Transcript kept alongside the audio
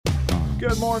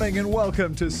Good morning and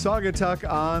welcome to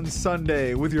Saugatuck on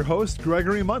Sunday with your host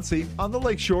Gregory Muncie on the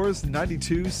Lakeshore's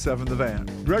 92.7 The Van.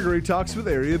 Gregory talks with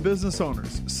area business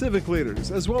owners, civic leaders,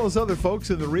 as well as other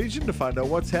folks in the region to find out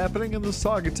what's happening in the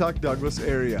Saugatuck-Douglas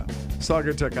area.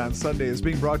 Saugatuck on Sunday is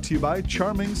being brought to you by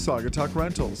Charming Saugatuck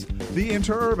Rentals, The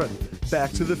Interurban, Back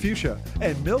to the Fuchsia,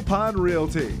 and Mill Pond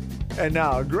Realty. And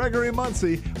now, Gregory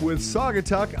Muncie with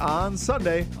Saugatuck on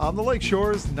Sunday on the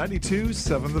Lakeshore's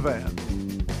 92.7 The Van.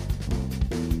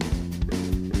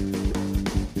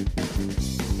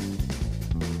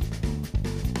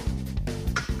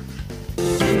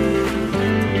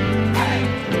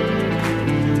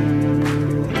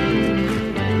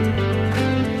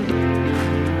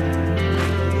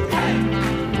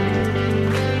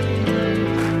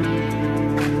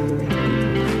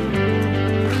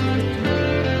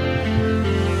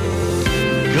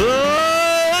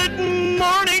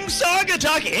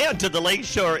 And to the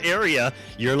Lakeshore area,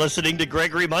 you're listening to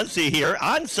Gregory Muncie here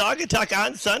on Saugatuck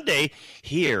on Sunday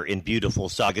here in beautiful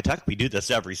Saugatuck. We do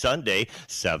this every Sunday,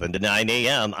 7 to 9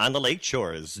 a.m. on the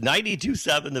Lakeshores,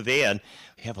 92.7 The Van.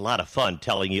 We have a lot of fun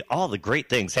telling you all the great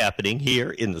things happening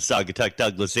here in the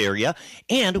Saugatuck-Douglas area,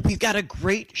 and we've got a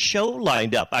great show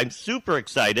lined up. I'm super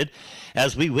excited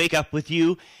as we wake up with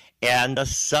you. And the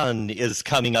sun is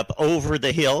coming up over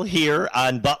the hill here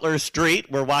on Butler Street.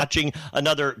 We're watching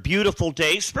another beautiful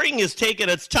day. Spring is taking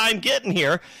its time getting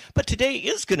here, but today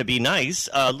is going to be nice,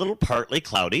 a little partly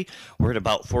cloudy. We're at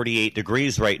about 48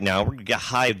 degrees right now. We're going to get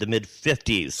high of the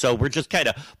mid-50s. So we're just kind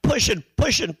of pushing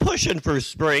for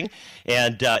spring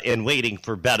and waiting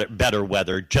for better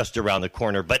weather just around the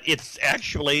corner. But it's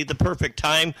actually the perfect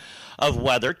time of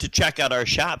weather to check out our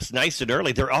shops nice and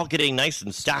early. They're all getting nice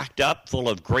and stocked up, full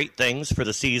of great things for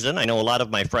the season. I know a lot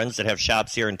of my friends that have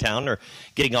shops here in town are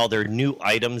getting all their new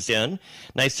items in.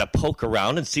 Nice to poke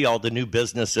around and see all the new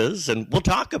businesses, and we'll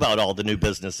talk about all the new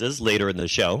businesses later in the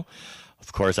show.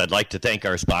 Of course, I'd like to thank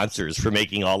our sponsors for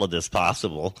making all of this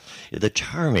possible. The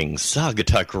Charming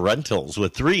Saugatuck Rentals,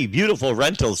 with 3 beautiful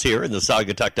rentals here in the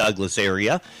Saugatuck-Douglas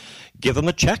area. Give them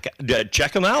a check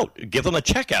them out. Give them a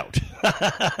checkout.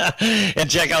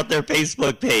 And check out their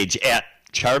Facebook page at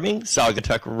Charming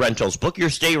Saugatuck Rentals. Book your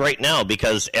stay right now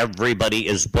because everybody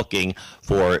is booking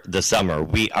for the summer.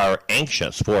 We are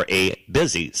anxious for a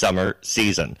busy summer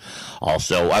season.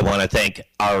 Also, I want to thank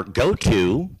our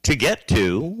go-to to get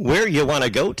to where you want to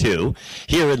go to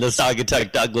here in the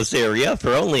Saugatuck-Douglas area.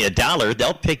 For only $1,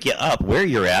 they'll pick you up where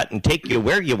you're at and take you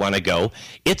where you want to go.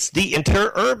 It's the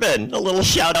Interurban. A little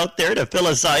shout out there to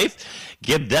Phyllis Ife.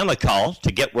 Give them a call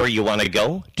to get where you want to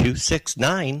go,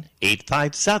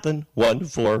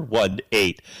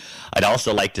 269-857-1418. I'd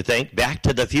also like to thank Back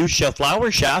to the Fuchsia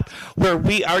Flower Shop, where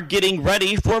we are getting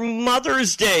ready for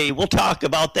Mother's Day. We'll talk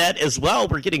about that as well.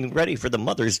 We're getting ready for the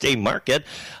Mother's Day market.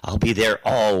 I'll be there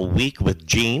all week with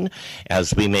Jean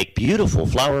as we make beautiful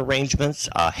flower arrangements,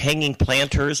 hanging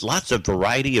planters, lots of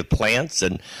variety of plants,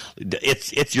 and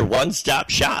it's your one-stop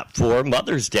shop for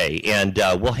Mother's Day. And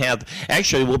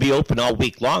we'll be open all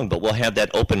week long, but we'll have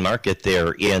that open market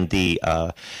there in the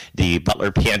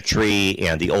Butler Pantry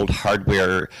and the old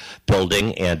hardware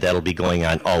building, and that'll be going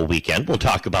on all weekend. We'll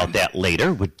talk about that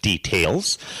later with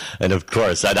details. And of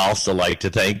course, I'd also like to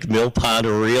thank Mill Pond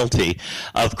Realty.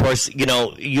 Of course, you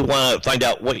want to find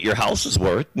out what your house is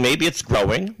worth. Maybe it's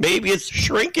growing, maybe it's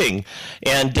shrinking,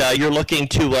 and you're looking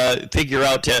to figure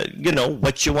out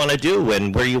what you want to do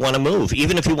and where you want to move.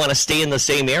 Even if you want to stay in the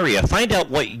same area, find out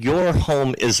what your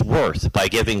home is worth by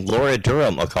giving Laura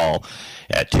Durham a call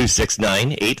at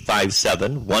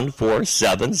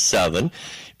 269-857-1477.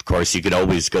 Of course, you can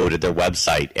always go to their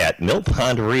website at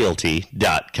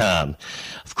millpondrealty.com.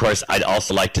 Of course, I'd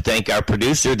also like to thank our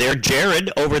producer there, Jared,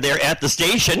 over there at the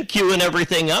station, queuing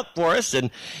everything up for us,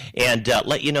 and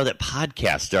let you know that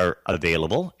podcasts are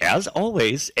available, as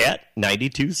always, at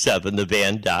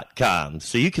 927thevan.com,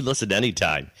 so you can listen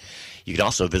anytime. You can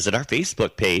also visit our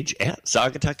Facebook page at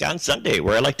Saugatuck on Sunday,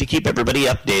 where I like to keep everybody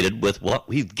updated with what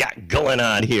we've got going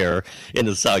on here in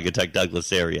the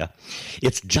Saugatuck-Douglas area.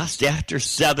 It's just after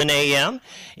 7 a.m.,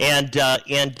 and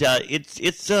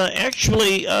it's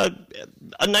actually a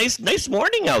nice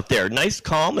morning out there. Nice,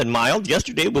 calm, and mild.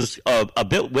 Yesterday was a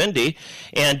bit windy,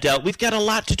 and we've got a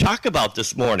lot to talk about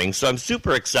this morning, so I'm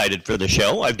super excited for the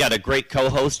show. I've got a great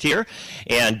co-host here,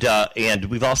 and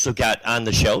we've also got on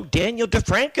the show Daniel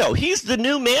DeFranco. He's the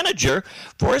new manager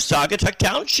for Saugatuck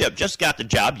Township. Just got the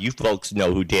job. You folks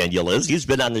know who Daniel is. He's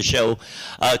been on the show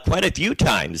quite a few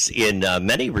times in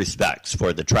many respects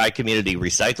for the Tri-Community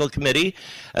Recycle Committee,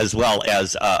 as well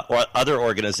as other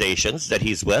organizations that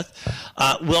he's with.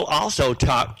 We'll also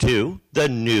talk to the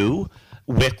new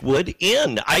Wickwood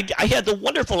Inn. I had the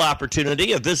wonderful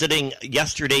opportunity of visiting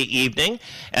yesterday evening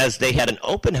as they had an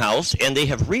open house, and they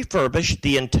have refurbished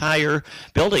the entire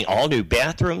building, all new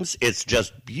bathrooms. It's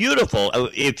just beautiful.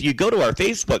 If you go to our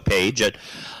Facebook page at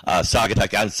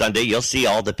Saugatuck on Sunday, you'll see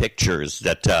all the pictures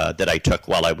that I took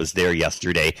while I was there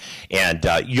yesterday, and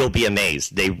you'll be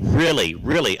amazed. They really,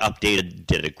 really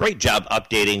did a great job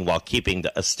updating while keeping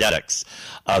the aesthetics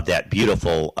of that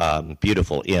beautiful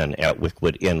inn at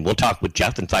Wickwood Inn. We'll talk with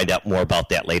Jeff and find out more about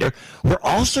that later. We're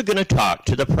also going to talk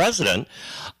to the president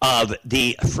of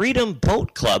the Freedom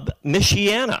Boat Club,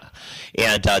 Michiana,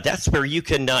 and that's where you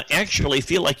can actually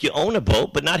feel like you own a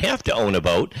boat, but not have to own a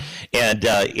boat. And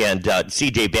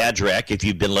CJ Badrak, if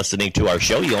you've been listening to our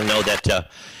show, you'll know that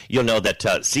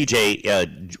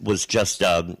CJ was just,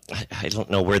 I don't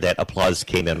know where that applause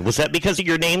came in. Was that because of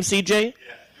your name, CJ? Yeah,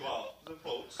 well, the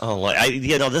boats.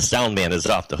 Oh, this sound man is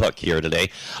off the hook here today.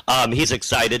 He's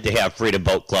excited to have Freedom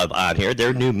Boat Club on here.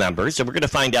 They're new members, and we're going to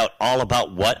find out all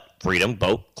about what Freedom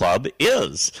Boat Club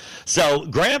is. So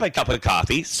grab a cup of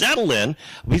coffee, settle in.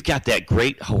 We've got that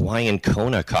great Hawaiian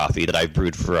Kona coffee that I've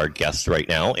brewed for our guests right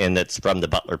now, and that's from the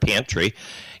Butler Pantry.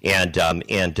 But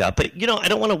I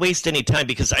don't want to waste any time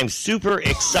because I'm super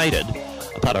excited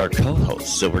about our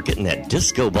co-host. So we're getting that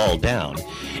disco ball down,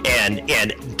 and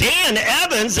Dan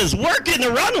Evans is working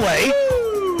the runway.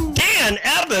 Woo! Dan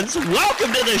Evans,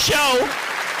 welcome to the show.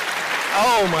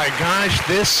 Oh my gosh,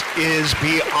 this is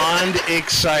beyond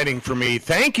exciting for me.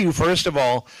 Thank you, first of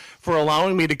all, for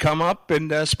allowing me to come up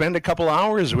and spend a couple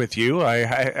hours with you.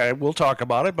 I will talk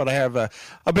about it, but I have a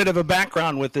bit of a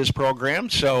background with this program,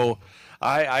 so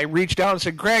I reached out and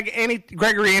said,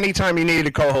 Gregory, anytime you need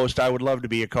a co-host, I would love to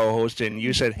be a co-host. And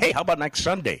you said, hey, how about next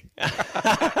Sunday?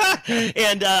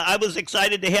 And I was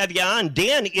excited to have you on.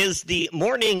 Dan is the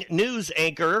morning news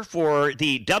anchor for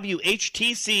the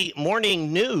WHTC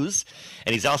Morning News,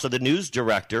 and he's also the news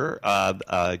director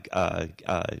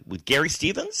with Gary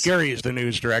Stevens. Gary is the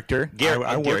news director.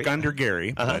 I work under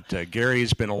Gary, but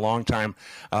Gary's been a long-time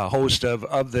host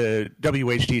of the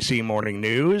WHTC Morning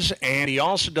News, and he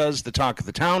also does the Talk of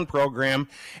the Town program,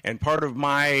 and part of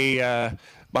my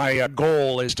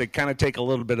goal is to kind of take a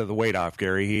little bit of the weight off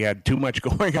Gary. He had too much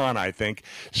going on, I think.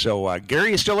 So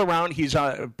Gary is still around. He's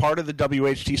part of the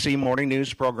WHTC Morning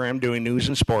News program doing news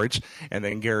and sports, and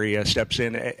then Gary steps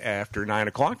in after 9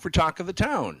 o'clock for Talk of the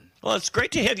Town. Well, it's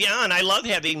great to have you on. I love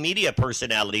having media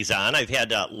personalities on. I've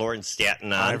had Lauren Statton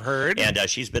on. I've heard. And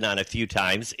she's been on a few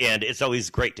times. And it's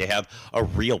always great to have a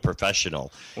real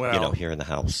professional, here in the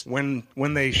house.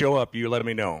 When they show up, you let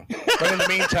me know. But in the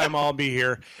meantime, I'll be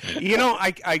here.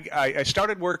 I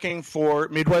started working for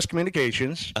Midwest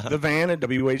Communications, the van at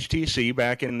WHTC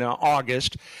back in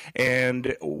August.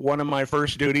 And one of my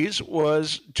first duties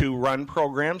was to run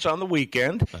programs on the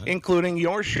weekend, including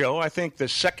your show. I think the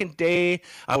second day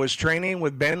I was training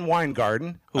with Ben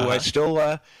Weingarten, who I still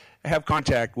have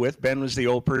contact with. Ben was the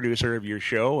old producer of your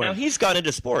show. Now, he's gone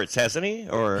into sports, hasn't he?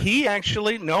 Or he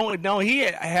actually, no, he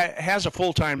has a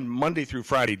full-time Monday through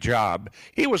Friday job.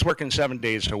 He was working 7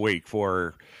 days a week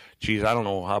for, I don't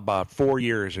know, about 4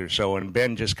 years or so, and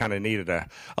Ben just kind of needed a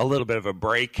little bit of a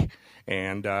break.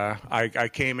 And I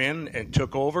came in and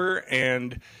took over,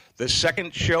 and the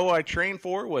second show I trained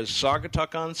for was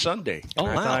Saugatuck on Sunday. Oh,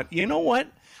 and wow. I thought, you know what?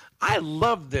 I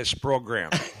love this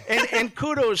program. And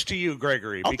kudos to you,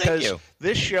 Gregory, because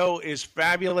this show is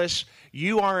fabulous.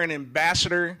 You are an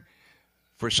ambassador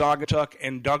for Saugatuck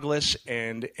and Douglas,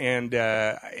 and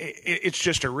it's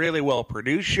just a really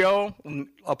well-produced show.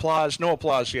 Applause. No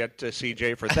applause yet to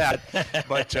CJ for that.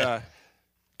 But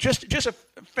just a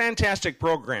fantastic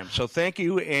program. So thank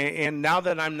you. And now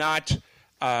that I'm not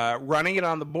running it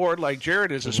on the board like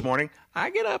Jared is this morning, I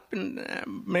get up and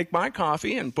make my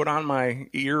coffee and put on my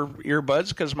earbuds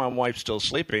because my wife's still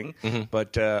sleeping.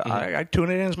 But I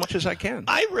tune it in as much as I can.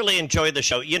 I really enjoy the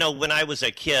show. You know, when I was a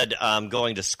kid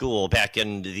going to school back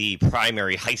in the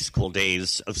primary high school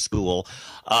days of school,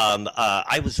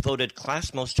 I was voted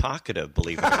class most talkative,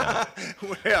 believe it or not.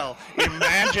 Well,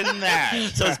 imagine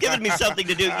that. So it's given me something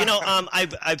to do. You know,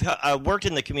 I've worked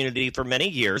in the community for many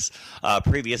years,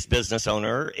 previous business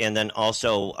owner, and then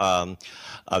also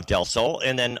of Del Sol,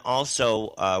 and then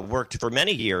also worked for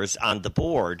many years on the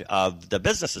board of the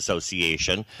Business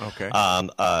Association. Okay.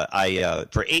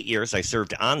 For 8 years, I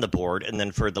served on the board, and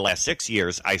then for the last 6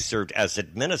 years, I served as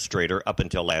administrator up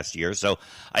until last year. So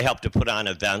I helped to put on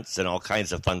events and all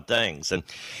kinds of fun things. And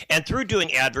through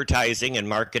doing advertising and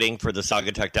marketing for the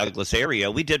Saugatuck Douglas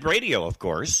area, we did radio, of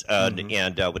course, and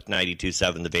with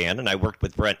 92.7 The Van, and I worked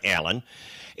with Brent Allen.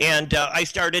 And I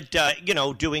started,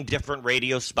 doing different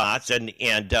radio spots, and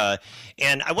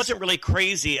And I wasn't really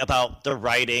crazy about the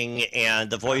writing and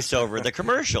the voiceover, the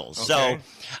commercials. Okay. So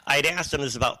I'd asked him, this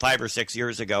was about 5 or 6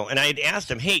 years ago, and I'd asked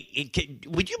him, hey,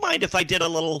 would you mind if I did a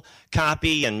little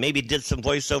copy and maybe did some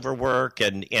voiceover work?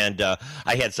 And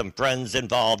I had some friends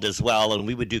involved as well, and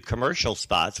we would do commercial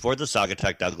spots for the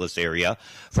Saugatuck Douglas area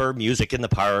for Music in the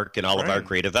Park and all of our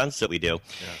great events that we do.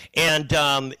 Yeah.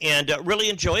 And really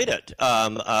enjoyed it.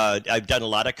 I've done a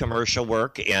lot of commercial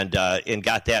work and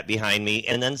got that behind me.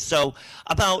 And then so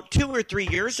about 2 or 3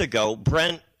 years ago,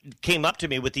 Brent came up to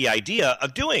me with the idea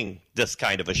of doing this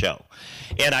kind of a show.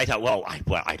 And I thought, well,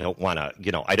 I don't want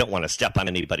to step on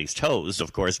anybody's toes,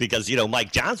 of course, because,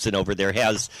 Mike Johnson over there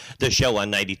has the show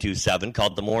on 92.7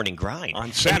 called The Morning Grind.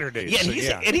 On Saturdays.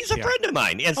 And he's a friend of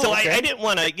mine. And so I didn't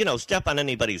want to, step on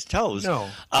anybody's toes. No.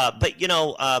 But,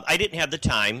 I didn't have the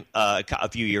time a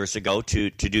few years ago to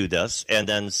do this. And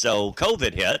then so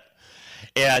COVID hit.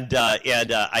 And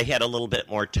I had a little bit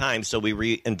more time, so we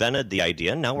reinvented the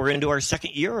idea. And now we're into our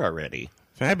second year already.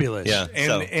 Fabulous. Yeah,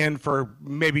 and for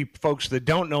maybe folks that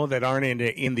don't know, that aren't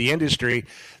in the industry,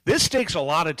 this takes a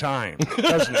lot of time,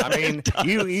 doesn't it? I mean,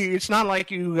 it's not like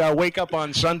you wake up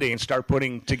on Sunday and start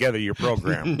putting together your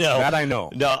program. No. That I know.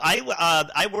 No,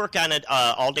 I work on it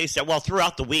all day,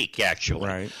 throughout the week, actually.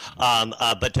 Right.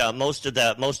 But most of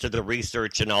the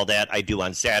research and all that I do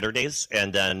on Saturdays,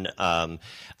 and then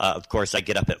of course I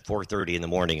get up at 4:30 in the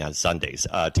morning on Sundays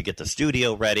to get the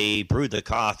studio ready, brew the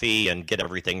coffee, and get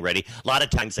everything ready. A lot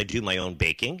of times I do my own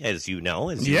baking, as you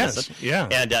know. Yes, yeah.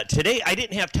 And today I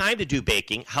didn't have time to do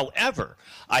baking. However,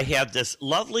 I have this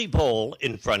lovely bowl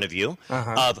in front of you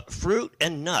of fruit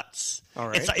and nuts. All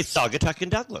right. It's Saugatuck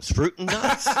and Douglas, fruit and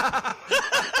nuts.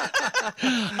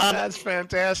 That's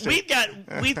fantastic. We've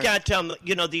got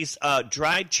these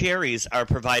dried cherries are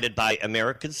provided by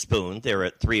American Spoon. They're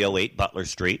at 308 Butler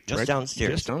Street,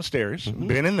 downstairs. Just downstairs. Mm-hmm.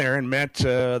 Been in there and met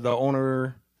the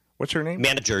owner. What's her name?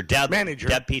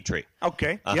 Deb Petrie.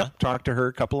 Okay. Yep. Talked to her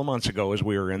a couple of months ago as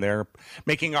we were in there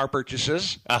making our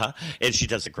purchases. And she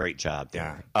does a great job.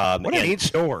 Yeah. What a neat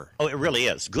store. Oh, it really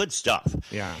is. Good stuff.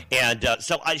 Yeah. And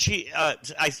so she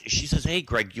says, hey,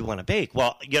 Greg, you want to bake?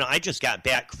 Well, I just got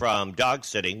back from dog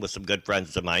sitting with some good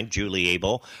friends of mine, Julie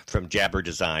Abel from Jabber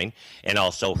Design, and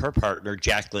also her partner,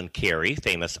 Jacqueline Carey,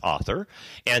 famous author.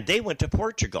 And they went to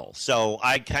Portugal. So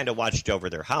I kind of watched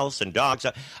over their house and dogs.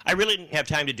 I really didn't have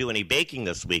time to do any baking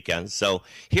this weekend. So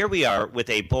here we are with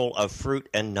a bowl of fruit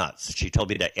and nuts. She told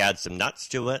me to add some nuts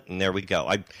to it, and there we go.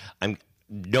 I'm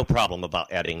no problem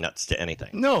about adding nuts to anything.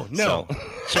 No.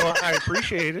 So I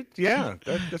appreciate it. Yeah,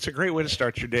 that's a great way to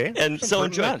start your day. And so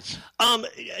enjoy. Nuts.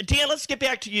 Dan, let's get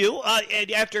back to you.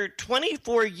 After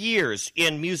 24 years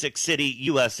in Music City,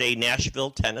 USA,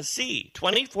 Nashville, Tennessee,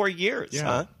 24 years,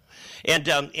 huh?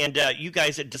 And you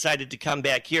guys had decided to come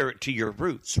back here to your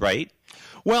roots, right?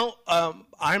 Well,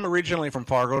 I'm originally from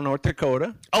Fargo, North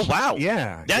Dakota. Oh wow!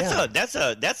 Yeah, that's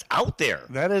out there.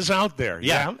 That is out there.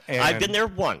 Yeah, I've been there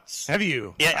once. Have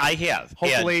you? Yeah, I have.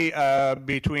 Hopefully,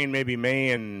 between maybe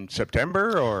May and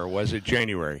September, or was it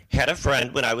January? Had a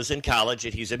friend when I was in college,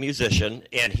 and he's a musician,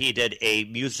 and he did a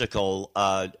musical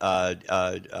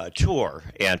tour,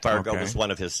 and Fargo was one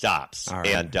of his stops. Right.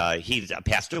 And he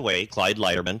passed away, Clyde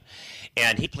Leiterman,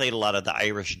 and he played a lot of the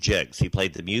Irish jigs. He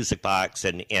played the music box,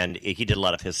 and he did a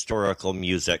lot of historical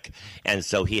music, and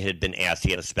so he had been asked,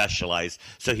 he had to specialize,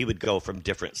 so he would go from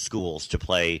different schools to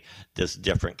play this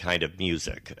different kind of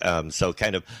music, so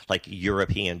kind of like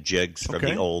European jigs from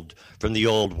the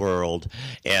old world,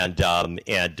 and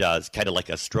it's kind of like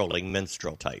a strolling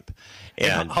minstrel type.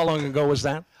 And how long ago was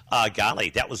that? Golly,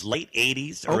 that was late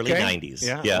 80s, early 90s.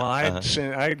 Yeah. Well,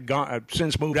 I'd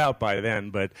since moved out by then,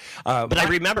 but I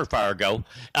remember Fargo.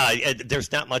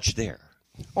 There's not much there.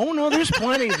 Oh, no, there's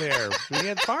plenty there.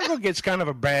 Fargo gets kind of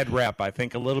a bad rap, I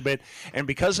think, a little bit, and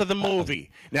because of the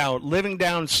movie. Now, living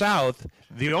down south,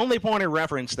 the only point of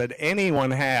reference that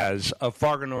anyone has of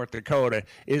Fargo, North Dakota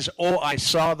is, I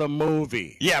saw the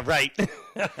movie. Yeah, right.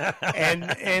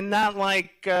 and not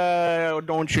like,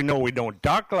 don't you know we don't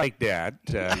talk like that,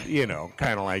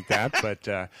 kind of like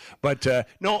that. But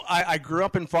no, I grew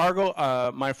up in Fargo.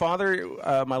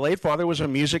 My late father was a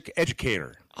music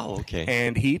educator. Oh, okay.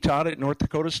 And he taught at North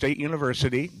Dakota State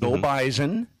University, Go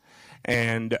Bison.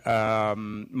 And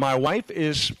my wife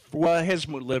has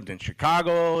lived in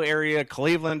Chicago area,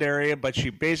 Cleveland area, but she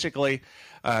basically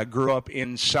grew up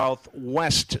in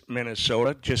southwest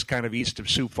Minnesota, just kind of east of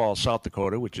Sioux Falls, South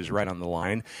Dakota, which is right on the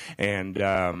line.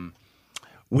 And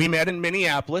we met in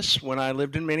Minneapolis when I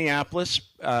lived in Minneapolis.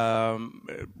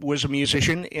 Was a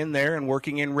musician in there and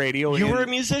working in radio. You were a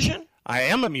musician? I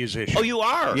am a musician. Oh, you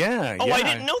are? Yeah. Oh, yeah. I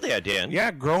didn't know that, Dan. Yeah,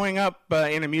 growing up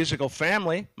in a musical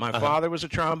family, my father was a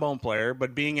trombone player,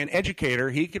 but being an educator,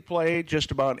 he could play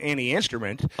just about any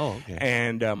instrument. Oh, okay.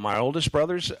 And my oldest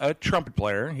brother's a trumpet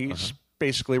player. He's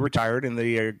basically retired in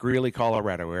the Greeley,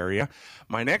 Colorado area.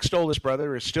 My next oldest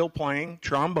brother is still playing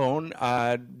trombone,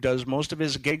 does most of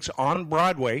his gigs on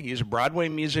Broadway. He's a Broadway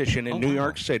musician in New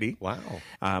York City. Wow.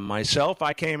 Myself,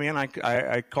 I came in,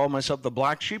 I called myself the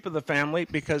black sheep of the family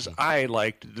because I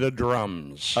liked the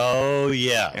drums. Oh,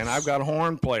 yeah. And I've got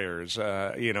horn players,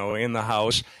 in the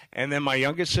house. And then my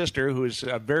youngest sister, who's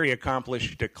a very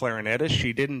accomplished clarinetist,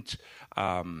 she didn't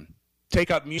take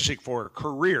up music for a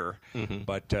career,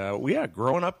 but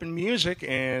growing up in music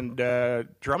and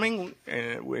drumming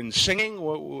and singing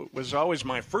was always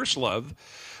my first love.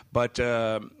 But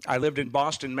I lived in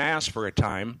Boston, Mass for a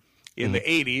time in the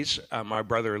 80s. My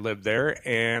brother lived there,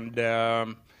 and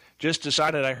just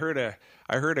decided I heard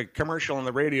a commercial on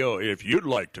the radio. If you'd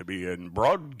like to be in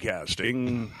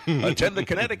broadcasting, attend the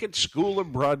Connecticut School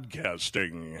of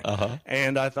Broadcasting.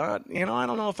 And I thought, I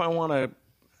don't know if I want to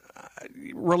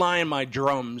rely on my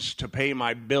drums to pay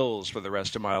my bills for the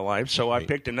rest of my life. So I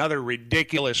picked another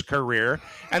ridiculous career,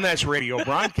 and that's radio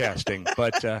broadcasting.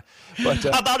 But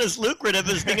about as lucrative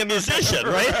as being a musician,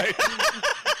 right?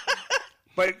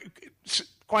 But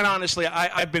quite honestly,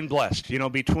 I've been blessed.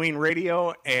 Between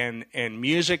radio and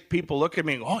music, people look at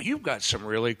me and go, oh, you've got some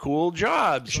really cool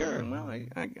jobs. Sure. Well,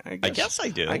 I guess I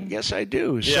do. I guess I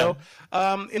do. Yeah.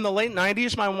 So in the late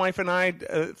 90s, my wife and I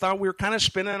thought we were kind of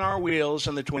spinning our wheels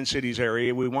in the Twin Cities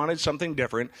area. We wanted something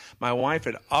different. My wife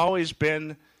had always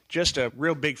been just a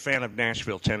real big fan of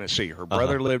Nashville, Tennessee. Her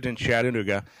brother lived in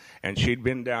Chattanooga, and she'd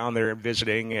been down there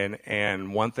visiting,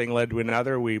 and one thing led to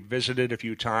another. We visited a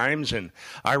few times, and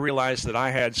I realized that I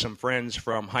had some friends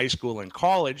from high school and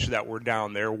college that were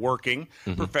down there working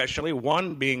professionally,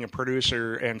 one being a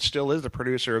producer and still is the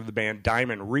producer of the band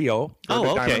Diamond Rio. Oh,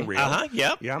 okay. Diamond Rio.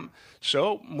 Yep. Yeah.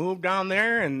 So moved down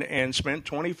there and spent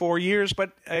 24 years,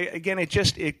 but again,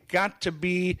 it got to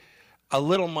be a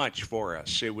little much for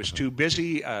us. It was too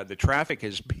busy. The traffic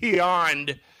is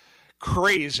beyond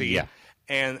crazy. Yeah.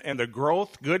 And the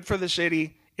growth, good for the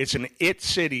city. It's an it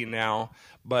city now.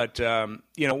 But,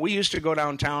 we used to go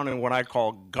downtown and what I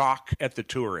call gawk at the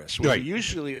tourists. We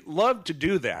usually love to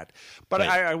do that, but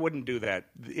I wouldn't do that.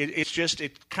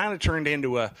 It kind of turned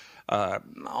into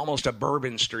almost a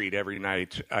Bourbon Street every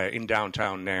night in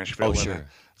downtown Nashville. Oh, sure.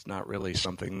 It's not really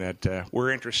something that we're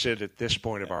interested at this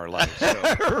point of our life.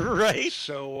 So, right.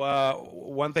 So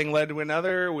one thing led to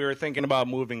another. We were thinking about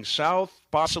moving south,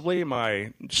 possibly.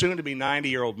 My soon-to-be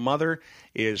 90-year-old mother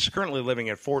is currently living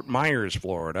at Fort Myers,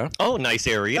 Florida. Oh, nice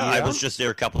area. Yeah. I was just there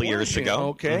a couple of years ago.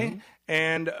 Okay.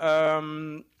 And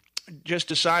just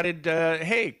decided,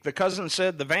 hey, the cousin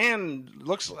said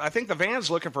I think the van's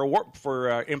looking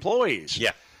for employees.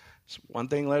 Yeah. So one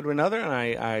thing led to another, and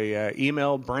I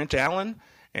emailed Brent Allen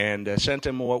and sent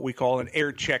him what we call an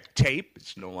air check tape.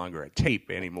 It's no longer a tape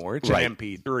anymore. It's an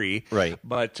MP3. Right.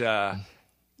 But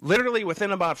literally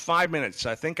within about 5 minutes,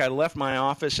 I think I left my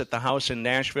office at the house in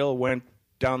Nashville, went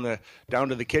down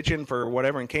to the kitchen for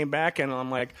whatever, and came back, and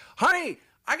I'm like, honey,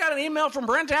 I got an email from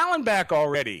Brent Allen back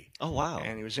already. Oh, wow.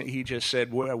 And he just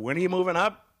said, when are you moving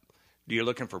up? Do you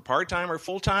looking for part-time or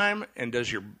full-time? And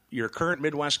does your current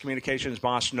Midwest Communications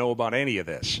boss know about any of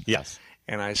this? Yes.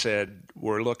 And I said,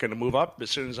 we're looking to move up as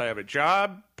soon as I have a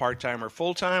job, part-time or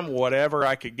full-time, whatever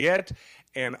I could get,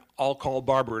 and I'll call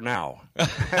Barbara now.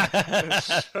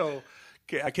 So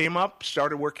I came up,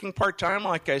 started working part-time,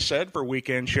 like I said, for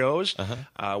weekend shows.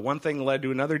 One thing led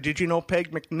to another. Did you know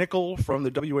Peg McNichol from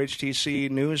the WHTC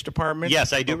News Department?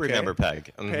 Yes, I do remember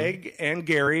Peg. Peg and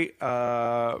Gary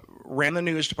ran the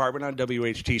news department on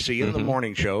WHTC in the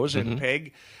morning shows, and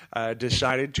Peg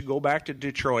decided to go back to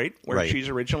Detroit, where she's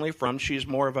originally from. She's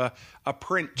more of a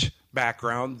print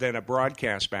background than a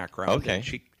broadcast background.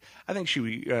 Okay. I think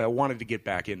she wanted to get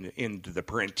back into the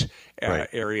print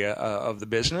area of the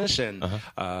business, and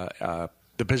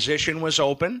the position was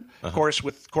open. Of course,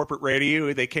 with corporate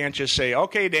radio, they can't just say,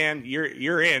 "Okay, Dan,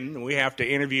 you're in." We have to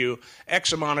interview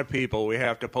X amount of people. We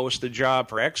have to post the job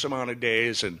for X amount of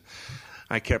days, and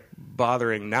I kept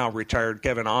bothering now retired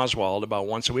Kevin Oswald about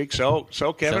once a week. So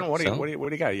Kevin, what do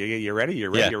you got? You ready? You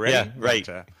ready? Yeah, you ready? yeah, right,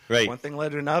 But, right. One thing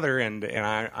led to another, and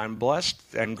I'm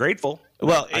blessed and grateful.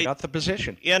 Well, I got the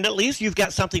position. And at least you've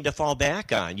got something to fall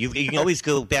back on. You can always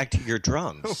go back to your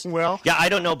drums. Well, yeah, I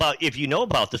don't know if you know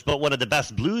about this, but one of the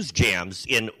best blues jams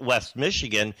in West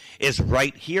Michigan is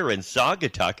right here in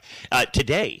Saugatuck.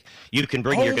 Today, you can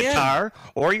bring your guitar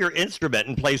or your instrument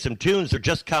and play some tunes, or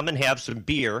just come and have some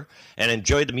beer and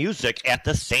enjoy the music at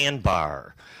the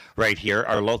Sandbar. right here,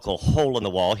 our local hole in the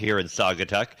wall here in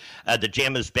Saugatuck. The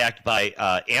jam is backed by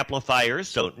amplifiers,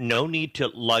 so no need to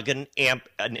lug an amp.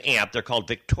 They're called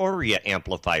Victoria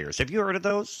amplifiers. Have you heard of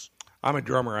those? I'm a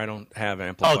drummer. I don't have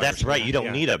amplifiers. Oh, that's right. You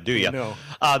don't need them, do you? No.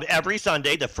 Every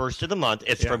Sunday, the first of the month,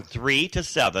 it's from 3 to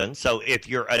 7. So if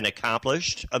you're an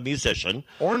accomplished musician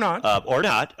or not,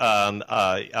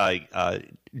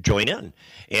 join in.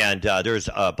 And there's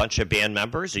a bunch of band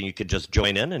members, and you could just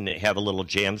join in and have a little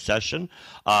jam session.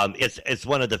 It's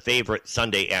one of the favorite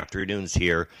Sunday afternoons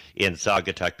here in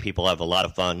Saugatuck. People have a lot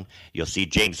of fun. You'll see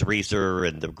James Reeser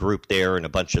and the group there, and a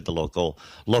bunch of the local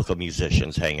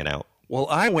musicians hanging out. Well,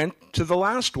 I went to the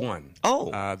last one.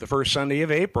 Oh, the first Sunday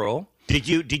of April. Did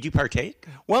you partake?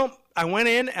 Well, I went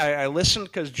in. I listened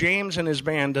because James and his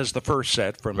band does the first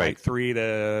set from like 3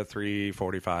 to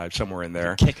 3:45, somewhere in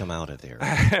there. Kick them out of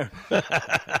there.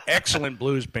 Excellent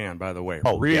blues band, by the way.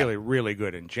 Oh, really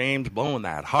good. And James blowing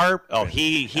that harp. Oh,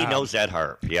 he knows that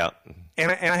harp. Yeah. And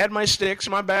I had my sticks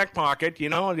in my back pocket. You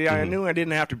know, I knew I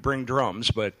didn't have to bring drums,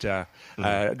 but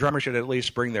drummers should at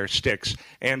least bring their sticks.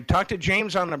 And talked to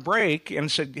James on the break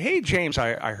and said, "Hey, James,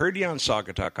 I heard you on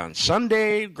Saugatuck on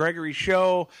Sunday, Gregory's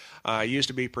show. I used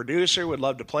to be producer, would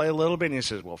love to play a little bit." And he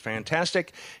says, "Well,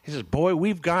 fantastic." He says, "Boy,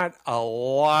 we've got a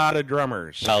lot of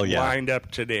drummers lined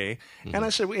up today." And I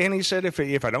said, and he said,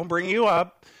 if I don't bring you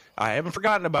up, I haven't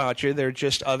forgotten about you. There are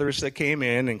just others that came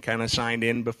in and kind of signed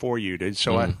in before you did.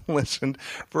 So I listened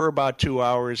for about 2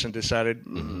 hours and decided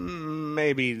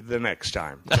maybe the next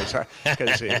time.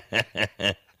 Because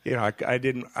you know, I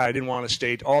didn't want to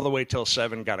stay all the way till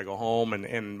 7. Got to go home,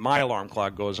 and my alarm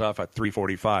clock goes off at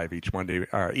 3:45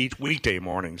 each weekday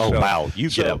morning. Oh, wow!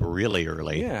 You get up really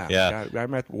early. Yeah.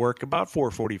 I'm at work about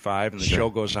 4:45, and the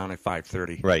show goes on at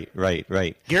 5:30.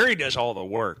 Right. Gary does all the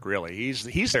work. Really,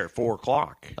 he's there at 4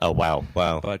 o'clock. Oh, wow.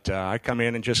 But I come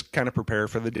in and just kind of prepare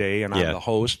for the day, and I'm the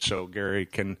host, so Gary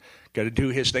can got to do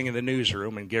his thing in the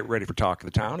newsroom and get ready for Talk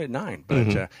of the Town at 9.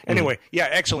 But anyway,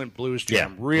 excellent blues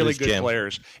jam. Really good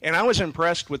players. And I was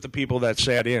impressed with the people that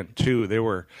sat in, too. There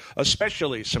were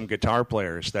especially some guitar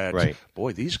players that,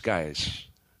 boy, these guys,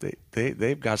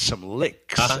 they've got some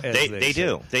licks. They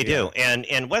do.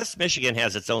 And West Michigan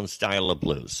has its own style of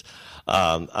blues.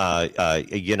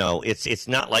 You know, it's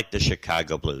not like the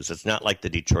Chicago blues. It's not like the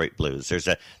Detroit blues.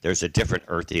 There's a different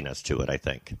earthiness to it, I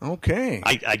think. Okay.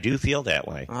 I do feel that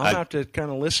way. I'll have to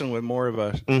kind of listen with more of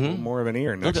an ear next time.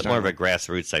 A little bit more of a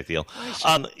grassroots, I feel.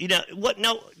 You know what?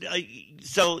 No.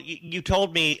 So you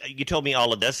told me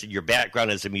all of this and your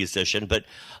background as a musician, but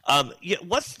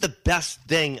what's the best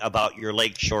thing about your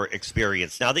Lakeshore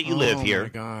experience now that you live here? Oh my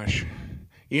gosh,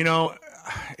 you know,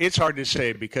 it's hard to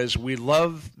say because we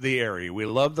love the area, we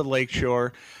love the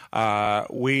Lakeshore.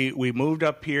 We moved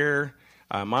up here.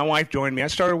 My wife joined me. I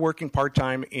started working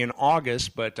part-time in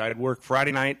August, but I'd work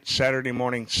Friday night, Saturday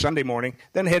morning, Sunday morning,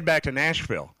 then head back to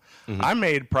Nashville. I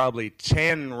made probably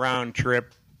 10 round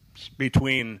trips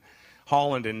between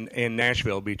Holland and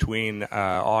Nashville between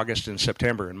August and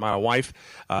September. And my wife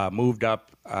moved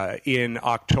up in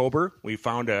October. We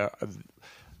found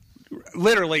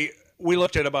literally, we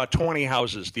looked at about 20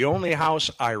 houses. The only house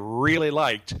I really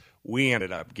liked, we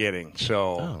ended up getting.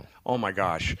 So, oh my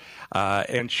gosh.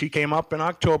 And she came up in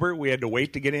October. We had to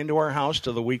wait to get into our house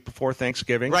till the week before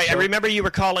Thanksgiving. Right. So, I remember you were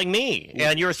calling me,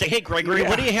 and you were saying, "Hey, Gregory,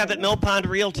 what do you have at Mill Pond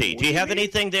Realty? Do you have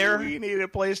anything there?" We needed a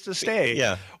place to stay.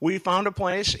 Yeah. We found a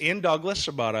place in Douglas,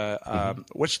 about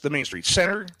what's the main street?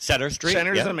 Center Street.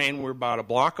 Center's the main. We're about a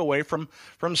block away from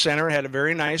Center. Had a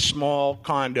very nice small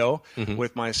condo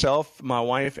with myself, my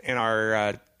wife, and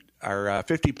our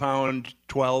 50-pound,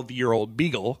 12-year-old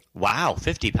beagle. Wow,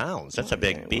 50 pounds. That's a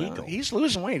big beagle. Well, he's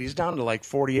losing weight. He's down to like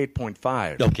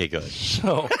 48.5. Okay, good.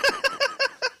 So,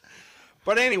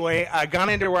 but anyway, I got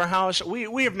into our house.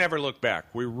 We have never looked back.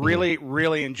 We really,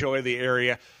 really enjoy the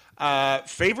area.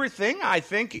 Favorite thing, I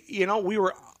think, you know, we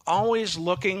were always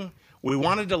looking. We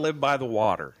wanted to live by the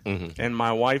water. And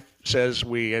my wife says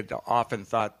we had often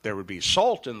thought there would be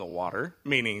salt in the water,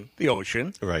 meaning the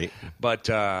ocean. Right. But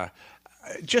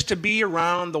just to be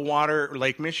around the water,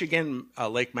 Lake Michigan,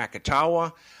 Lake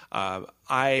Macatawa,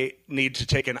 I need to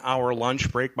take an hour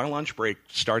lunch break. My lunch break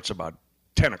starts about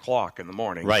 10 o'clock in the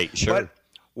morning. Right, sure. But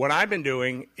what I've been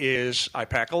doing is I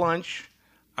pack a lunch.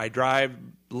 I drive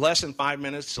less than 5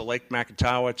 minutes to Lake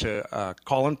Macatawa to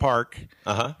Collin Park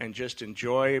and just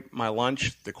enjoy my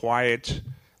lunch, the quiet,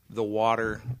 the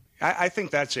water. I think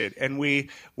that's it. And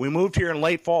we moved here in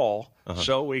late fall,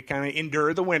 so we kind of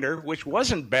endured the winter, which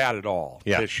wasn't bad at all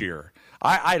this year.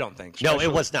 I don't think. No,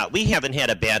 it was not. We haven't had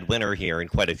a bad winter here in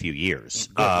quite a few years.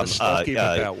 Let's keep it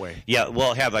that way. Yeah,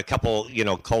 we'll have a couple,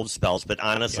 cold spells, but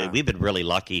honestly, we've been really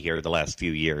lucky here the last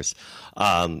few years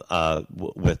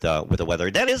with the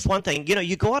weather. That is one thing.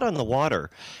 You go out on the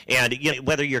water, and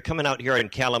whether you're coming out here in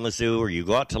Kalamazoo or you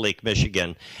go out to Lake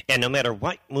Michigan, and no matter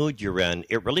what mood you're in,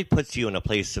 it really puts you in a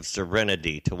place of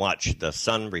serenity to watch the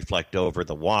sun reflect over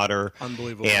the water.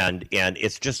 Unbelievable. And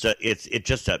it's just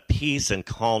a peace and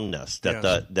calmness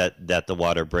that the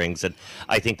water brings, and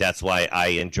I think that's why I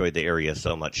enjoyed the area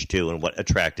so much too, and what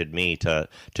attracted me to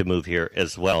move here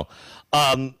as well.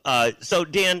 So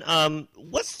Dan,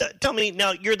 tell me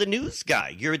now, you're the news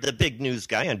guy. You're the big news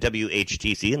guy on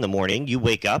WHTC in the morning. You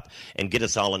wake up and get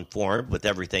us all informed with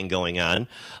everything going on.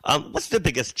 What's the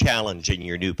biggest challenge in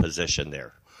your new position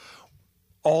there?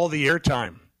 All the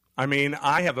airtime. I mean,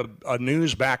 I have a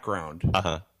news background.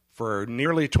 For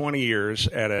nearly 20 years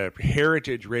at a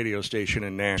heritage radio station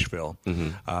in Nashville.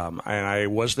 And I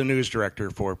was the news director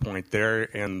for a point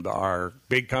there, and our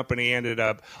big company ended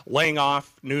up laying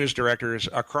off news directors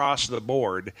across the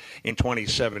board in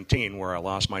 2017, where I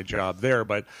lost my job there.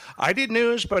 But I did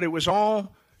news, but it was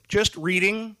all just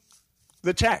reading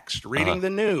the text, reading the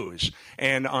news.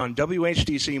 And on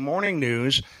WHTC Morning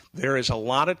News, there is a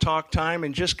lot of talk time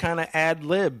and just kind of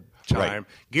ad-lib time. Right.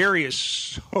 Gary is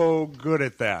so good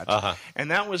at that.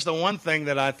 And that was the one thing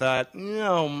that I thought,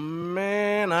 oh,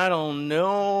 man, I don't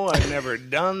know. I've never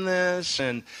done this.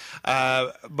 And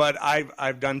but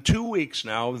I've done 2 weeks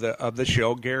now of the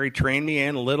show. Gary trained me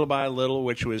in little by little,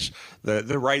 which was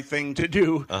the right thing to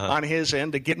do on his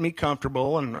end to get me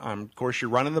comfortable. And, of course,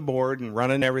 you're running the board and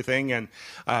running everything. And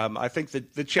I think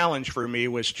that the challenge for me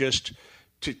was just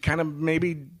to kind of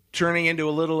maybe turning into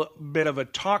a little bit of a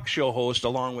talk show host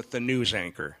along with the news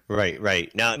anchor. Right.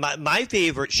 Now, my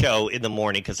favorite show in the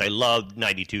morning, because I love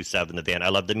 92.7 The Van, I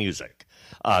love the music.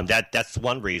 That's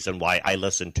one reason why I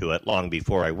listened to it long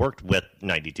before I worked with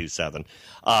 92.7.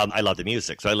 I love the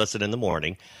music, so I listen in the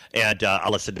morning, and I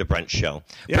listen to Brent's show.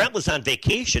 Yeah. Brent was on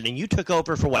vacation, and you took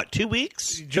over for what, 2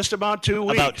 weeks? Just about 2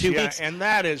 weeks. About 2 weeks. And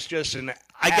that is just an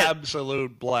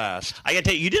absolute blast. I got to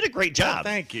tell you, you did a great job. Oh,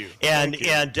 thank you. And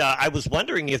I was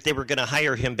wondering if they were going to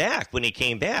hire him back when he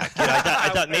came back. I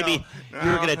thought maybe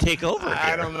you were going to take over here.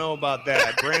 I don't know about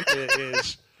that. Brent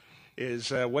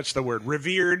is what's the word?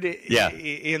 Revered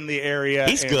in the area.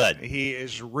 He's good. He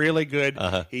is really good.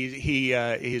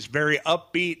 He's very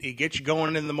upbeat. He gets you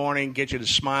going in the morning, gets you to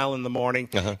smile in the morning.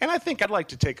 And I think I'd like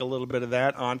to take a little bit of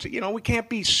that on to, we can't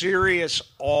be serious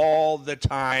all the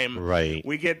time. Right.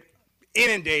 We get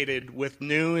inundated with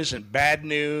news and bad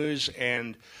news,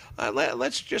 and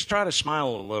let's just try to smile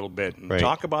a little bit and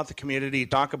talk about the community,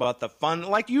 talk about the fun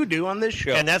like you do on this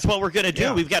show. And that's what we're going to do.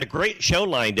 Yeah. We've got a great show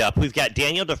lined up. We've got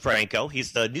Daniel DeFranco.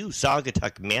 He's the new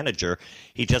Saugatuck manager.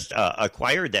 He just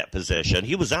acquired that position.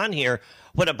 He was on here,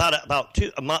 about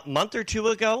a month or two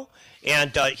ago,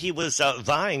 and he was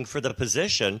vying for the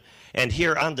position. And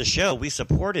here on the show, we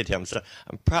supported him. So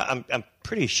I'm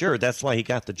pretty sure that's why he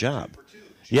got the job.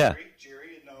 Yeah.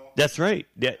 That's right.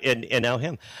 Yeah, and now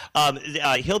him.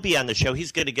 He'll be on the show.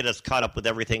 He's going to get us caught up with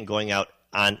everything going out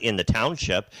in the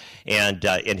township and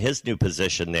in his new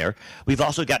position there. We've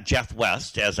also got Jeff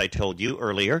West, as I told you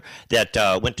earlier, that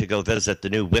went to go visit the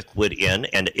new Wickwood Inn,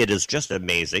 and it is just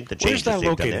amazing. The Where's that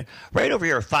located? Right over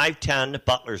here, 510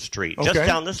 Butler Street, just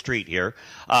down the street here,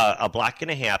 a block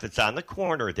and a half. It's on the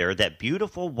corner there, that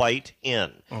beautiful white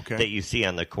inn that you see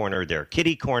on the corner there,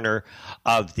 kitty corner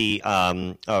of the,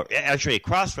 actually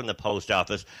across from the post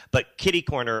office, but kitty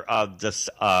corner of the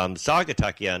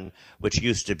Saugatuck Inn, which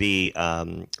used to be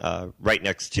right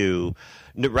next to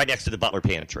the Butler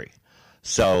Pantry.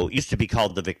 So it used to be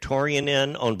called the Victorian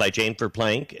Inn, owned by Jane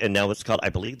Verplank, and now it's called, I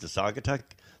believe, the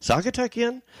Saugatuck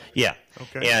Inn? Yeah.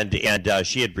 Okay. And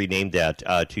she had renamed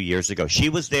that 2 years ago. She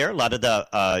was there. A lot of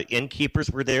the innkeepers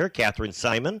were there. Catherine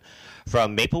Simon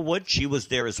from Maplewood, she was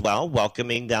there as well,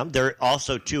 welcoming them. They're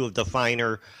also two of the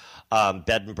finer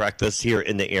bed and breakfast here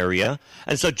in the area.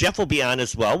 And so Jeff will be on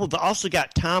as well. We've also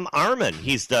got Tom Arman.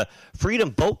 He's the Freedom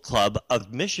Boat Club of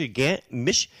Michiana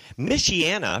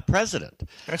president.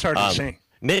 That's hard to say.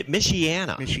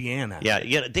 Michiana.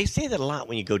 Yeah, they say that a lot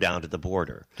when you go down to the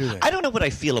border. Do they? I don't know what I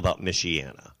feel about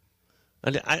Michiana.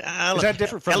 Is that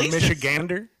different from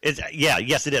Michigander?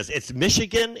 Yes, it is. It's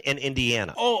Michigan and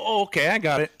Indiana. Oh, okay, I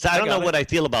got it. So I don't know what I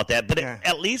feel about that, but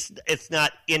at least it's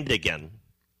not Indigan.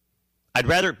 I'd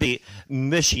rather it be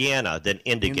Michiana than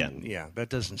Indigan. That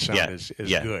doesn't sound as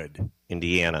good.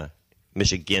 Indiana.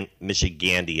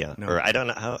 Michigandia, No. or I don't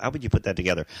know how would you put that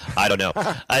together. I don't know.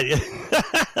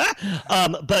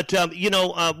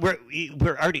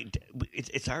 We're already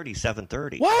it's already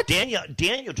 7:30. What?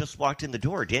 Daniel just walked in the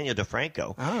door. Daniel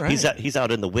DeFranco. All right. He's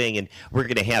out in the wing, and we're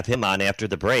going to have him on after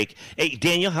the break. Hey,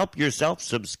 Daniel, help yourself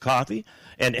some coffee,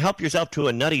 and help yourself to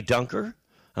a Nutty Dunker.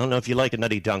 I don't know if you like a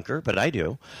Nutty Dunker, but I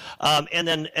do. And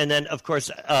then of course,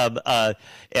 we'll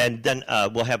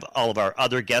have all of our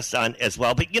other guests on as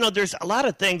well. But, there's a lot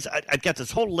of things. I've got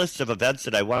this whole list of events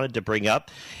that I wanted to bring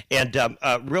up. And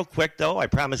real quick, though, I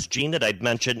promised Gene that I'd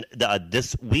mention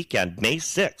this weekend, May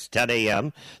 6th, 10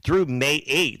 a.m. through May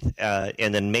 8th.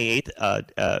 And then May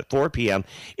 8th, 4 p.m.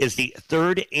 is the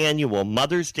third annual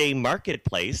Mother's Day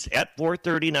Marketplace at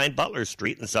 439 Butler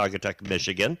Street in Saugatuck,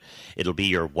 Michigan. It'll be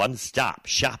your one-stop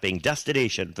shopping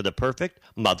destination for the perfect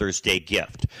Mother's Day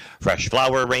gift. Fresh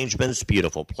flower arrangements,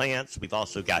 beautiful plants. We've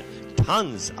also got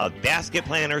tons of basket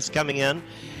planners coming in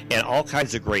and all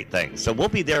kinds of great things. So we'll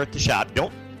be there at the shop.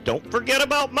 Don't forget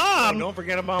about Mom. Don't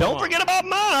forget about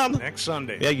Mom. Next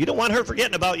Sunday. Yeah, you don't want her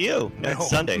forgetting about you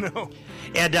next Sunday. No.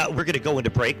 And we're going to go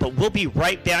into break, but we'll be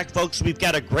right back, folks. We've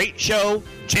got a great show,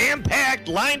 jam-packed,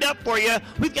 lined up for you.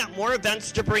 We've got more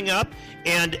events to bring up.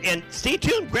 And stay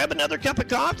tuned. Grab another cup of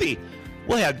coffee.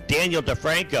 We'll have Daniel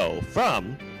DeFranco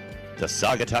from the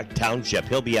Saugatuck Township.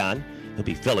 He'll be on. He'll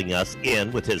be filling us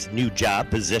in with his new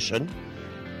job position.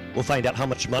 We'll find out how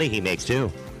much money he makes,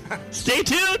 too. Stay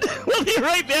tuned. We'll be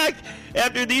right back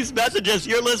after these messages.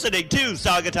 You're listening to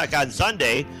Saugatuck on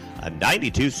Sunday on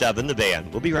 92.7 The Van.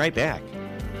 We'll be right back.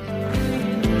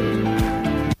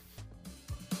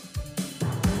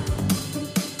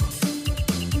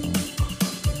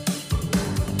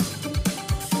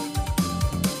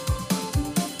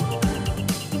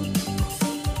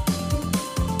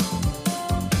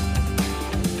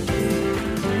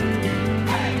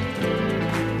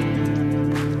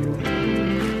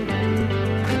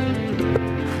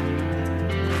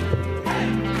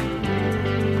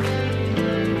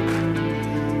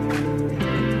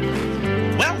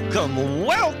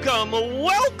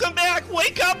 Welcome back.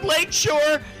 Wake up,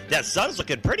 Lakeshore. That sun's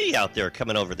looking pretty out there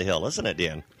coming over the hill, isn't it,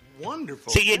 Dan?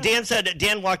 Wonderful. See,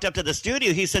 Dan walked up to the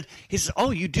studio. He said,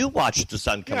 oh, you do watch the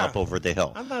sun come up over the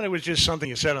hill. I thought it was just something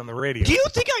you said on the radio. Do you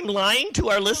think I'm lying to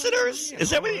our listeners?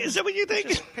 Is that what you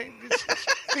think?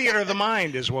 Theater of the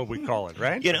mind is what we call it,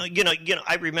 right?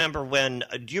 I remember when.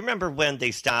 Do you remember when they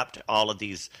stopped all of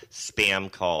these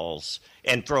spam calls?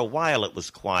 And for a while, it was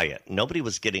quiet. Nobody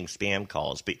was getting spam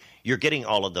calls, but you're getting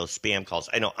all of those spam calls.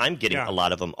 I know I'm getting a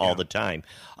lot of them all the time.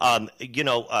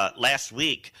 Last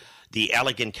week, the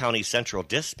Allegan County Central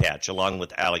Dispatch, along with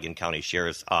Allegan County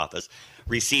Sheriff's Office,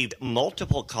 received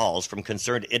multiple calls from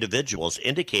concerned individuals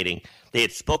indicating they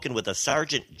had spoken with a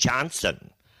Sergeant Johnson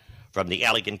from the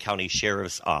Allegan County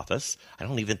Sheriff's Office. I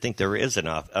don't even think there is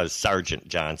a Sergeant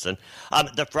Johnson.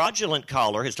 The fraudulent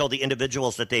caller has told the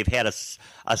individuals that they've had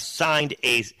a signed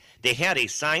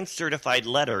certified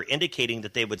letter indicating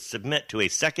that they would submit to a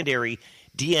secondary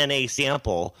DNA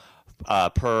sample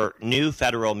per new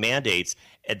federal mandates,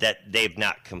 and that they've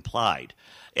not complied.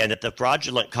 And that the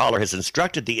fraudulent caller has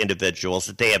instructed the individuals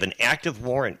that they have an active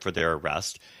warrant for their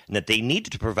arrest and that they need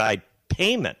to provide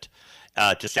payment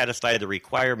to satisfy the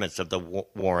requirements of the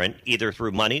warrant, either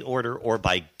through money order or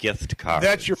by gift card.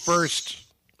 That's your first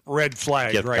red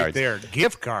flag gift right cards. there.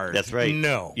 Gift card. That's right.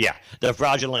 No. Yeah. The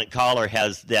fraudulent caller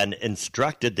has then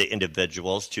instructed the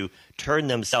individuals to turn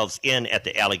themselves in at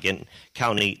the Allegan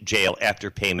County Jail after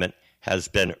payment has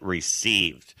been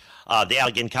received. The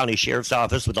Allegan County Sheriff's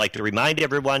Office would like to remind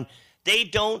everyone they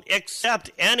don't accept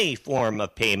any form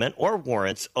of payment or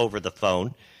warrants over the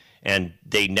phone, and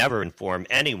they never inform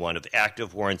anyone of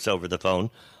active warrants over the phone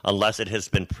unless it has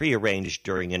been prearranged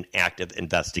during an active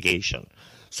investigation.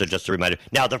 So just a reminder.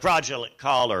 Now, the fraudulent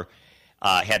caller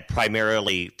had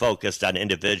primarily focused on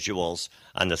individuals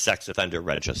on the sex offender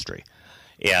registry.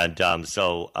 And just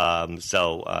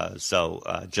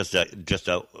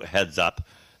a heads up,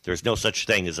 there's no such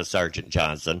thing as a Sergeant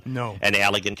Johnson. No. And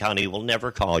Allegan County will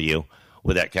never call you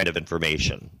with that kind of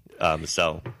information.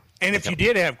 And if you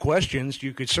did have questions,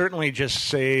 you could certainly just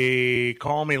say,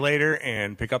 call me later,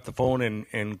 and pick up the phone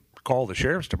and call the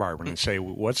Sheriff's Department and say,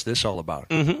 what's this all about?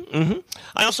 Mm-hmm, mm-hmm.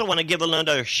 I also want to give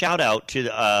another shout-out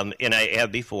to, and I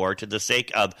have before, to the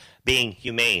sake of Being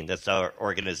Humane. That's our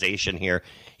organization here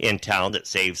in town that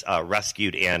saves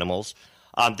rescued animals.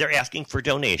 They're asking for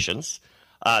donations,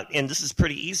 and this is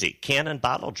pretty easy. Can and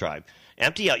bottle drive.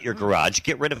 Empty out your garage.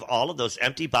 Get rid of all of those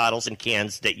empty bottles and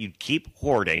cans that you keep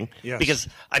hoarding. Yes. Because,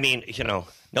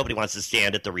 nobody wants to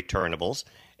stand at the returnables.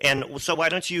 And so why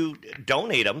don't you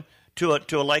donate them to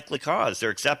a likely cause? They're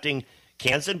accepting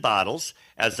cans and bottles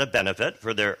as a benefit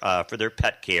for their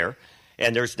pet care.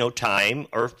 And there's no time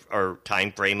or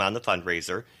time frame on the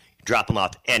fundraiser. Drop them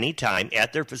off anytime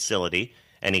at their facility,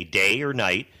 any day or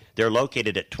night. They're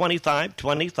located at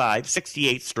 2525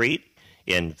 68th Street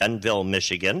in Venville,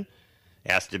 Michigan.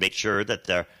 Ask to make sure that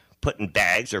they're put in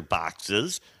bags or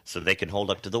boxes so they can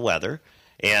hold up to the weather,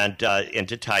 and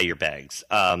to tie your bags.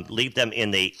 Leave them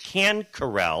in the can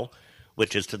corral,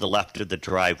 which is to the left of the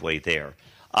driveway there.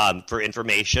 For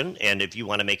information, and if you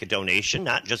want to make a donation,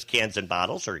 not just cans and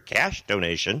bottles or a cash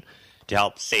donation to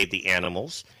help save the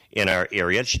animals in our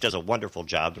area. She does a wonderful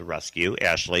job to rescue.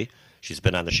 Ashley, she's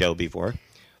been on the show before.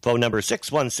 Phone number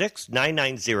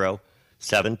 616-990-7286.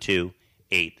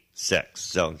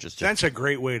 So that's a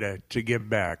great way to give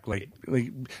back. Like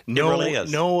no, really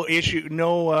is. No issue,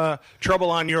 no trouble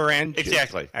on your end.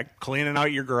 Exactly. Cleaning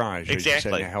out your garage.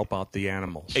 Exactly. To help out the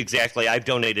animals. Exactly. I've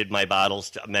donated my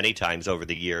bottles many times over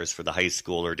the years for the high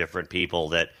school or different people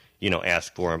that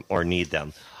ask for them or need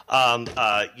them. Lots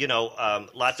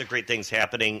of great things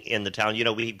happening in the town.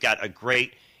 We've got a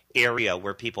great area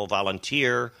where people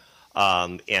volunteer.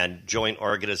 And join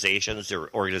organizations. There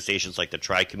are organizations like the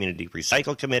Tri-Community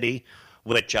Recycle Committee,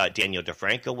 which Daniel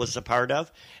DeFranco was a part of.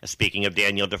 Speaking of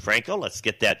Daniel DeFranco, let's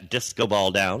get that disco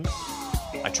ball down.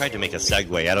 I tried to make a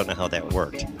segue. I don't know how that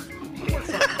worked.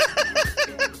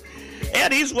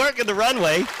 And he's working the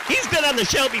runway. He's been on the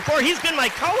show before. He's been my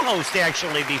co-host,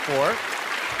 actually, before.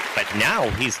 But now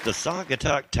he's the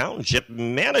Saugatuck Township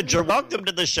manager. Welcome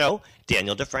to the show,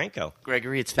 Daniel DeFranco.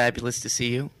 Gregory, it's fabulous to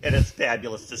see you. And it's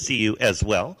fabulous to see you as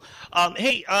well.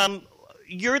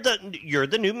 You're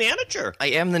the new manager.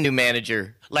 I am the new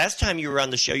manager. Last time you were on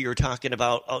the show, you were talking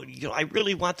about, I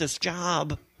really want this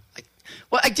job.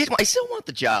 Well, I did. I still want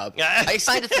the job. I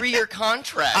signed a 3-year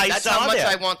contract. That's how much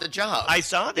I want the job. I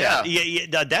saw that.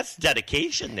 Yeah, that's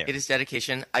dedication there. It is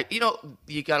dedication. I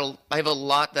have a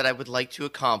lot that I would like to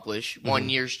accomplish. Mm-hmm. 1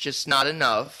 year's just not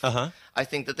enough. Uh-huh. I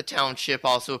think that the township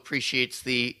also appreciates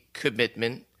the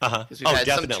commitment. Uh-huh. Because we've had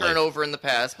definitely. some turnover in the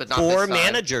past, but not 4 this time.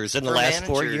 managers in the last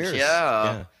 4 years.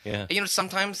 Yeah.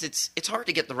 Sometimes it's hard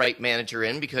to get the right manager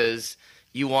in because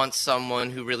you want someone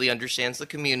who really understands the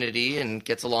community and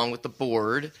gets along with the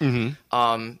board. Mm-hmm.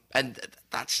 And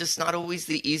that's just not always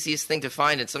the easiest thing to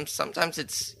find. And sometimes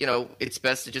it's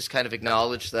best to just kind of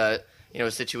acknowledge that,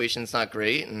 a situation's not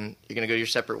great and you're going to go your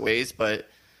separate ways. But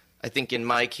I think in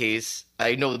my case,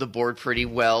 I know the board pretty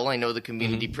well. I know the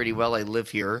community mm-hmm. pretty well. I live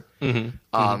here.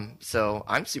 Mm-hmm. So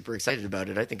I'm super excited about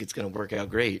it. I think it's going to work out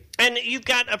great. And you've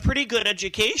got a pretty good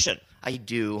education. I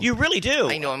do. You really do.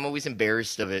 I know. I'm always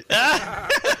embarrassed of it. I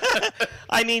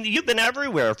mean, you've been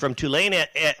everywhere from Tulane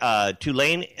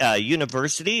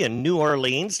University in New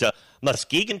Orleans to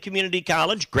Muskegon Community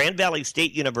College, Grand Valley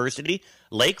State University,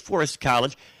 Lake Forest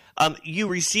College. You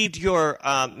received your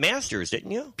master's, didn't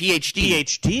you?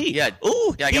 PhD. Yeah.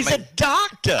 Ooh, yeah, he's a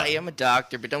doctor. I am a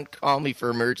doctor, but don't call me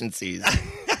for emergencies.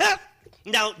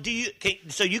 Now,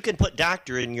 so you can put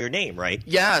doctor in your name, right?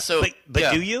 Yeah. So, but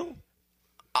yeah. Do you?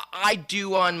 I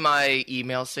do on my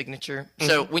email signature. Mm-hmm.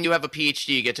 So when you have a PhD,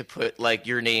 you get to put like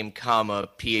your name, comma,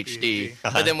 PhD.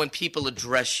 Uh-huh. But then when people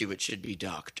address you, it should be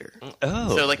doctor.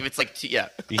 Oh. So like if it's like, yeah.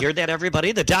 You hear that,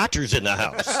 everybody? The doctor's in the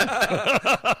house.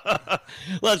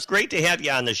 Well, it's great to have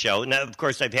you on the show. Now, of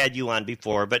course, I've had you on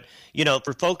before, but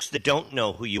for folks that don't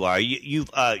know who you are, you've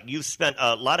spent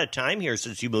a lot of time here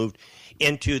since you moved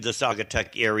into the Saugatuck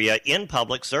area in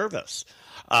public service.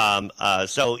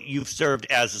 So you've served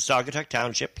as the Saugatuck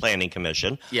Township Planning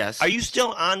Commission. Yes. Are you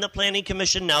still on the Planning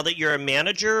Commission now that you're a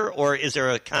manager, or is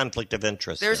there a conflict of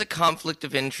interest? There's a conflict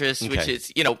of interest, which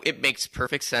is, it makes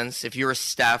perfect sense. If you're a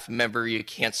staff member, you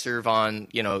can't serve on,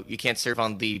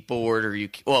 the board,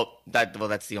 or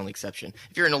that's the only exception.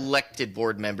 If you're an elected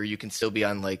board member, you can still be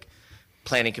on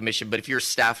Planning Commission, but if you're a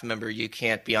staff member, you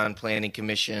can't be on Planning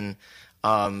Commission.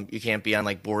 You can't be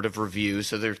on Board of Review.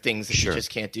 So there are things that you just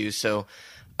can't do. So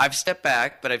I've stepped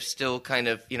back, but I've still kind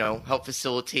of, helped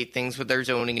facilitate things with our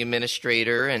zoning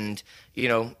administrator and,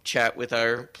 chat with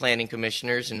our planning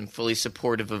commissioners, and fully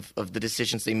supportive of the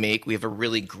decisions they make. We have a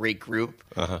really great group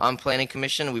on Planning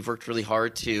Commission. We've worked really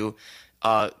hard to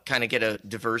kind of get a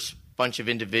diverse bunch of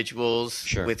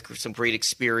individuals with some great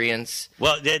experience.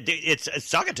 Well,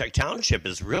 Saugatuck Township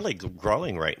is really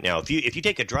growing right now. If you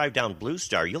take a drive down Blue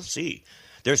Star, you'll see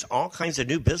there's all kinds of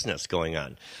new business going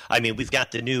on. I mean, we've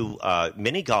got the new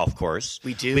mini golf course.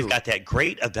 We do. We've got that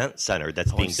great event center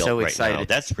that's being built right now.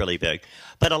 That's really big.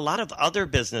 But a lot of other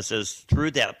businesses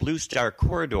through that Blue Star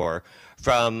corridor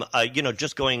from,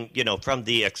 just going, from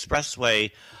the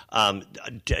expressway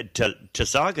to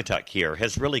Saugatuck here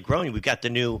has really grown. We've got the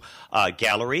new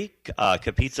gallery,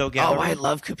 Capizzo Gallery. Oh, I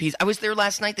love Capizzo. I was there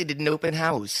last night. They did an open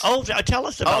house. Oh, tell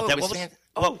us about that.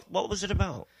 What was it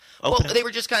about? Well, they were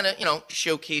just kind of,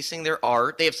 showcasing their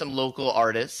art. They have some local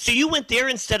artists. So you went there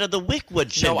instead of the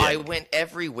Wickwood shindig? No, I went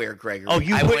everywhere, Gregory. Oh,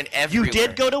 I went everywhere. You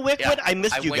did go to Wickwood? Yeah. I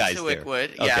missed you guys there. I went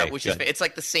to Wickwood, which is it's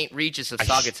like the St. Regis of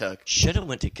Saugatuck. Should have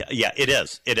went to. Yeah, it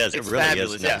is. It is. It really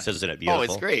fabulous, is nice, isn't it? Beautiful. Oh,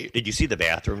 it's great. Did you see the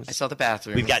bathrooms? I saw the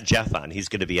bathrooms. We've got Jeff on. He's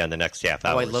going to be on the next half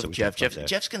hour. Oh, I love Jeff.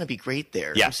 Jeff's going to be great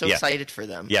there. Yeah, I'm so excited for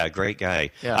them. Yeah, great guy.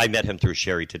 Yeah. I met him through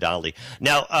Sherry Tadali.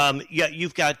 Now,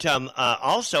 you've got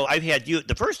also. I've had you.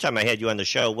 The first time I had you on the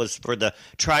show was for the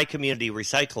Tri-Community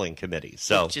Recycling Committee.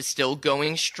 So which is still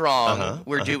going strong.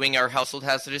 We're doing our Household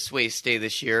Hazardous Waste Day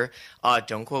this year.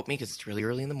 Don't quote me because it's really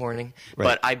early in the morning. Right.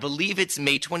 But I believe it's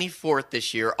May 24th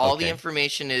this year. All the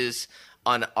information is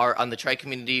on the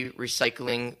Tri-Community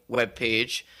Recycling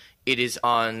webpage. It is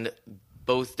on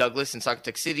both Douglas and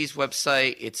Saugatuck City's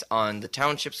website. It's on the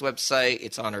township's website.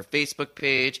 It's on our Facebook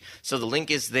page. So the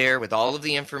link is there with all of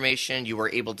the information. You are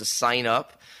able to sign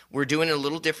up. We're doing it a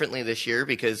little differently this year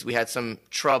because we had some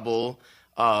trouble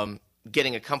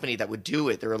getting a company that would do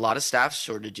it. There are a lot of staff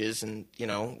shortages, and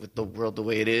with the world the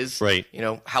way it is, right?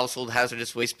 Household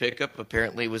hazardous waste pickup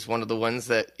apparently was one of the ones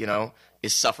that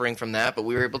is suffering from that. But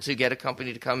we were able to get a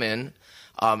company to come in,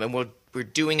 and we're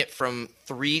doing it from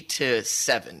 3 to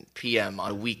 7 p.m.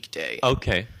 on a weekday.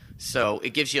 Okay. So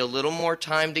it gives you a little more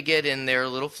time to get in there, a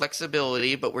little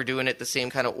flexibility, but we're doing it the same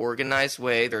kind of organized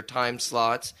way. There are time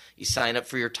slots. You sign up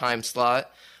for your time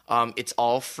slot. It's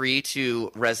all free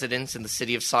to residents in the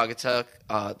city of Saugatuck,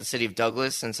 the city of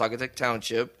Douglas, and Saugatuck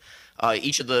Township.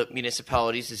 Each of the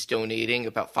municipalities is donating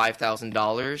about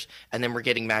 $5,000, and then we're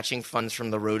getting matching funds from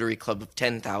the Rotary Club of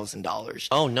 $10,000.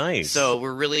 Oh, nice. So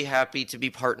we're really happy to be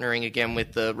partnering again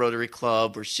with the Rotary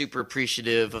Club. We're super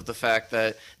appreciative of the fact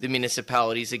that the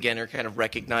municipalities, again, are kind of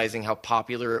recognizing how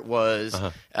popular it was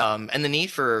and the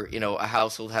need for, a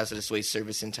household hazardous waste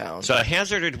service in town. So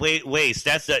hazardous waste,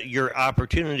 that's your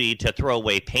opportunity to throw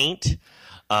away paint,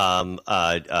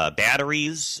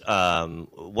 batteries,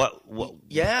 what?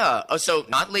 Yeah. Oh, so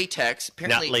not latex.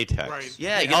 Apparently, not latex. Right.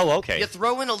 Yeah. Okay. You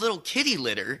throw in a little kitty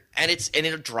litter, and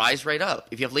it dries right up.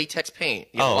 If you have latex paint,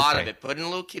 you have a lot of it. Put in a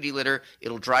little kitty litter.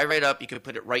 It'll dry right up. You can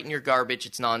put it right in your garbage.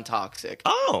 It's non-toxic.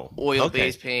 Oh.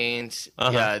 Oil-based paint.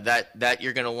 Yeah. That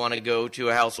you're gonna want to go to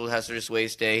a household hazardous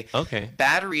waste day. Okay.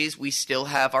 Batteries. We still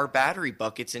have our battery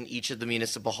buckets in each of the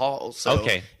municipal halls. So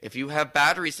if you have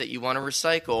batteries that you want to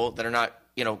recycle that are not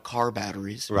car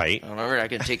batteries. Right. I'm not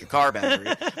going to take your car battery.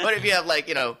 But if you have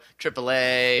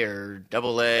AAA or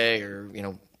AA or,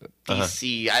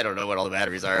 DC, I don't know what all the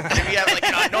batteries are. But if you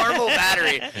have a normal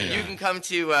battery, you can come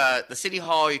to the city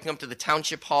hall, you can come to the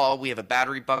township hall. We have a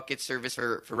battery bucket service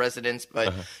for residents,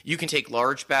 but you can take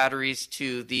large batteries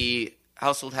to the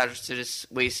Household Hazardous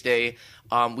Waste Day.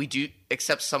 We do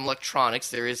accept some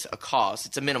electronics. There is a cost.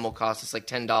 It's a minimal cost. It's like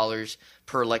 $10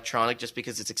 per electronic just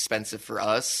because it's expensive for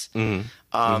us.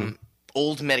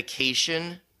 Old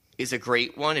medication is a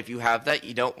great one. If you have that,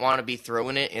 you don't want to be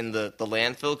throwing it in the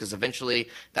landfill because eventually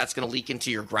that's going to leak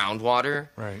into your groundwater.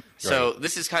 Right. So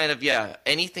this is kind of,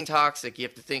 anything toxic, you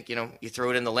have to think, you throw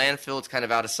it in the landfill, it's kind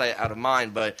of out of sight, out of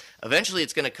mind, but eventually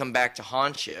it's going to come back to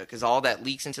haunt you because all that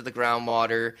leaks into the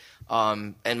groundwater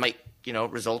and might,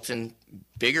 result in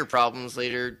bigger problems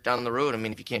later down the road. I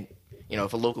mean, if you can't,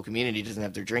 if a local community doesn't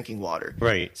have their drinking water.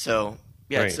 Right. So,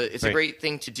 it's a great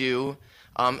thing to do.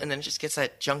 And then it just gets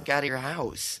that junk out of your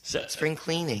house. Spring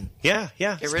cleaning. Yeah.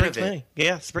 Get rid of it.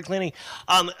 Yeah, spring cleaning.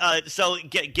 So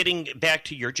getting back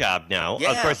to your job now.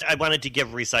 Yeah. Of course, I wanted to give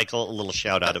Recycle a little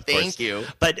shout out, of course. Thank you.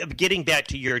 But getting back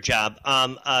to your job,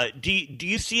 do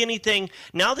you see anything,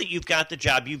 now that you've got the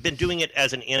job, you've been doing it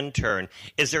as an intern,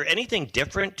 is there anything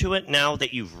different to it now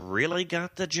that you've really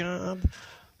got the job?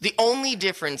 The only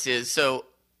difference is,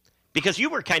 because you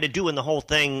were kind of doing the whole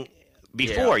thing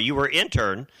before. You were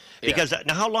intern. Because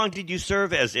now, how long did you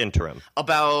serve as interim?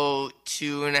 About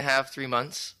 2.5, 3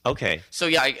 months. Okay. So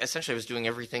I essentially was doing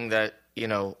everything that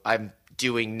I'm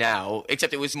doing now,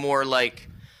 except it was more like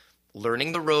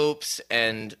learning the ropes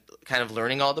and kind of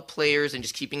learning all the players and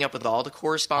just keeping up with all the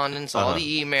correspondence, all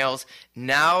the emails.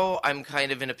 Now I'm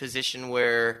kind of in a position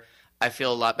where I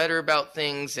feel a lot better about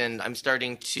things, and I'm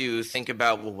starting to think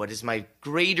about, well, what is my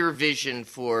greater vision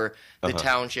for the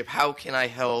township? How can I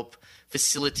help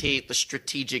facilitate the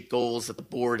strategic goals that the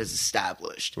board has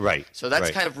established? Right. So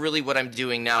that's kind of really what I'm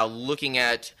doing now, looking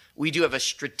at, we do have a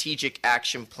strategic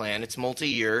action plan. It's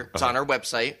multi-year. It's on our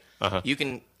website. You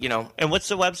can, And what's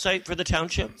the website for the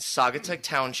township? Saugatuck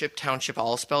Township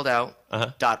all spelled out,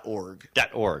 .org.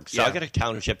 .org.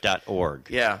 SaugatuckTownship.org.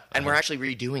 Yeah, and we're actually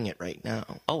redoing it right now.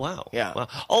 Oh, wow. Yeah. Wow.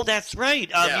 Oh, that's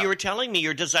right. You were telling me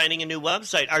you're designing a new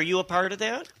website. Are you a part of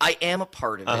that? I am a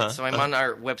part of it. So I'm on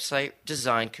our website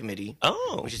design committee,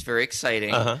 which is very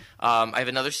exciting. I have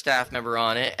another staff member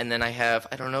on it, and then I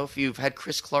don't know if you've had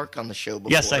Chris Clark on the show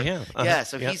before. Yes, I have. Yeah,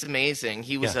 so he's amazing.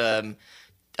 He was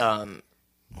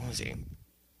what was he?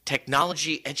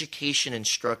 Technology education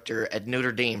instructor at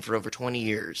Notre Dame for over 20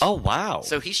 years. Oh, wow.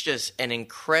 So he's just an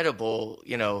incredible,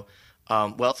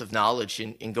 wealth of knowledge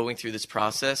in going through this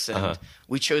process. And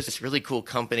we chose this really cool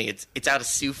company. It's out of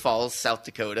Sioux Falls, South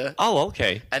Dakota. Oh,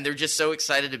 okay. And they're just so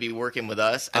excited to be working with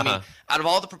us. I mean, out of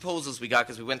all the proposals we got,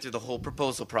 because we went through the whole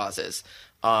proposal process,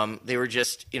 they were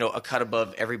just, a cut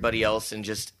above everybody else and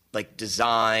just like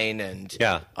design and,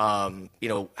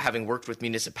 having worked with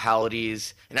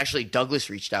municipalities. And actually Douglas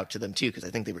reached out to them too, because I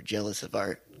think they were jealous of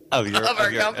our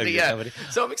company. Company.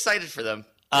 So I'm excited for them.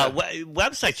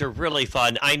 Websites are really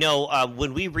fun. I know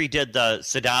when we redid the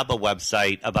Sadaba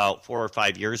website about 4 or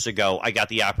 5 years ago, I got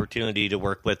the opportunity to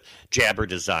work with Jabber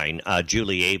Design,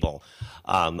 Julie Abel,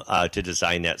 to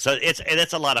design that. So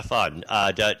it's a lot of fun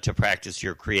to practice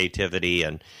your creativity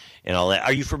and all that.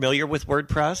 Are you familiar with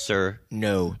WordPress or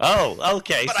no? Oh,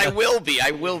 okay. But I will be.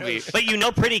 But you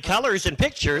know pretty colors and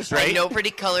pictures, right? I know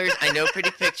pretty colors. I know pretty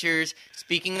pictures.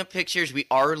 Speaking of pictures, we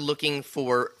are looking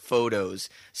for photos.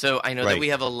 So I know that we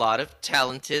have a lot of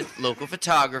talented local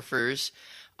photographers,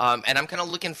 and I'm kind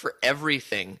of looking for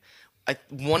everything.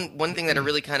 One thing that I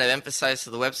really kind of emphasize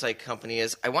to the website company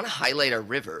is I want to highlight our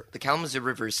river. The Kalamazoo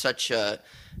River is such a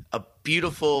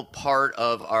beautiful part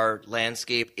of our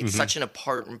landscape. It's such an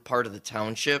important part of the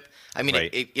township. I mean,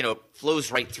 it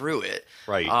flows right through it.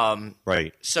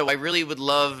 Right. So I really would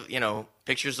love,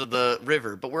 pictures of the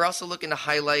river. But we're also looking to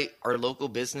highlight our local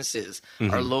businesses,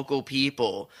 our local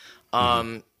people.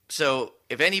 So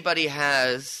if anybody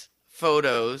has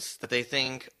photos that they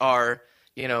think are,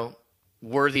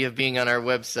 worthy of being on our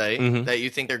website, that you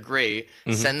think they're great,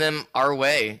 send them our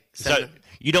way.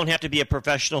 You don't have to be a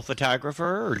professional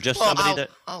photographer or just somebody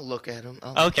I'll look at them.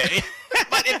 Okay.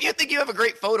 But if you think you have a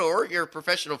great photo or you're a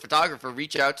professional photographer,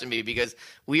 reach out to me because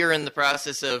we are in the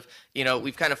process of,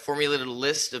 we've kind of formulated a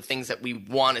list of things that we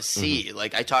want to see.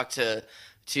 Like I talked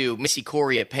to Missy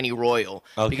Corey at Penny Royal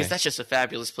because that's just a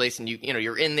fabulous place, and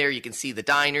you're in there, you can see the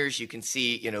diners, you can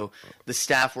see the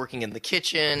staff working in the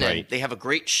kitchen, and they have a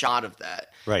great shot of that.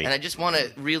 Right. And I just want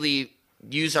to really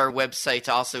use our website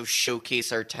to also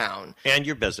showcase our town and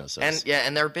your businesses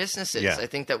and their businesses. I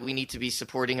think that we need to be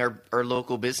supporting our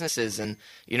local businesses and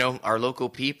our local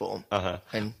people.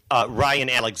 And Ryan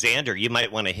Alexander, you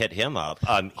might want to hit him up.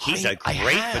 He's a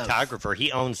great photographer.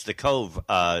 He owns the Cove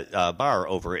bar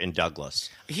over in Douglas.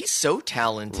 He's so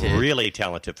talented, really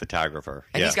talented photographer,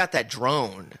 and he's got that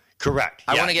drone. Correct.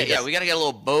 I want to get we got to get a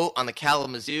little boat on the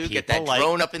Kalamazoo, get that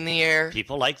drone up in the air.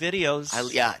 People like videos.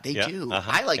 They do.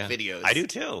 I like videos. I do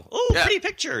too. Oh, pretty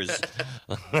pictures.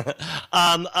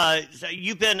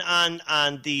 You've been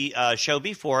on the show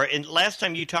before, and last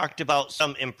time you talked about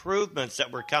some improvements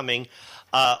that were coming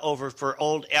over for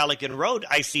Old Allegan Road.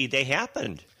 I see they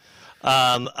happened.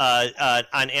 On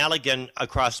Allegan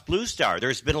across Blue Star,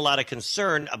 there's been a lot of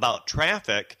concern about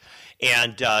traffic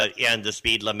and the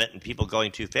speed limit and people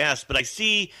going too fast. But I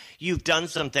see you've done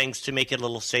some things to make it a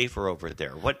little safer over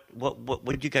there. What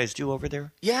did you guys do over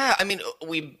there? Yeah, I mean,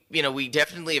 we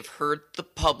definitely have heard the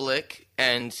public,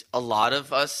 and a lot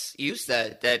of us use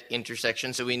that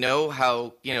intersection, so we know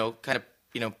how kind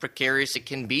of precarious it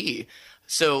can be.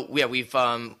 So yeah, we've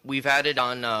added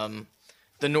on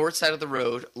the north side of the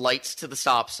road, lights to the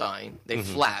stop sign. They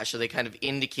flash, so they kind of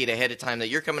indicate ahead of time that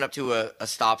you're coming up to a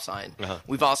stop sign.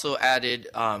 We've also added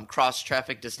cross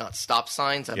traffic does not stop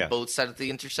signs on both sides of the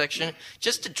intersection,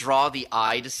 just to draw the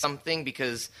eye to something,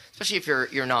 because especially if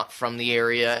you're not from the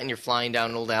area and you're flying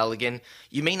down Old Allegan,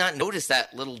 you may not notice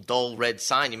that little dull red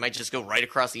sign. You might just go right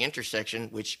across the intersection,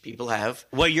 which people have.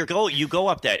 Well, you go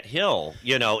up that hill,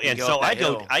 and so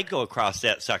I go across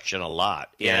that section a lot,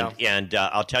 and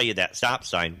I'll tell you that stop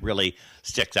sign really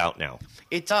sticks out now.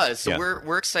 It does. So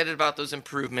we're excited about those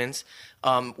improvements.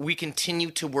 We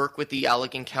continue to work with the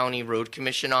Allegan County Road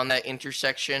Commission on that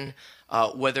intersection,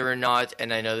 whether or not,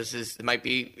 and I know it might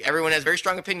be, everyone has very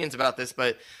strong opinions about this,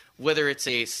 but whether it's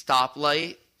a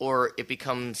stoplight or it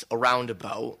becomes a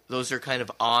roundabout. Those are kind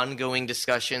of ongoing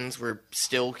discussions. We're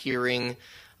still hearing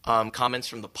comments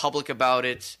from the public about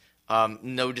it.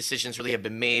 No decisions really have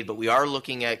been made, but we are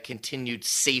looking at continued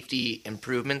safety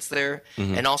improvements there,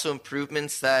 and also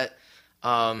improvements that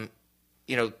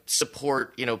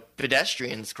support,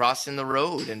 pedestrians crossing the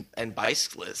road and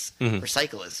bicyclists or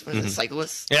cyclists. What is it,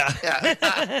 cyclists?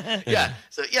 Yeah. Yeah.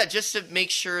 So, just to make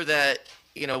sure that,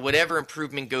 whatever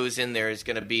improvement goes in there is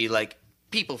going to be like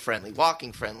people friendly,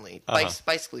 walking friendly,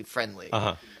 bicycle friendly.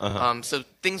 So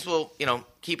things will,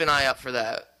 keep an eye out for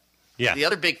that. Yeah. The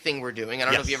other big thing we're doing, I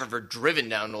don't know if you've ever driven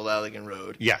down Old Allegan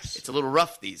Road. Yes. It's a little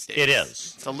rough these days. It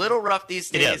is. It's a little rough these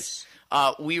days. It is.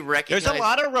 We recognize there's a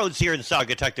lot of roads here in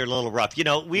Saugatuck. They're a little rough.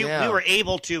 We were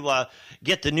able to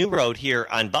get the new road here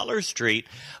on Butler Street,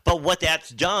 but what that's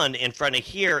done in front of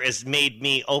here has made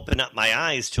me open up my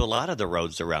eyes to a lot of the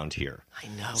roads around here. I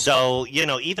know. So,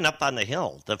 even up on the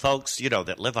hill, the folks,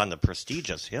 that live on the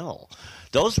prestigious hill,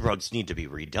 those roads need to be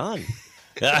redone.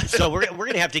 So we're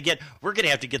gonna have to get the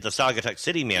Saugatuck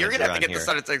City Manager. You're gonna have to get the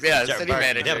Saugatuck city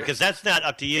manager, because that's not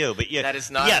up to you. But that is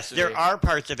not. Yes, there are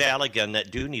parts of Allegan that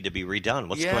do need to be redone.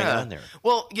 What's going on there?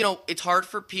 Well, it's hard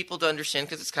for people to understand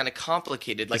because it's kind of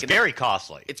complicated. Like it's very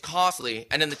costly. It's costly,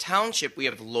 and in the township we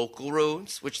have local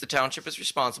roads, which the township is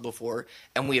responsible for,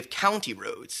 and we have county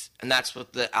roads, and that's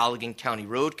what the Allegan County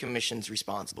Road Commission is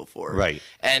responsible for. Right.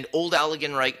 And Old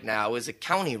Allegan right now is a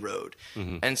county road,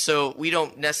 and so we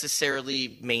don't necessarily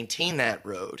maintain that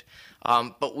road,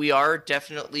 but we are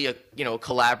definitely a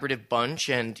collaborative bunch,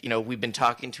 and we've been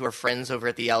talking to our friends over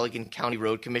at the Allegan County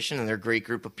Road Commission, and they're a great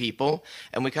group of people,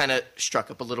 and we kind of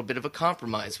struck up a little bit of a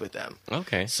compromise with them.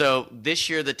 Okay. So this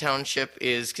year the township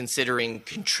is considering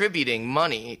contributing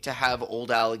money to have Old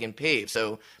Allegan paved.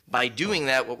 So by doing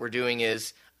that, what we're doing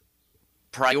is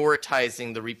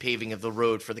prioritizing the repaving of the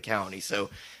road for the county.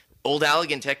 So Old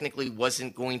Allegan technically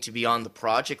wasn't going to be on the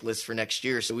project list for next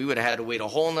year, so we would have had to wait a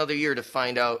whole nother year to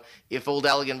find out if Old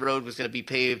Allegan Road was going to be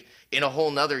paved in a whole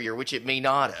nother year, which it may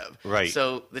not have. Right.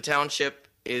 So the township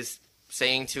is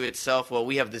saying to itself, well,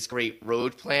 we have this great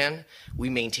road plan.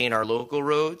 We maintain our local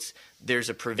roads. There's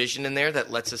a provision in there that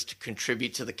lets us to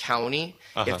contribute to the county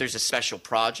if there's a special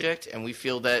project, and we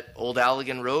feel that Old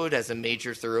Allegan Road as a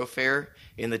major thoroughfare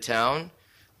in the town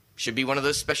should be one of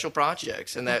those special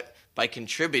projects, and that by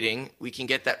contributing, we can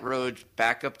get that road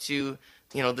back up to,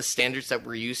 the standards that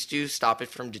we're used to, stop it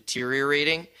from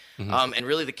deteriorating. And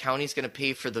really the county's going to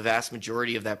pay for the vast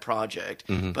majority of that project.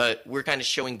 But we're kind of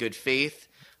showing good faith,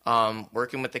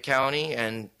 working with the county,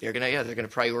 and they're going to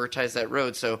prioritize that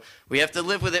road. So we have to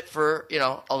live with it for,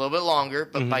 a little bit longer,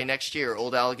 but by next year,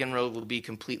 Old Allegan Road will be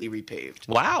completely repaved.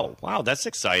 Wow, that's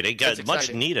exciting.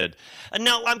 Much needed. And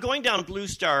now I'm going down Blue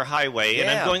Star Highway, and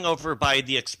I'm going over by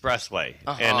the expressway,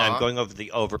 and I'm going over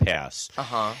the overpass.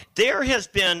 There has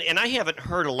been, and I haven't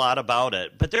heard a lot about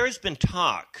it, but there has been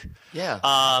talk.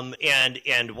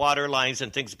 And water lines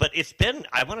and things, but it's been,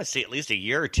 I want to say, at least a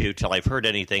year or two till I've heard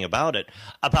anything about it,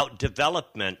 about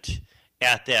development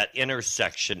at that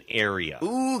intersection area.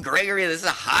 Ooh, Gregory, this is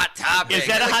a hot topic. Is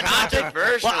that a hot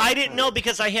topic? Well, I didn't know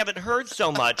because I haven't heard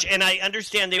so much, and I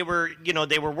understand they were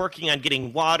working on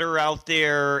getting water out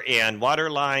there and water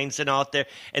lines and out there,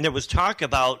 and there was talk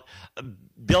about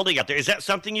building up there. Is that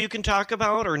something you can talk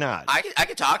about or not? I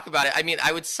could talk about it. I mean,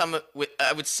 I would sum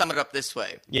it up this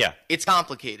way. Yeah, it's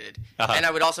complicated, and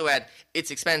I would also add it's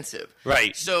expensive.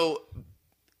 Right. So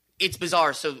it's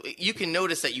bizarre. So you can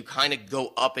notice that you kind of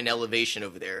go up in elevation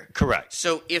over there. Correct.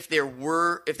 So if there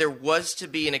was to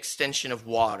be an extension of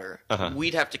water,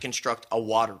 we'd have to construct a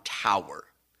water tower.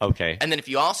 Okay. And then if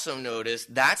you also notice,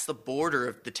 that's the border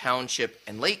of the township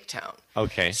and Lake Town.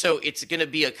 Okay. So it's going to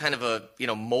be a kind of a,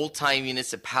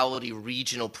 multi-municipality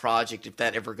regional project if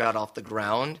that ever got off the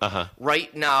ground.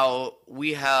 Right now,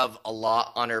 we have a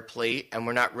lot on our plate, and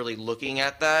we're not really looking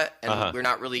at that, and we're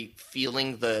not really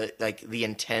feeling the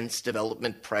intense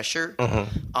development pressure.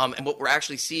 And what we're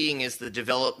actually seeing is the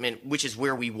development, which is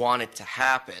where we want it to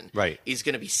happen, is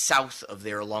going to be south of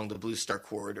there along the Blue Star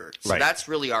corridor. So that's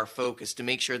really our focus, to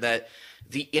make sure that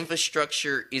the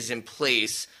infrastructure is in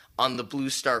place on the Blue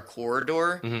Star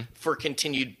corridor for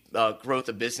continued growth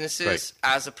of businesses,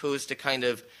 as opposed to kind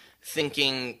of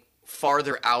thinking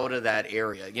farther out of that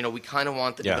area. We kind of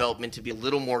want the development to be a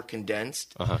little more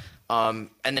condensed. And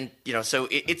then, so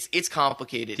it's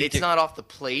complicated. It's not off the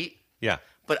plate. Yeah.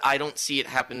 But I don't see it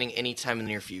happening anytime in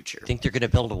the near future. Think they're going to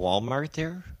build a Walmart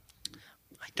there?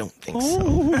 I don't think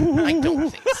so. I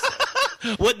don't think so.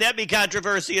 Wouldn't that be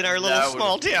controversy in our little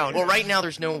small town? Well, right now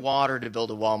there's no water to build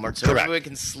a Walmart, so everyone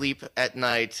can sleep at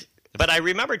night But I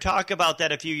remember talking about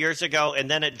that a few years ago,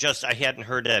 and then I hadn't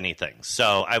heard anything.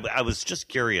 So I was just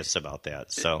curious about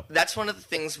that. So that's one of the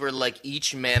things where like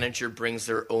each manager brings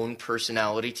their own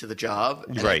personality to the job.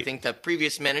 And right. I think that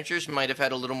previous managers might have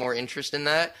had a little more interest in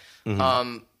that.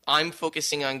 Mm-hmm. I'm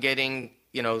focusing on getting,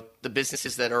 the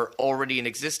businesses that are already in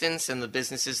existence and the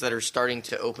businesses that are starting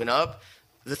to open up,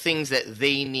 the things that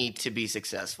they need to be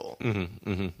successful. Mm-hmm,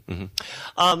 mm-hmm,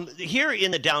 mm-hmm. Here in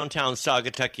the downtown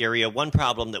Saugatuck area, one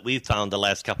problem that we've found the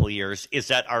last couple of years is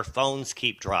that our phones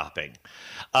keep dropping.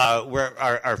 Where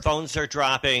our phones are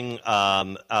dropping,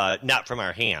 not from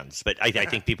our hands, but I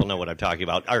think people know what I'm talking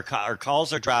about. Our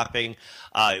calls are dropping.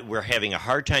 We're having a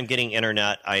hard time getting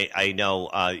internet. I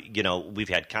know, we've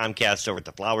had Comcast over at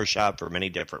the flower shop for many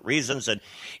different reasons, and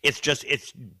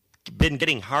it's been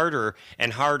getting harder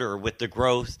and harder with the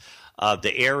growth of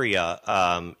the area.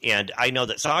 And I know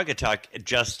that Saugatuck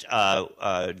just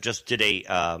did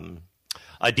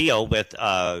a deal with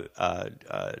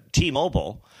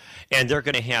T-Mobile, and they're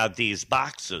going to have these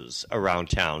boxes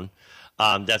around town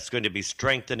that's going to be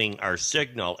strengthening our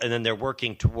signal. And then they're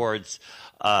working towards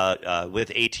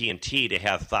with AT&T to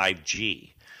have 5G.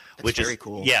 Which is very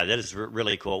cool. Yeah, that is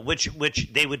really cool. Which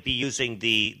they would be using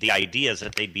the ideas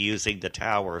that they'd be using the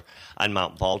tower on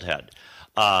Mount Baldhead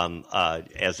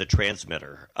as a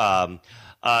transmitter. Now,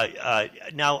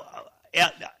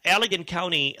 Allegan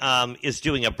County is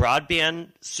doing a broadband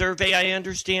survey, I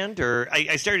understand, or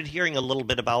I started hearing a little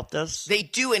bit about this. They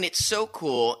do, and it's so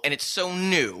cool, and it's so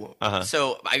new. Uh-huh.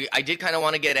 So I did kind of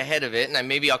want to get ahead of it, and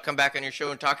maybe I'll come back on your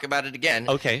show and talk about it again.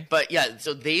 Okay. But yeah,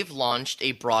 so they've launched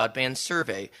a broadband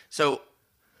survey. So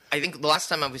I think the last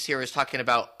time I was here, I was talking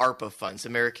about ARPA funds,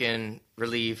 American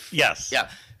Relief. Yes. Yeah.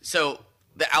 So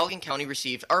the Allegan County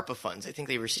received ARPA funds. I think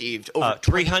they received over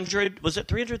 300. Was it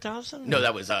 300,000? No,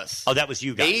 that was us. Oh, that was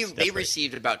you guys. They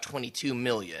received about $22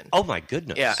 million. Oh my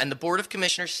goodness. Yeah, and the Board of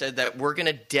Commissioners said that we're going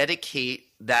to dedicate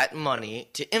that money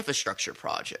to infrastructure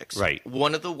projects. Right.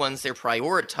 One of the ones they're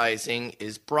prioritizing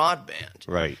is broadband.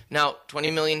 Right. Now,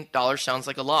 $20 million sounds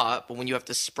like a lot, but when you have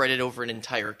to spread it over an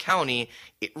entire county,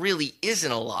 it really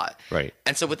isn't a lot. Right.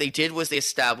 And so what they did was they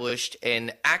established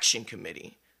an action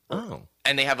committee. Oh.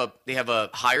 And they have a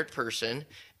hired person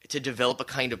to develop a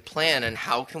kind of plan on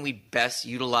how can we best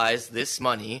utilize this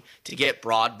money to get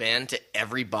broadband to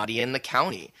everybody in the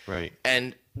county. Right.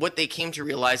 And what they came to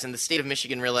realize, and the state of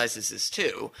Michigan realizes this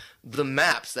too, the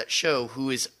maps that show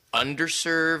who is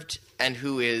underserved and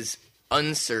who is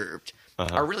unserved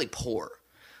are really poor.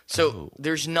 So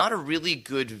there's not a really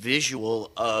good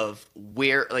visual of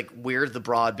where the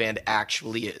broadband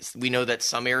actually is. We know that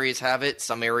some areas have it,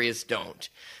 some areas don't.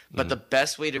 But the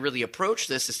best way to really approach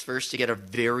this is first to get a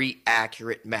very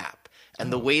accurate map.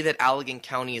 And the way that Allegan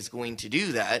County is going to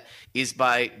do that is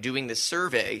by doing the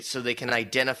survey so they can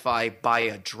identify by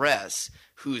address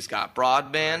who's got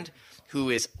broadband, who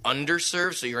is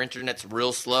underserved, so your internet's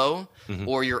real slow,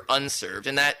 or you're unserved.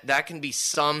 And that can be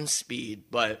some speed,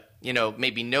 but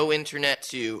maybe no internet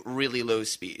to really low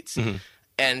speeds.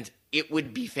 And it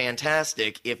would be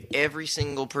fantastic if every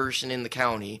single person in the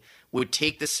county would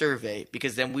take the survey,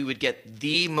 because then we would get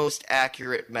the most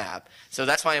accurate map. So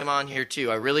that's why I'm on here too.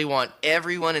 I really want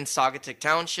everyone in Saugatuck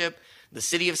Township, the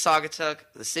city of Saugatuck,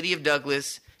 the city of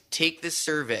Douglas, take this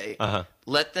survey.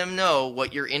 Let them know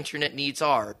what your internet needs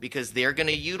are, because they're going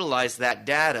to utilize that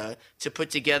data to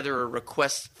put together a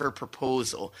request for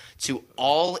proposal to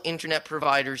all internet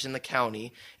providers in the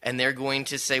county. And they're going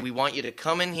to say, we want you to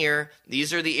come in here.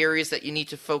 These are the areas that you need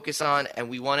to focus on. And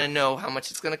we want to know how much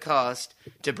it's going to cost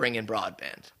to bring in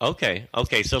broadband. Okay.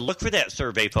 So look for that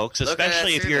survey, folks,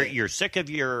 especially if you're sick of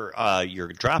your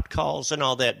dropped calls and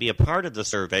all that. Be a part of the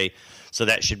survey. So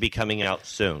that should be coming out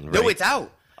soon, right? No, it's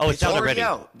out. Oh, it's already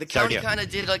out. The county kind of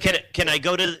did like... Can I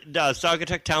go to the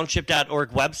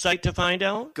SaugatuckTownship.org website to find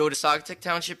out? Go to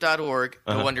SaugatuckTownship.org.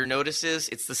 Go under notices.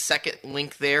 It's the second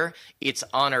link there. It's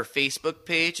on our Facebook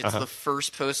page. It's the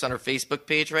first post on our Facebook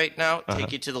page right now.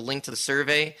 Take you to the link to the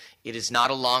survey. It is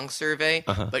not a long survey,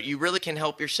 but you really can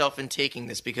help yourself in taking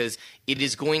this, because it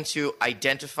is going to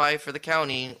identify for the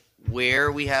county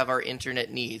where we have our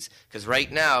internet needs, because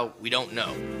right now we don't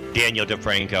know. Daniel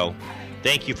DeFranco,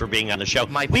 thank you for being on the show.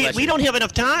 My pleasure. We don't have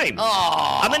enough time.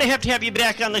 Oh. I'm going to have you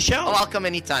back on the show. Oh, I'll come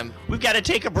anytime. We've got to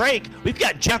take a break. We've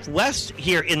got Jeff West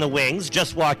here in the wings,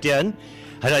 just walked in.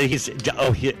 He's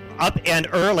up and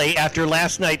early after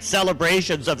last night's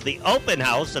celebrations of the open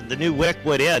house of the new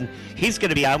Wickwood Inn. He's going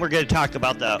to be on. We're going to talk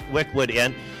about the Wickwood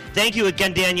Inn. Thank you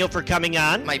again, Daniel, for coming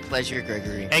on. My pleasure,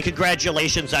 Gregory. And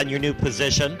congratulations on your new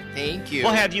position. Thank you.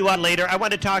 We'll have you on later. I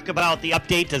want to talk about the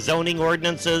update to zoning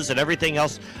ordinances and everything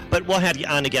else, but we'll have you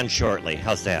on again shortly.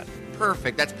 How's that?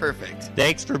 perfect. That's perfect.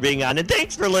 Thanks for being on, and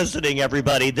thanks for listening,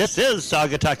 everybody. This is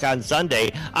Saugatuck on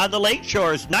Sunday on the Lake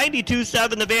Shores,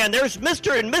 92.7 The Van. There's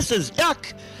Mr. and Mrs.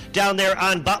 Duck down there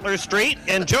on Butler Street,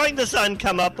 enjoying the sun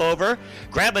come up over.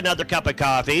 Grab another cup of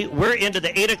coffee. We're into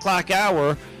the 8 o'clock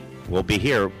hour. We'll be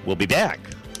here. We'll be back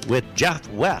with Jeff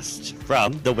West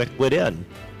from the Wickwood Inn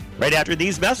right after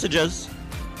these messages.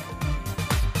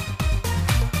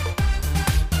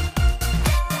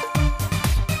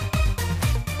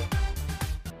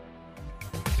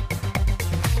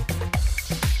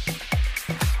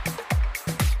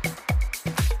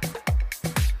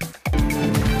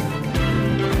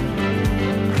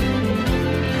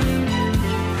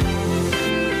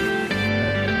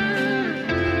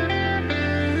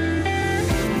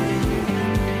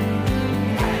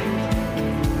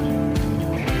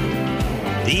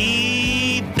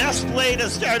 To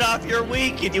start off your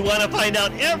week, if you want to find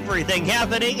out everything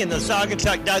happening in the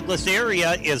Saugatuck Douglas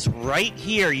area, is right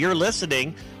here. You're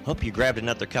listening. Hope you grabbed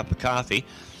another cup of coffee,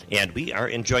 and we are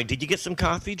enjoying. Did you get some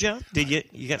coffee, Jeff? Did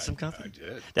you get some coffee? I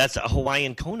did. That's a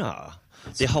Hawaiian Kona.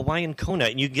 The Hawaiian Kona,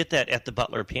 and you can get that at the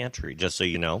Butler Pantry, just so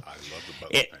you know. I love the Butler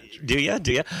Pantry. Do you?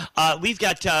 We've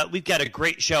got a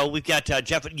great show. We've got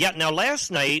Jeff. Yeah. Now, last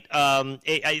night,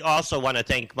 I also want to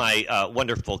thank my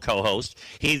wonderful co-host.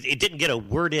 He didn't get a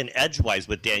word in edgewise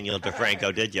with Daniel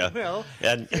DeFranco, did you? Well,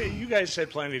 you guys said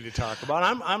plenty to talk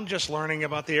about. I'm just learning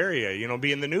about the area. You know,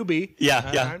 being the newbie.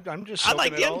 Yeah. I'm just. I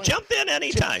like him. Jump in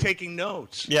anytime. Taking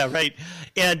notes. Yeah. Right.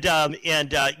 And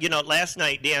last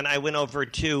night, Dan, I went over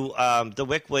to the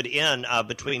Wickwood Inn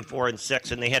between 4 and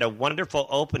 6, and they had a wonderful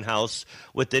open house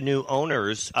with the new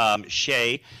owners,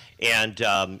 Shay and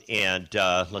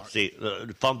let's see,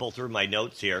 fumble through my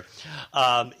notes here,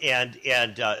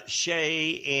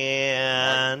 Shay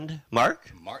and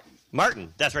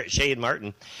Martin, that's right, Shay and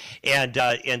Martin, and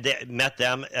they met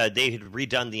them. They had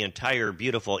redone the entire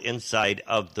beautiful inside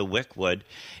of the Wickwood,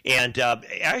 and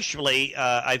actually,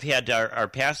 I've had our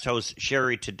past host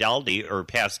Sherry Tedaldi, or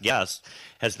past guest,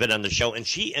 has been on the show, and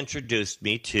she introduced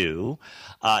me to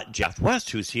Jeff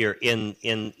West, who's here in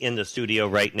the studio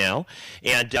right now,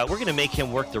 and we're going to make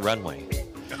him work the runway,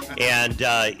 and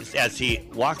as he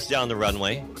walks down the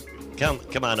runway,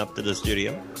 come on up to the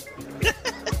studio.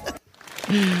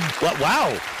 Well,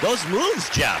 wow, those moves,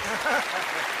 Jeff.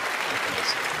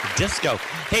 Disco.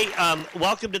 Hey,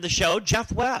 welcome to the show,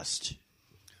 Jeff West.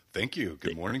 Thank you.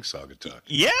 Good morning, Saugatuck.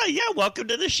 Yeah, welcome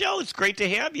to the show. It's great to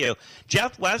have you.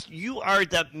 Jeff West, you are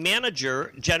the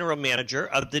general manager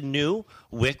of the new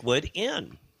Wickwood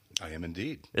Inn. I am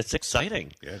indeed. It's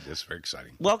exciting. Yeah, it is very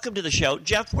exciting. Welcome to the show.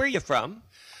 Jeff, where are you from?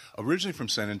 Originally from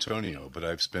San Antonio, but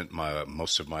I've spent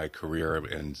most of my career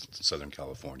in Southern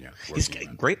California. He's got a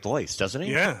great voice, doesn't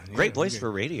he? Yeah. Great voice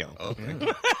for radio. Okay.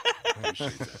 I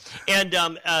appreciate that.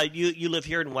 And you live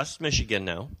here in West Michigan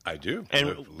now. I do.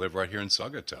 And live right here in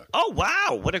Saugatuck. Oh,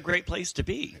 wow. What a great place to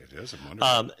be. It is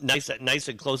wonderful. Nice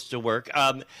and close to work.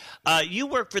 You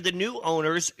work for the new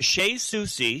owners, Shay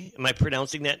Susie. Am I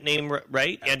pronouncing that name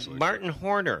right? Absolutely. And Martin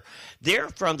Horner. They're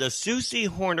from the Susie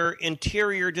Horner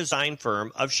interior design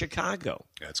firm of Chicago.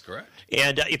 That's correct.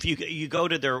 And if you go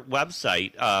to their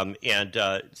website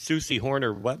and Susie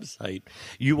Horner website,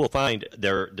 you will find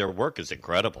their work is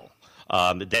incredible.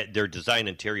 Their design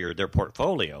interior, their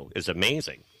portfolio is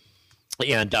amazing.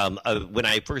 And when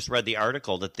I first read the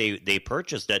article that they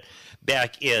purchased it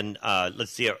back in,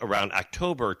 around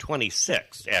October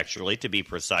 26th, actually, to be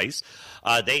precise,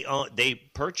 they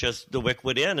purchased the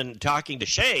Wickwood Inn. And talking to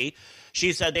Shay,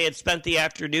 she said they had spent the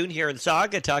afternoon here in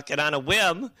Saugatuck, and on a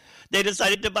whim, they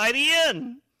decided to buy the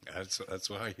inn. That's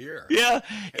what I hear. Yeah,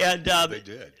 and they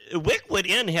did. Wickwood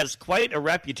Inn has quite a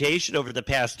reputation over the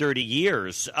past 30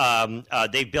 years.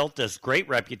 They built this great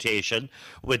reputation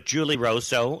with Julie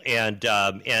Rosso,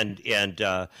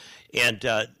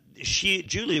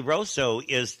 Julie Rosso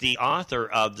is the author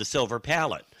of The Silver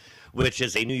Palette, which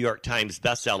is a New York Times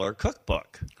bestseller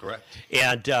cookbook. Correct.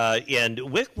 And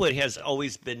Wickwood has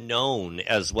always been known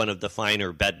as one of the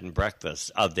finer bed and breakfasts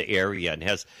of the area, and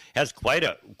has quite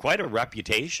a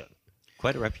reputation.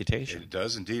 Quite a reputation. It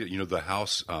does indeed. You know, the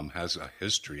house has a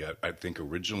history. I think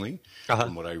originally,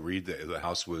 from what I read, the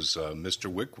house was Mr.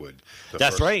 Wickwood, the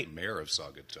That's first right. mayor of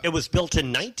Saugatuck. It was built in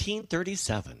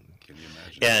 1937. Can you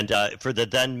imagine? And for the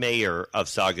then mayor of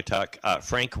Saugatuck,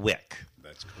 Frank Wick.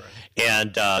 That's correct.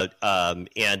 And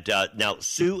now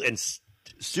Sue and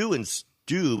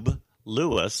Stube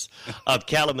Lewis of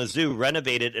Kalamazoo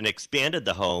renovated and expanded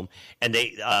the home, and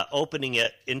they opening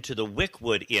it into the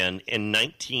Wickwood Inn in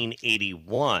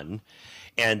 1981.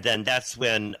 And then that's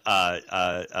when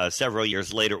several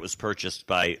years later it was purchased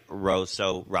by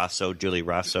Julie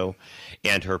Rosso,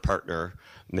 and her partner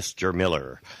Mr.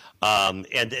 Miller. And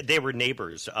they were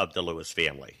neighbors of the Lewis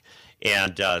family.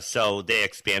 And so they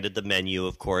expanded the menu,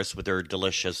 of course, with their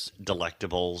delicious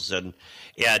delectables. And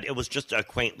it was just a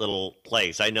quaint little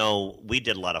place. I know we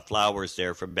did a lot of flowers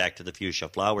there from Back to the Fuchsia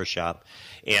Flower Shop.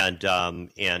 And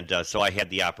so I had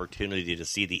the opportunity to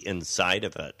see the inside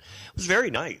of it. It was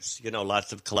very nice,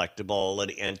 lots of collectible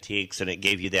and antiques. And it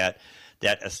gave you that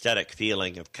aesthetic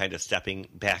feeling of kind of stepping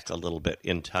back a little bit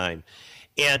in time.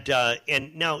 And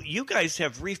now you guys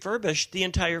have refurbished the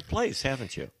entire place,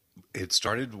 haven't you? It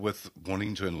started with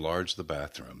wanting to enlarge the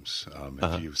bathrooms.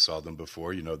 If you saw them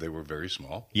before, they were very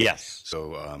small. Yes.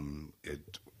 So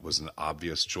it was an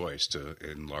obvious choice to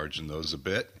enlarge those a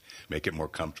bit, make it more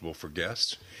comfortable for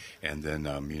guests, and then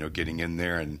getting in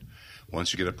there, and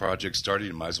once you get a project started,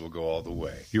 you might as well go all the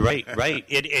way. You're right.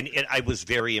 And I was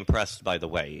very impressed, by the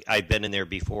way. I've been in there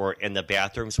before, and the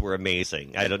bathrooms were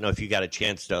amazing. I don't know if you got a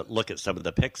chance to look at some of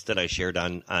the pics that I shared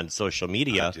on social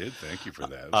media. I did. Thank you for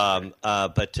that.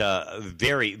 But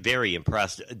very, very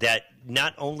impressed that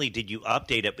not only did you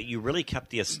update it, but you really kept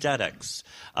the aesthetics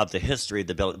of the history of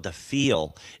the building. The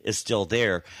feel is still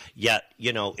there, yet,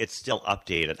 it's still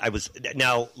updated.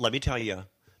 Now, let me tell you,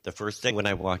 the first thing when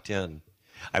I walked in,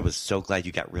 I was so glad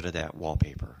you got rid of that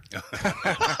wallpaper.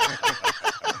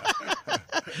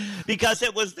 Because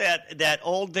it was that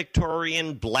old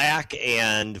Victorian black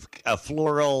and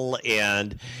floral,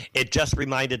 and it just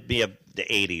reminded me of the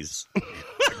 80s.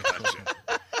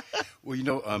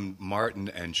 Well, Martin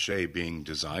and Shay being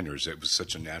designers, it was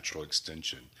such a natural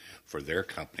extension for their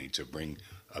company to bring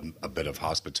a bit of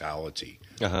hospitality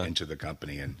into the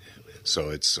company. And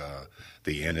so it's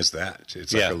the inn is that.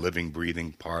 It's like a living,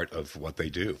 breathing part of what they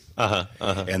do.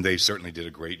 And they certainly did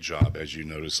a great job, as you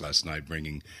noticed last night,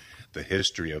 bringing the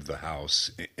history of the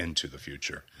house into the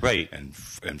future. Right. And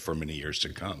for many years to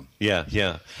come.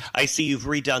 Yeah. I see you've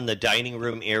redone the dining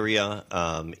room area,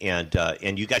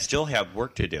 and you guys still have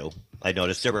work to do. I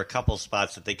noticed there were a couple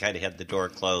spots that they kind of had the door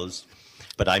closed.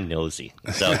 But I'm nosy.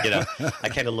 So, I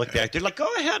kind of look back. They're like, go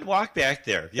ahead, walk back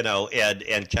there,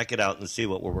 and check it out and see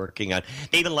what we're working on.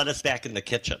 They even let us back in the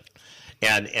kitchen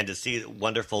and to see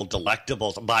wonderful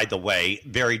delectables. By the way,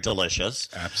 very delicious.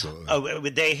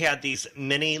 Absolutely. They had these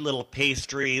mini little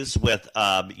pastries with,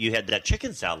 you had that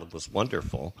chicken salad was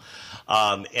wonderful.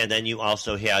 And then you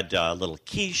also had little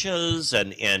quiches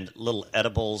and little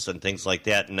edibles and things like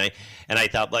that. And I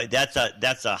thought, well,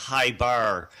 that's a high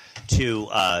bar to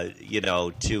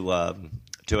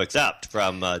accept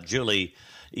from Julie.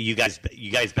 You guys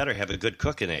better have a good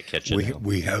cook in that kitchen.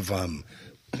 We have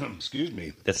excuse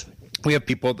me. We have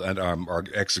people that are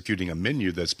executing a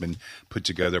menu that's been put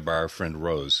together by our friend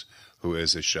Rose, who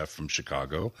is a chef from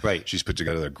Chicago. Right. She's put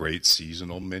together a great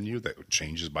seasonal menu that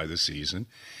changes by the season.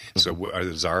 So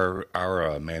it's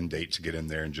our mandate to get in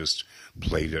there and just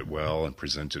plate it well and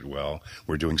present it well.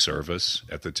 We're doing service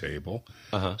at the table.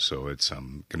 So it's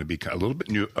going to be a little bit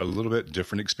new, a little bit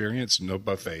different experience. No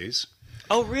buffets.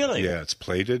 Oh, really? Yeah, it's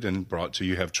plated and brought to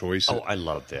you. Have choice. Oh, I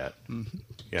love that.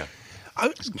 Yeah. I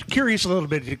was curious a little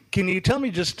bit. Can you tell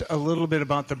me just a little bit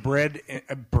about the bed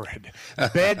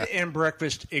and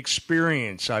breakfast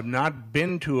experience? I've not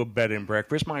been to a bed and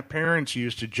breakfast. My parents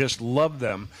used to just love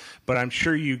them, but I'm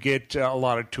sure you get a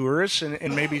lot of tourists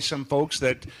and maybe some folks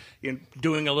that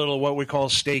doing a little what we call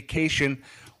staycation.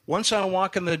 Once I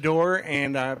walk in the door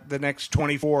and the next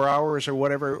 24 hours or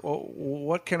whatever,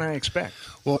 what can I expect?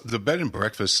 Well, the bed and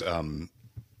breakfast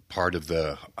part of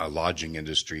the lodging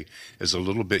industry is a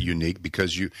little bit unique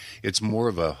because it's more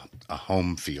of a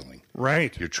home feeling.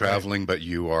 Right. You're traveling, but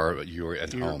you're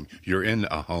at home. You're in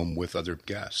a home with other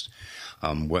guests.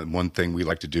 One thing we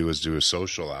like to do is do a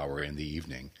social hour in the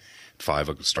evening,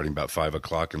 starting about 5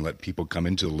 o'clock, and let people come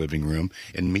into the living room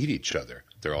and meet each other.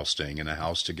 They're all staying in a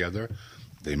house together.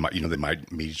 They might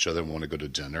meet each other and want to go to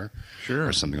dinner,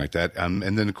 or something like that. And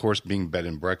then, of course, being bed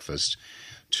and breakfast,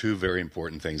 two very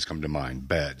important things come to mind.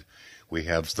 Bed. We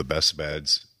have the best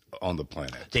beds on the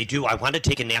planet. They do. I wanted to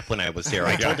take a nap when I was there.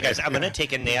 I told the guys, I'm going to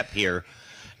take a nap here.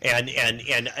 And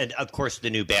of course, the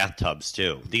new bathtubs,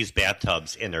 too. These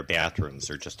bathtubs in their bathrooms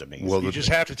are just amazing. Well, you just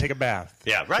have to take a bath.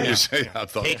 Yeah, right. I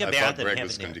thought Greg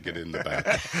was going to get in the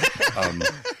bath.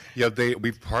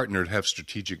 We've have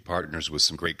strategic partners with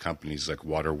some great companies like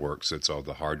Waterworks. It's all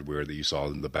the hardware that you saw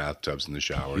in the bathtubs and the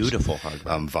showers. Beautiful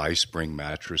hardware. Vispring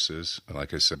mattresses.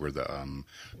 Like I said,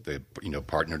 they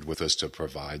partnered with us to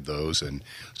provide those. And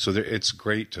so it's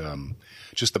great,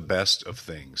 just the best of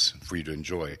things for you to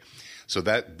enjoy. So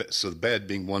the bed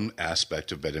being one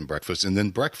aspect of bed and breakfast, and then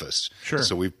breakfast. Sure.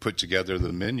 So we've put together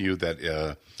the menu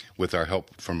that with our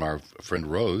help from our friend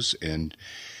Rose, and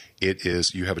It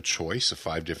is, you have a choice of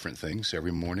 5 different things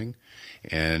every morning,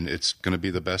 and it's going to be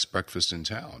the best breakfast in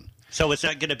town. So it's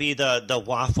not going to be the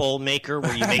waffle maker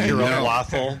where you make your own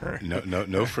waffle?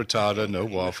 No frittata, no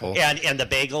waffle. And the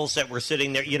bagels that were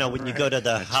sitting there, when you go to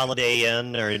the Holiday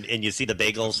Inn and you see the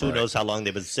bagels, who knows how long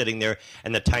they've been sitting there,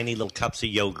 and the tiny little cups of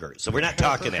yogurt. So we're not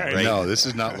talking that, right? No, this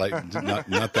is not like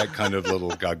not that kind of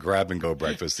little grab-and-go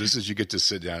breakfast. This is you get to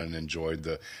sit down and enjoy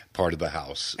the part of the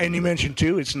house. And you mentioned,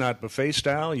 too, it's not buffet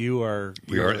style. We are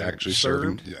actually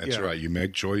serving. That's right. You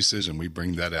make choices, and we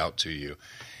bring that out to you.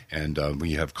 And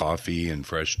we have coffee and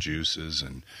fresh juices,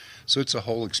 and so it's a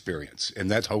whole experience. And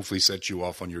that hopefully sets you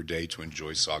off on your day to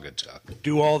enjoy Saugatuck.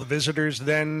 Do all the visitors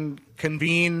then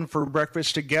convene for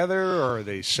breakfast together, or are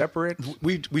they separate?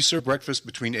 We serve breakfast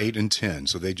between 8 and 10,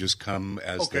 so they just come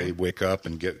as they wake up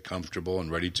and get comfortable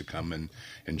and ready to come and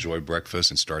enjoy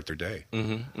breakfast and start their day.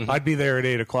 Mm-hmm. I'd be there at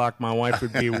 8 o'clock. My wife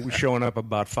would be showing up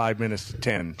about 5 minutes to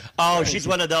 10. Oh, she's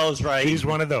one of those, right? She's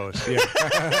one of those,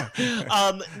 yeah.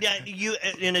 You,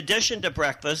 in addition to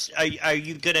breakfast, are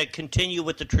you going to continue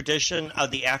with the tradition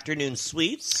of the afternoon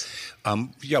sweets?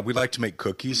 We like to make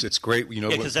cookies. It's great,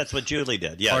 because that's what Julie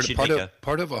did. Yeah,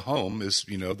 part of a home is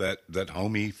that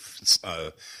homey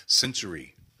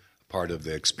sensory part of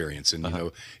the experience.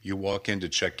 And you walk in to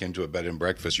check into a bed and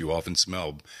breakfast, you often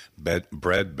smell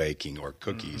bread baking or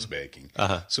cookies baking.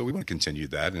 So we want to continue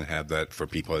that and have that for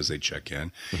people as they check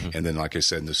in. And then, like I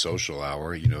said, in the social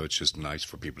hour, it's just nice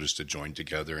for people just to join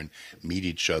together and meet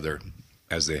each other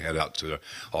as they head out to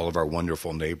all of our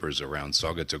wonderful neighbors around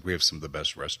Saugatuck. We have some of the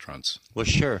best restaurants. Well,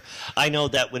 sure. I know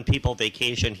that when people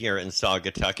vacation here in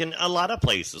Saugatuck, and a lot of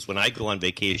places when I go on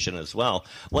vacation as well,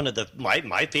 one of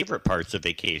my favorite parts of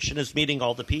vacation is meeting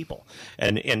all the people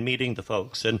and meeting the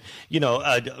folks. And,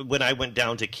 when I went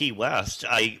down to Key West,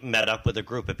 I met up with a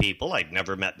group of people I'd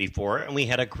never met before, and we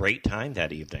had a great time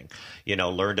that evening.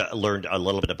 Learned a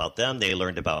little bit about them. They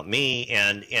learned about me.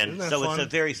 And so fun? It's a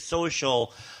very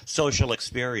social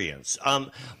experience.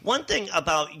 One thing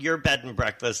about your bed and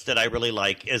breakfast that I really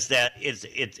like is that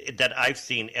that I've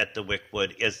seen at the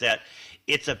Wickwood is that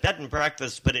it's a bed and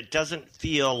breakfast, but it doesn't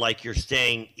feel like you're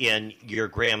staying in your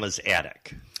grandma's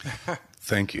attic.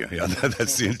 Thank you. Yeah,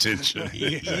 that's the intention.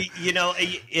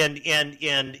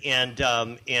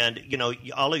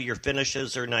 All of your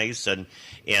finishes are nice, and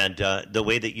the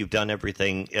way that you've done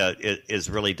everything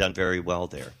is really done very well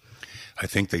there. I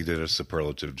think they did a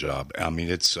superlative job. I mean,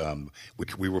 it's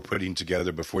we were putting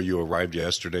together, before you arrived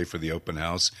yesterday for the open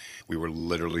house, we were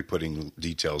literally putting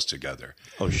details together.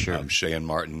 Oh, sure. Shay and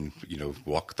Martin,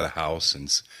 walk the house and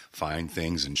find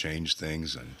things and change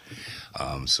things.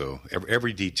 And so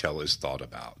every detail is thought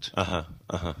about.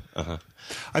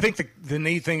 I think the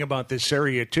neat thing about this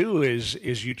area, too,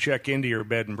 is you check into your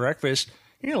bed and breakfast.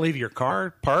 Leave your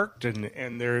car parked,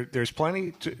 and there's plenty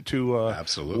to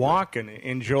walk and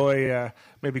enjoy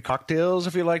maybe cocktails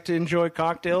if you like to enjoy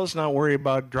cocktails, not worry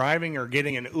about driving or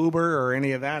getting an Uber or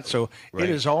any of that. So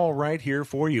It is all right here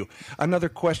for you. Another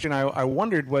question I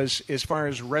wondered was, as far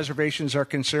as reservations are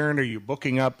concerned, are you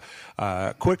booking up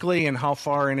quickly, and how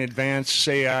far in advance?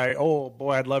 Say, I'd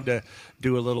love to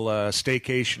do a little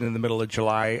staycation in the middle of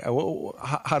July.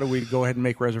 How do we go ahead and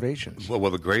make reservations?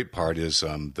 Well, the great part is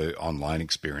the online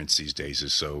experience these days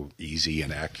is so easy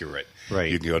and accurate.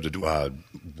 Right. You can go to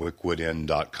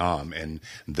wickwoodinn.com, and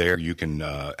there you can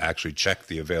actually check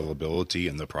the availability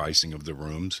and the pricing of the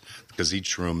rooms, because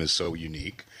each room is so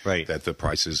unique that the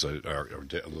prices are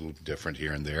a little different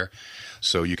here and there.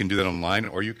 So you can do that online,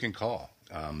 or you can call.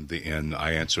 And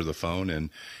I answer the phone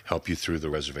and help you through the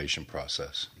reservation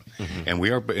process. And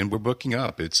we're booking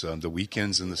up. It's the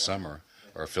weekends in the summer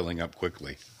are filling up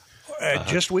quickly.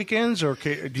 Just weekends, or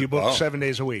do you book 7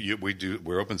 days a week? We do.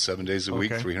 We're open 7 days a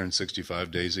week, 365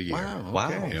 days a year.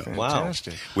 Wow!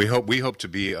 Fantastic. We hope to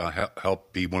be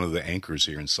help be one of the anchors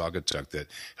here in Saugatuck that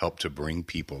help to bring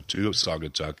people to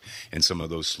Saugatuck in some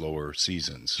of those slower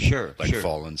seasons, like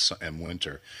fall and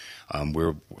winter.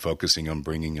 We're focusing on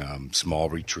bringing small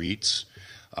retreats,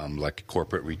 like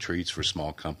corporate retreats for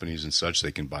small companies and such.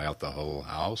 They can buy out the whole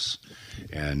house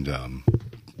and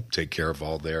take care of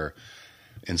all their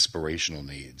inspirational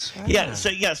needs.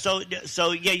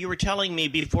 So you were telling me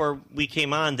before we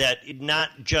came on that not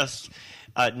just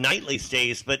nightly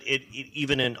stays, but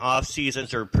even in off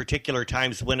seasons or particular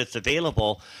times when it's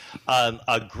available,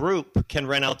 a group can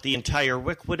rent out the entire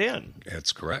Wickwood Inn.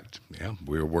 That's correct. Yeah,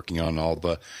 we're working on all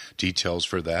the details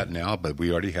for that now, but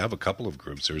we already have a couple of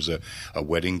groups. There's a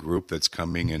wedding group that's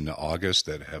coming in August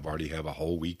that already have a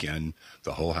whole weekend.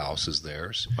 The whole house is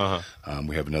theirs.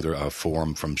 We have another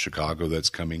forum from Chicago that's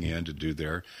coming in to do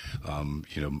their,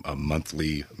 a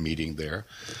monthly meeting there.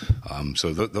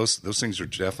 So those things are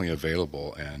definitely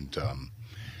available, and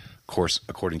of course,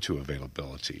 according to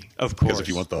availability. Of course, because if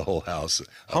you want the whole house,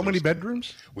 how many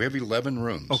bedrooms? We have 11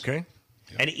 rooms. Okay,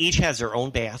 and each has their own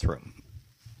bathroom.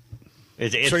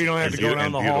 So you don't have to go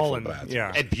down the hall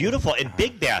and beautiful and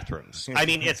big bathrooms. I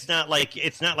mean, it's not like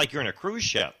you're in a cruise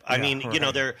ship. I mean,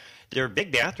 they're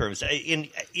big bathrooms.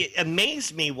 It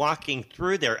amazed me walking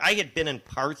through there. I had been in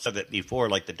parts of it before,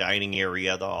 like the dining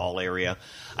area, the hall area.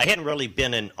 I hadn't really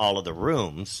been in all of the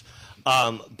rooms,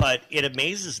 but it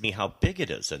amazes me how big it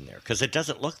is in there because it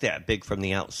doesn't look that big from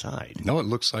the outside. No, it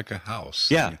looks like a house.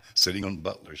 Yeah, sitting on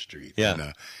Butler Street. Yeah,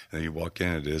 and then you walk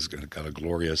in, it is got a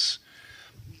glorious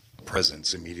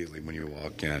presence immediately when you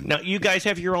walk in. Now, you guys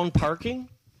have your own parking?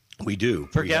 We do.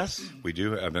 For guests? We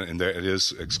do, and it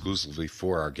is exclusively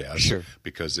for our guests. Sure.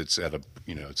 Because it's at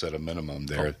a minimum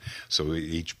there. So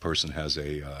each person has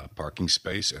a parking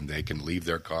space, and they can leave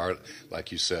their car,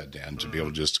 like you said, Dan, to be able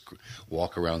to just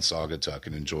walk around Saugatuck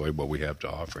and enjoy what we have to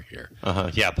offer here.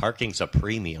 Yeah, parking's a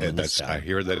premium in the summer. I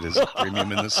hear that it is a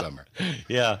premium in the summer.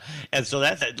 Yeah, and so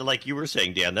that's, like you were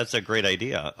saying, Dan, that's a great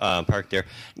idea, park there.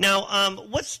 Now,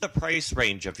 what's the price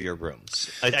range of your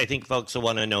rooms? I think folks will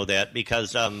want to know that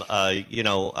because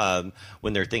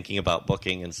when they're thinking about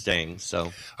booking and staying.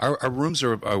 So our rooms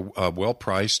are well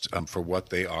priced for what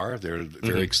they are. They're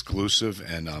very exclusive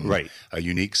and a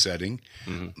unique setting.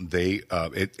 They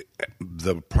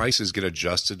the prices get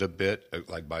adjusted a bit,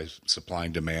 like by supply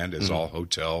and demand, as all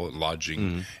hotel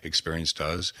lodging experience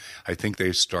does. I think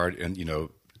they start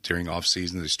during off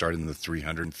season, they start in the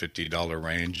 $350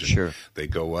 range. And sure. They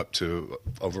go up to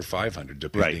over $500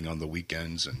 depending on the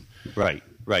weekends and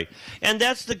Right. And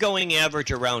that's the going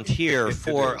average around here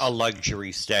for a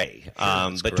luxury stay,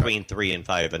 between correct. $3 and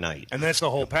 $5 a night. And that's the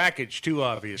whole package, too,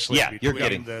 obviously. Yeah, you're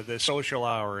kidding. The social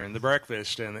hour and the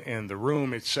breakfast and the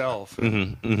room itself.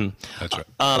 That's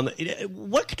right.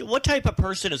 What type of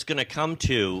person is going to come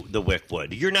to the Wickwood?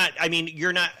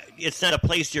 It's not a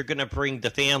place you're going to bring the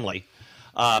family.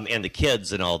 And the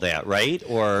kids and all that, right?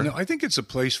 Or no, I think it's a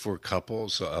place for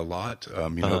couples a lot.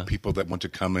 People that want to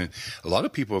come in. A lot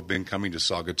of people have been coming to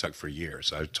Saugatuck for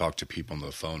years. I talk to people on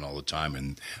the phone all the time,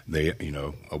 and they,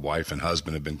 a wife and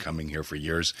husband have been coming here for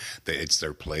years. It's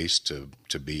their place to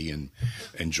be and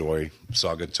enjoy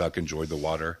Saugatuck, enjoy the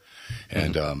water,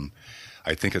 and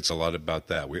I think it's a lot about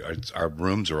that. Our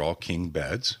rooms are all king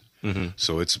beds,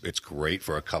 so it's great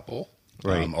for a couple,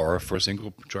 or for a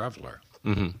single traveler.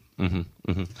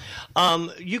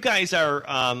 You guys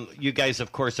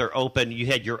of course are open. You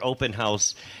had your open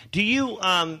house. Do you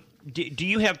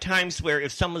have times where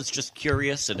if someone's just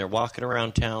curious and they're walking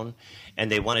around town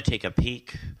and they want to take a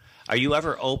peek? Are you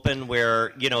ever open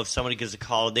where, if somebody gives a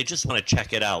call and they just want to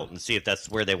check it out and see if that's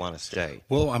where they want to stay?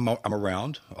 Well, I'm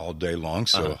around all day long,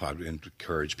 so I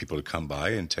encourage people to come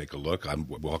by and take a look. I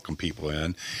welcome people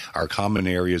in. Our common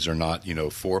areas are not,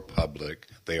 for public.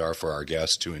 They are for our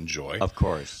guests to enjoy. Of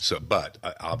course. So, but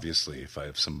obviously, if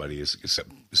somebody is,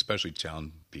 especially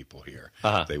town people here,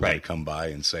 they want to come by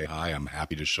and say hi, I'm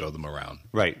happy to show them around.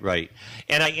 Right.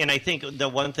 And I think the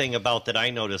one thing about that I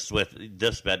noticed with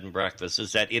this bed and breakfast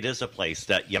is that it is a place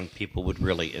that young people would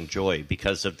really enjoy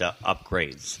because of the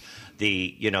upgrades.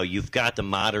 You've got the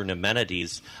modern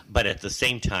amenities, but at the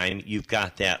same time, you've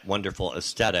got that wonderful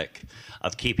aesthetic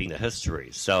of keeping the history.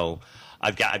 So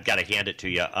I've got to hand it to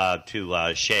you,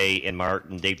 to Shay and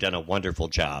Martin. They've done a wonderful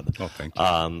job. Oh, thank you.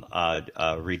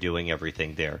 Redoing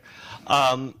everything there.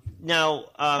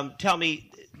 Now, tell me,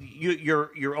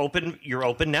 you're open. You're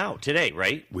open now today,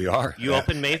 right? We are. You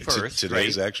open May 1st. Today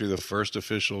is actually the first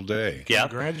official day. Yeah.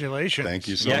 Congratulations. Thank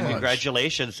you so much. Yeah,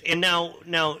 congratulations. And now,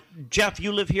 Jeff,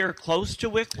 you live here close to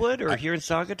Wickwood or here in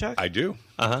Saugatuck? I do.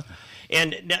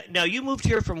 And now you moved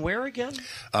here from where again?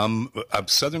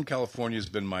 Southern California has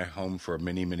been my home for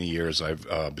many, many years.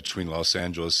 I've between Los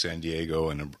Angeles, San Diego,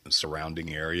 and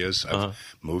surrounding areas. I've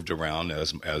moved around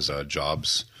as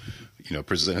jobs,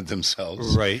 presented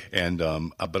themselves. Right. And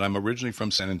but I'm originally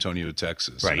from San Antonio,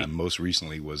 Texas. Right. And I most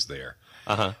recently was there.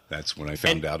 That's when I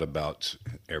found out about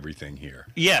everything here.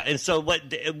 Yeah, and so what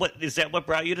is that? What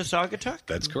brought you to Saugatuck?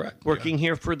 That's correct. Working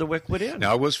here for the Wickwood Inn.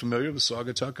 Now, I was familiar with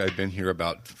Saugatuck. I've been here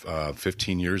about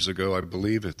 15 years ago, I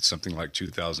believe. It's something like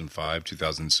 2005,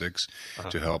 2006,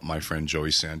 to help my friend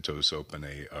Joey Santos open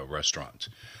a restaurant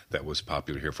that was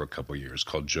popular here for a couple of years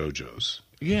called JoJo's.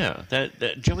 Yeah,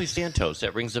 that Joey Santos,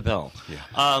 that rings a bell.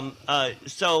 Yeah.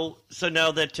 So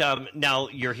now that now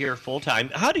you're here full time,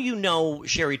 how do you know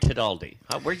Sherry Tidaldi?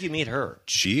 Where did you meet her?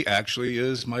 She actually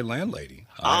is my landlady.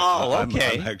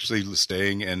 Okay. I'm actually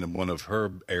staying in one of her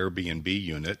Airbnb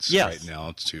units right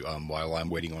now while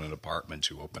I'm waiting on an apartment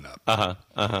to open up.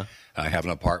 I have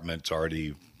an apartment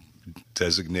already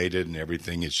designated and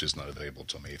everything. It's just not available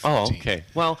to me. Okay.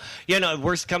 Well,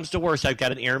 worst comes to worst, I've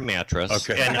got an air mattress,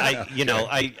 and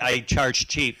I charge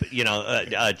cheap,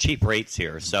 cheap rates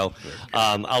here. So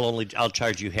I'll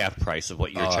charge you half price of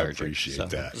what you're charging. I appreciate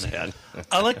that.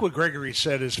 I like what Gregory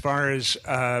said as far as.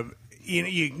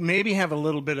 You maybe have a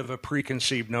little bit of a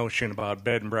preconceived notion about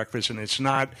bed and breakfast, and it's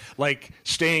not like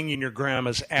staying in your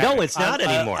grandma's attic. No, it's not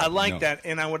anymore. I like that,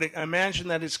 and I would imagine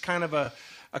that it's kind of a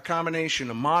combination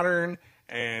of modern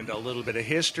and a little bit of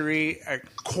history.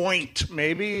 Quaint,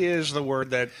 maybe, is the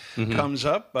word that comes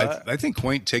up. I think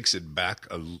quaint takes it back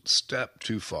a step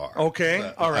too far.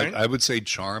 Okay, all right. I would say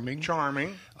charming.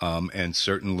 And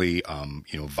certainly,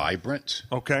 vibrant.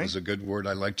 Okay, is a good word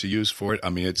I like to use for it. I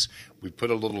mean, we put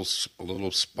a little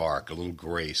spark, a little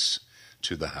grace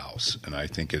to the house, and I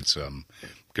think it's going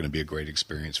to be a great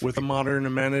experience with the modern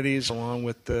amenities, along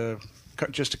with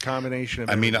just a combination of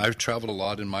everything. I've traveled a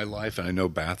lot in my life, and I know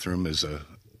bathroom is a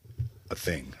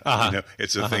thing.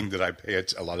 It's a thing that I pay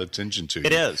a lot of attention to.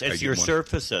 It is. It's your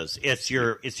surfaces. It's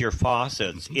your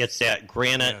faucets. It's that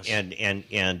granite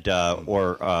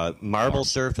or marble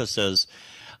surfaces.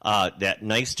 That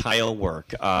nice tile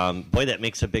work. Boy, that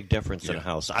makes a big difference in a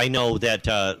house. I know that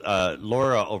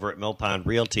Laura over at Mill Pond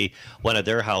Realty, one of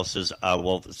their houses,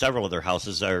 several of their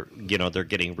houses are, they're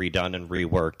getting redone and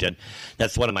reworked. And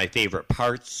that's one of my favorite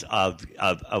parts of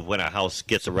when a house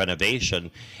gets a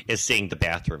renovation is seeing the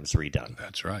bathrooms redone.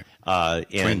 That's right.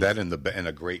 Between that and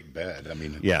a great bed. I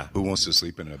mean, who wants to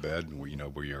sleep in a bed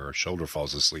where your shoulder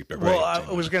falls asleep every Well,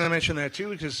 I was going to mention that too,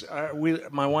 because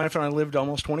my wife and I lived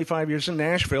almost 25 years in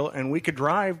Nashville, and we could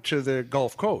drive to the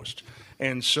Gulf Coast.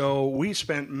 And so we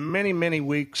spent many, many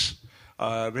weeks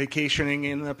vacationing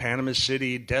in the Panama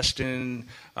City, Destin,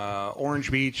 Orange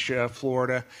Beach,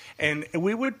 Florida. And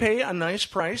we would pay a nice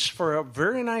price for a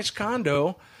very nice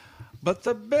condo, but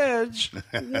the beds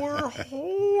were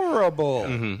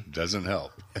horrible. Doesn't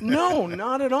help. No,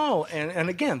 not at all. And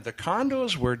again, the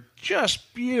condos were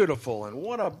just beautiful, and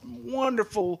what a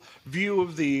wonderful view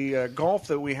of the Gulf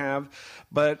that we have.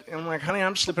 But I'm like, honey,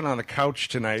 I'm sleeping on the couch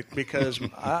tonight because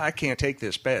I can't take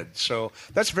this bed. So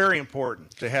that's very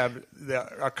important to have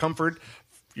a comfort.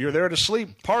 You're there to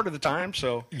sleep part of the time,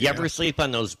 so... You ever sleep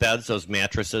on those beds, those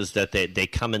mattresses that they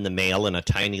come in the mail in a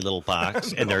tiny little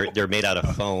box, and they're made out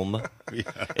of foam?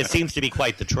 It seems to be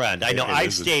quite the trend. I know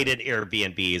I've stayed at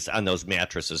Airbnbs on those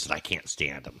mattresses, and I can't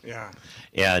stand them. Yeah.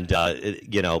 And,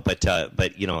 but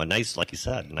a nice, like you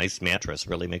said, a nice mattress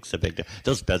really makes a big difference.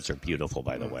 Those beds are beautiful,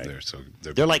 by the way.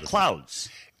 They're like clouds.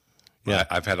 Yeah,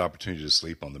 I've had opportunity to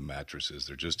sleep on the mattresses.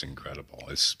 They're just incredible.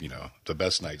 It's the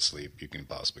best night's sleep you can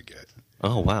possibly get.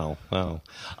 Oh wow!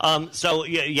 So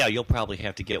you'll probably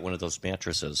have to get one of those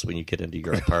mattresses when you get into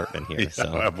your apartment here.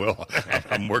 So I will.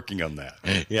 I'm working on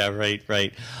that. Yeah, right.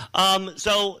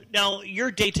 So now your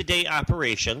day-to-day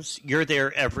operations, you're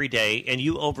there every day, and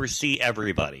you oversee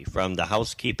everybody from the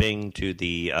housekeeping to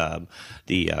the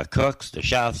cooks, the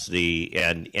chefs,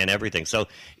 and everything. So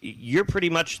you're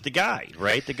pretty much the guy,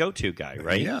 right? The go-to guy,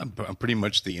 right? Yeah, I'm pretty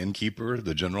much the innkeeper,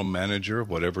 the general manager,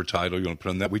 whatever title you want to put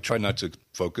on that. We try not to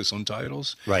focus on titles.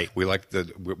 Right. We like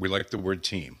the word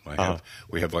team.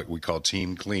 We have what we call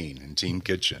Team Clean and Team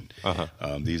Kitchen.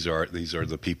 These are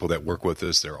the people that work with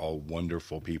us. They're all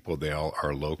wonderful people. They all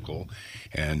are local,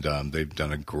 and they've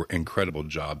done an incredible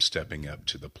job stepping up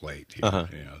to the plate here.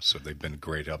 So they've been a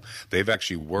great help. They've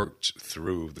actually worked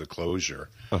through the closure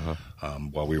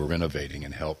while we were renovating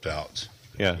and helped out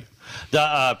Yeah.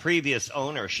 The previous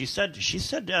owner, she said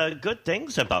good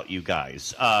things about you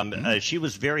guys. She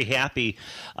was very happy.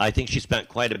 I think she spent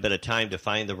quite a bit of time to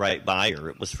find the right buyer.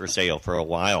 It was for sale for a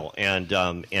while, and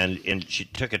she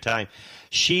took a time.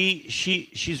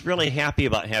 She's really happy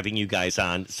about having you guys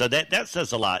on. So that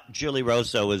says a lot. Julie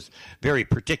Rosso is a very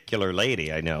particular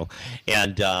lady, I know,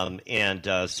 and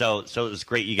so it was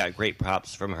great. You got great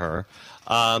props from her.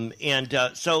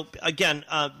 So again,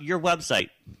 your website,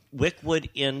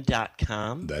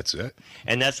 wickwoodinn.com. That's it.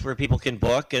 And that's where people can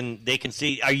book and they can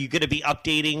see. Are you going to be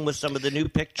updating with some of the new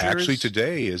pictures? Actually,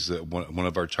 today is one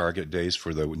of our target days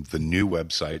for the new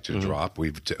website to drop.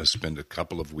 We've spent a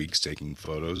couple of weeks taking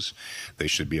photos. They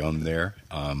should be on there.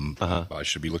 I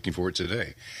should be looking for it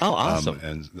today. Oh, awesome.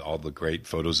 And all the great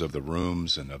photos of the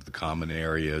rooms and of the common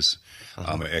areas.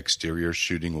 Exterior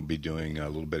shooting we'll be doing a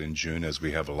little bit in June as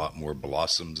we have a lot more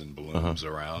blossoms and blooms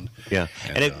around. Yeah.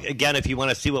 And again, if you want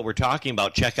to see what we're talking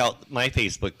about, check out my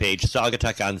Facebook page,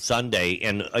 Saugatuck on Sunday,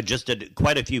 and just did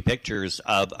quite a few pictures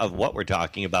of what we're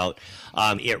talking about.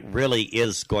 It really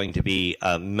is going to be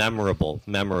a memorable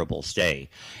stay.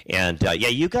 And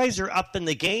you guys are up in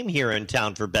the game here in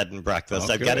town for bed and breakfast.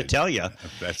 I've got to tell you.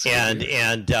 And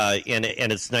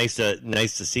it's nice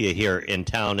to see you here in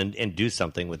town and do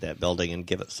something with that building and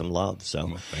give it some love.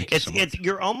 So thank you so much.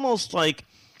 You're almost like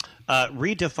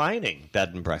redefining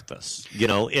bed and breakfast,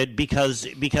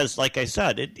 because like I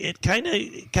said, it kind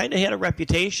of had a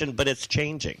reputation, but it's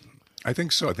changing. I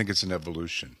think so. I think it's an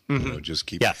evolution.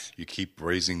 Just you keep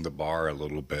raising the bar a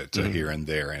little bit here and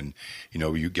there, and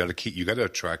you got to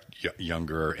attract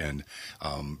younger and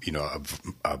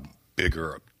a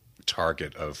bigger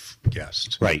target of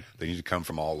guests. Right. They need to come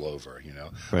from all over,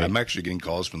 Right. I'm actually getting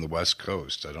calls from the West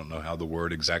Coast. I don't know how the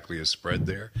word exactly is spread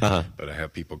there, but I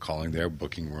have people calling there,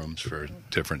 booking rooms for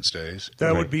different stays.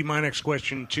 That would be my next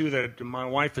question too. That my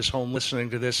wife is home listening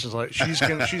to this, is like she's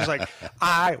like,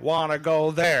 I want to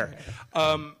go there.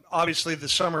 Obviously, the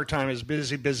summertime is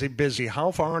busy.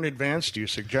 How far in advance do you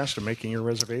suggest of making your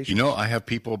reservations? I have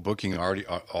people booking already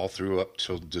all through up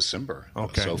till December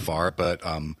so far, but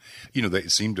they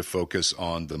seem to focus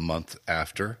on the month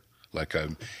after. Like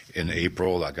in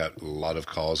April, I got a lot of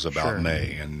calls about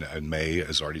May, and May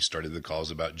has already started the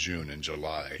calls about June and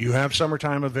July. You have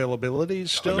summertime availabilities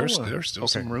still? There's still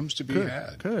some rooms to be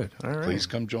had. Good. All right. Please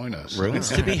come join us. Rooms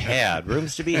to be had.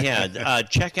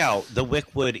 Check out the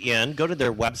Wickwood Inn. Go to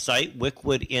their website,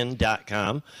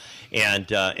 wickwoodinn.com,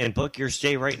 and book your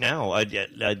stay right now.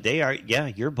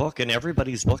 You're booking.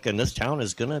 Everybody's booking. This town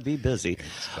is going to be busy.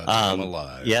 It's about to come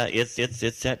alive. Yeah, it's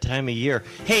that time of year.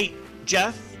 Hey,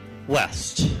 Jeff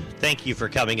West, thank you for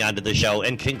coming onto the show,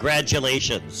 and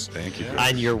congratulations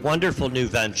on your wonderful new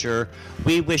venture.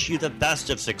 We wish you the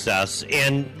best of success,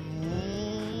 and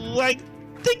I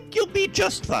think you'll be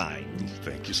just fine.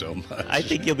 Thank you so much. I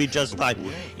think you'll be just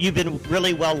fine. You've been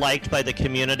really well liked by the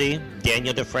community.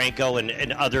 Daniel DeFranco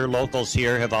and other locals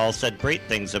here have all said great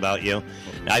things about you.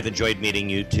 I've enjoyed meeting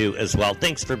you, too, as well.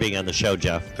 Thanks for being on the show,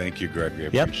 Jeff. Thank you, Gregory. I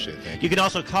appreciate it. Thank you can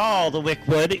also call the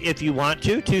Wickwood if you want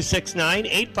to,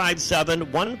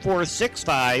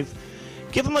 269-857-1465.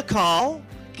 Give him a call.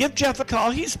 Give Jeff a call.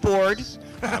 He's bored.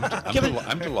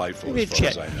 I'm delightful as far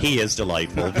as I know. He is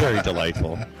delightful, very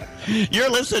delightful. You're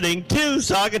listening to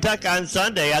Saugatuck on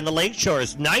Sunday on the Lake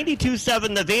Shores,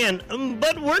 92.7 The Van,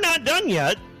 but we're not done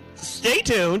yet. Stay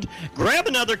tuned. Grab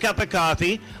another cup of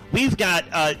coffee. We've got,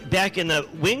 back in the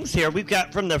wings here, we've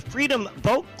got from the Freedom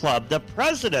Boat Club, the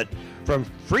president from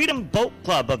Freedom Boat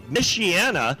Club of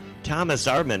Michiana, Thomas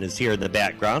Arman, is here in the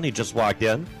background. He just walked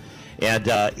in. And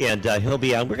he'll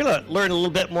be on. We're going to learn a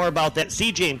little bit more about that.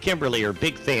 CJ and Kimberly are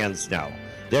big fans now.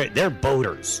 They're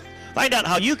boaters. Find out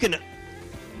how you can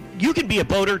be a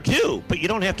boater too, but you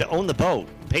don't have to own the boat.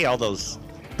 Pay all those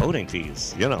boating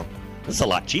fees. It's a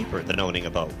lot cheaper than owning a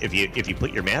boat if you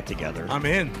put your math together. I'm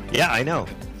in. Yeah, I know.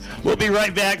 We'll be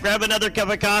right back. Grab another cup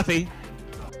of coffee.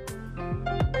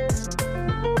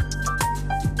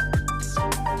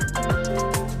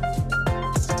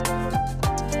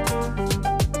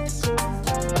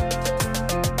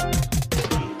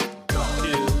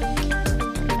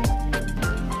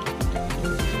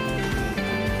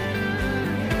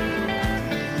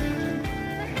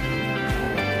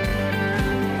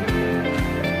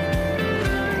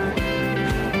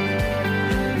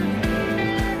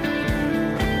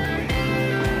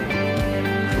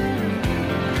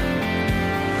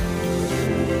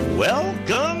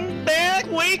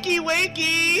 Wakey,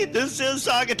 wakey! This is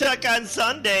Saugatuck on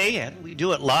Sunday, and we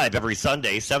do it live every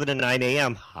Sunday, 7 to 9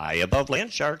 a.m., high above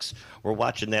land sharks. We're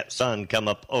watching that sun come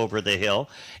up over the hill.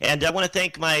 And I want to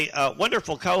thank my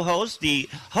wonderful co-host, the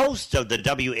host of the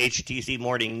WHTC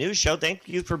Morning News Show. Thank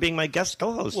you for being my guest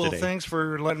co-host today. Well, thanks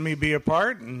for letting me be a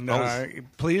part, and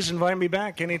please invite me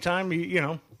back anytime,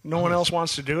 no one else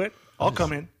wants to do it. I'll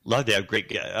come in. Love to have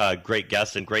great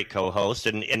guests and great co-hosts,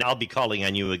 and I'll be calling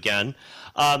on you again.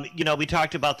 We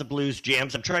talked about the Blues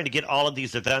Jams. I'm trying to get all of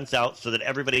these events out so that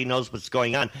everybody knows what's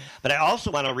going on. But I also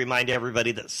want to remind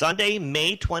everybody that Sunday,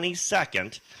 May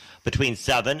 22nd, between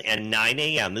 7 and 9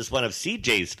 a.m. is one of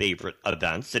CJ's favorite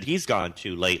events that he's gone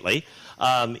to lately.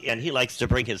 And he likes to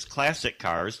bring his classic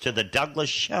cars to the Douglas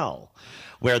Shell,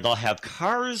 where they'll have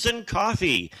cars and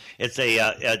coffee. It's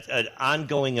an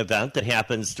ongoing event that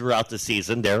happens throughout the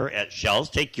season there at Shell's.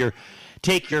 Take your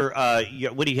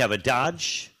what do you have, a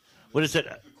Dodge? What is it?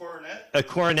 A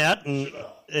Coronet and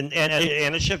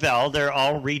a Chevelle. They're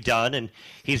all redone, and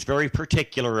he's very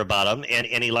particular about them,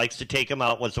 and he likes to take them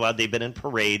out once in a while. They've been in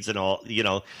parades and all,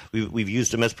 we've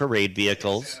used them as parade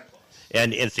vehicles.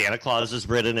 And Santa Claus is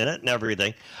written in it and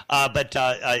everything. But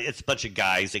it's a bunch of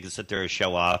guys. They can sit there and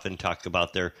show off and talk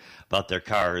about their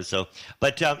cars. So,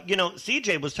 but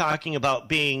CJ was talking about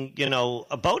being,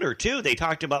 a boater too. They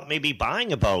talked about maybe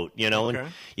buying a boat, and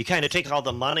you kind of take all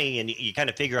the money and you kind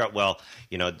of figure out, well,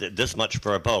 this much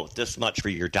for a boat, this much for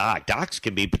your dock. Docks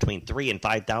can be between $3,000 and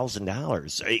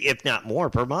 $5,000, if not more,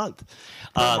 per month.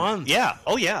 Per month? Yeah.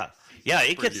 Oh, yeah. Yeah,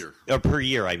 it gets per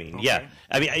year. I mean, yeah,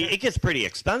 I mean, it gets pretty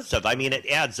expensive. I mean, it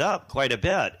adds up quite a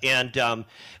bit, and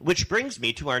which brings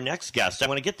me to our next guest. I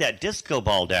want to get that disco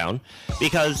ball down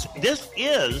because this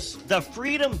is the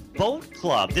Freedom Boat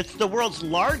Club. It's the world's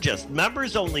largest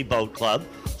members-only boat club.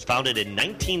 It's founded in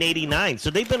 1989,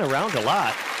 so they've been around a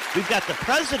lot. We've got the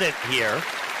president here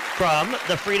from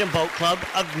the Freedom Boat Club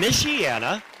of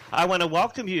Michiana. I want to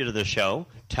welcome you to the show,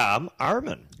 Tom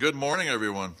Arman. Good morning,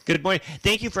 everyone. Good morning.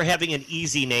 Thank you for having an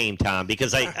easy name, Tom,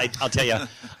 because I'll tell you,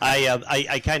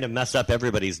 I kind of mess up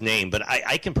everybody's name, but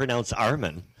I can pronounce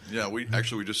Arman. Yeah, we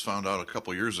just found out a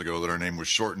couple years ago that our name was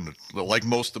shortened, like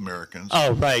most Americans.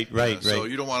 Oh, right. So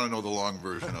you don't want to know the long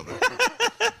version of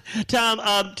it. Tom,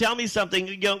 tell me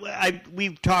something.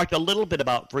 We've talked a little bit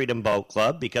about Freedom Boat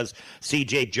Club because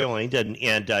CJ joined, and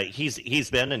he's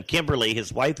been, and Kimberly,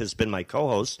 his wife, has been my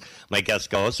co-host, my guest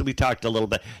co-host. So we talked a little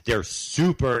bit. They're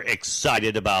super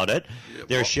excited about it. Yeah,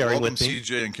 they're sharing with me.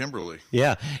 CJ and Kimberly.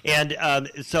 Yeah, and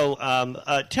tell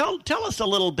us a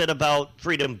little bit about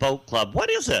Freedom Boat Club. What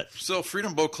is it? So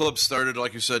Freedom Boat Club started,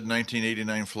 like you said, in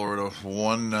 1989, Florida.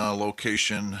 One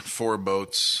location, 4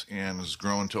 boats, and has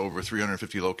grown to over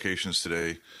 350 locations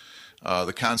today.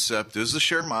 The concept is the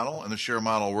share model, and the share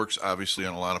model works obviously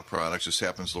on a lot of products. This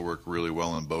happens to work really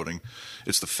well in boating.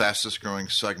 It's the fastest growing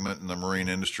segment in the marine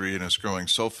industry, and it's growing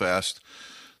so fast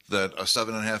that a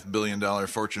 $7.5 billion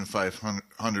Fortune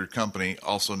 500 company,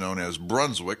 also known as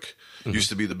Brunswick, used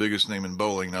to be the biggest name in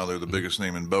bowling. Now they're the biggest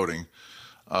name in boating.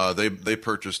 They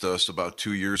purchased us about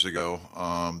 2 years ago.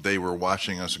 They were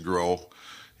watching us grow.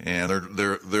 And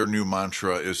their new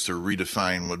mantra is to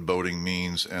redefine what boating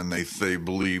means, and they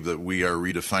believe that we are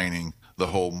redefining the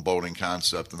whole boating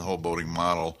concept and the whole boating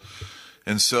model.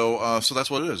 And so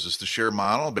that's what it is. It's the share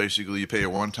model. Basically, you pay a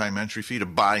one-time entry fee to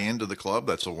buy into the club.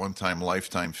 That's a one-time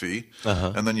lifetime fee.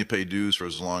 And then you pay dues for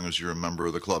as long as you're a member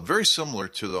of the club. Very similar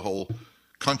to the whole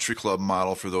country club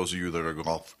model for those of you that are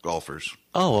golfers.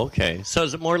 Oh, okay. So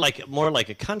is it more like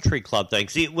a country club thing?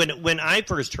 See, when I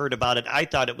first heard about it, I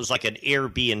thought it was like an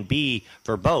Airbnb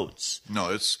for boats. No,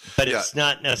 it's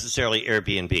not necessarily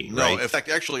Airbnb. No, right? In fact,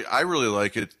 actually, I really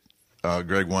like it,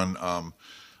 Greg. An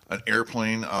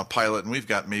airplane pilot, and we've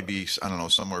got maybe, I don't know,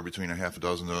 somewhere between a half a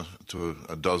dozen to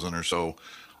a dozen or so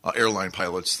airline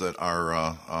pilots that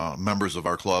are members of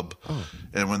our club.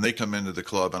 And when they come into the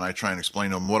club and I try and explain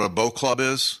to them what a boat club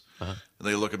is,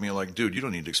 they look at me like, dude, you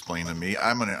don't need to explain to me.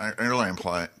 I'm an airline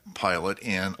pilot,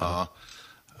 and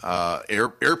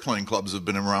airplane clubs have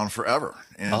been around forever.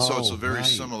 And so it's a very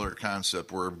similar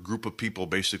concept where a group of people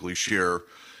basically share,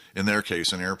 in their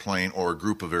case, an airplane or a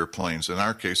group of airplanes. In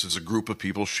our case, it's a group of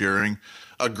people sharing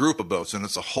a group of boats, and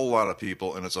it's a whole lot of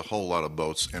people, and it's a whole lot of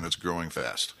boats, and it's growing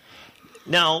fast.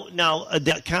 Now,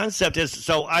 the concept is,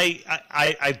 so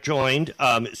I've joined.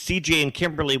 CJ and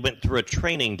Kimberly went through a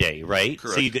training day, right?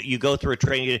 Correct. So you go through a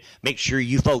training day, make sure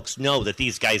you folks know that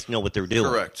these guys know what they're doing.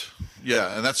 Correct.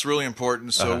 Yeah, and that's really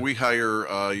important. So we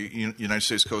hire United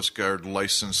States Coast Guard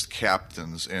licensed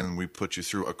captains, and we put you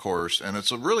through a course. And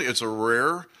it's a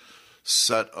rare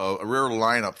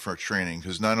lineup for training,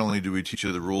 because not only do we teach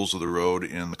you the rules of the road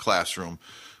in the classroom,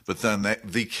 but then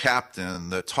the captain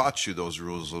that taught you those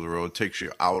rules of the road takes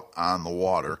you out on the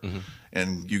water,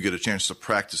 and you get a chance to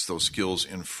practice those skills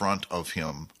in front of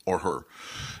him or her.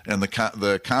 And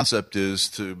the concept is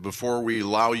before we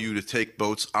allow you to take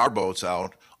our boats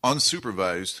out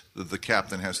unsupervised, that the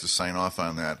captain has to sign off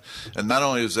on that. And not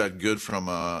only is that good from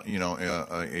a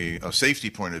safety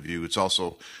point of view, it's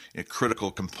also a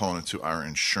critical component to our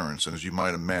insurance. And as you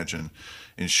might imagine,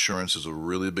 insurance is a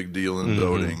really big deal in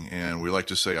boating, and we like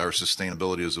to say our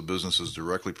sustainability as a business is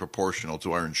directly proportional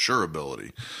to our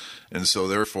insurability. And so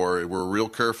therefore, we're real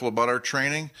careful about our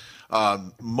training.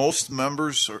 Most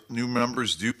new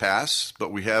members do pass,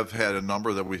 but we have had a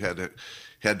number that we had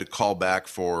to call back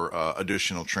for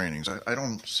additional trainings. I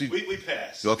don't see. We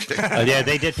passed. Okay. Yeah,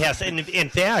 they did pass. And in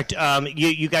fact,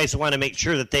 you guys want to make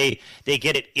sure that they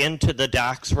get it into the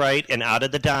docks right and out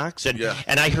of the docks. And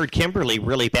I heard Kimberly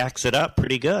really backs it up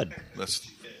pretty good. That's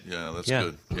good.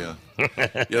 Yeah.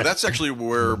 Yeah, that's actually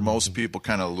where most people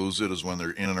kind of lose it, is when they're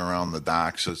in and around the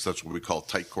docks. That's what we call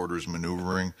tight quarters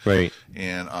maneuvering. Right.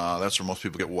 And that's where most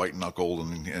people get white-knuckled,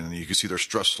 and you can see their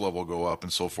stress level go up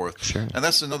and so forth. Sure. And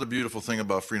that's another beautiful thing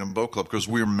about Freedom Boat Club, because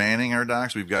we're manning our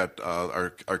docks. We've got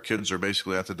our kids are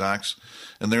basically at the docks,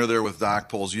 and they're there with dock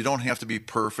poles. You don't have to be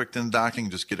perfect in docking.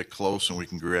 Just get it close, and we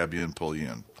can grab you and pull you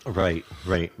in. Right.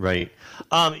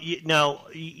 Now,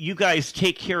 you guys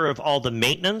take care of all the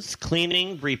maintenance,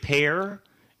 cleaning, repair.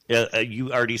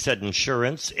 You already said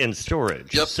insurance and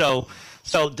storage. Yep.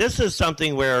 So this is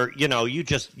something where you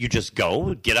just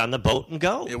go, get on the boat and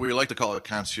go. Yeah, we like to call it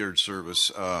concierge service.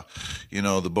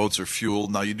 The boats are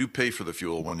fueled. Now you do pay for the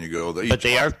fuel when you go. But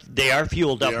they are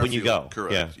fueled up when you go.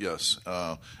 Correct. Yeah. Yes,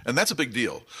 and that's a big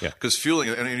deal. Yeah. Because fueling.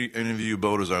 Any of you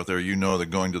boaters out there, you know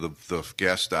that going to the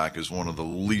gas dock is one of the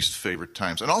least favorite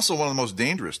times, and also one of the most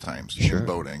dangerous times in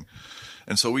boating.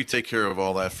 And so we take care of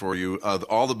all that for you.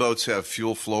 All the boats have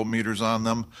fuel flow meters on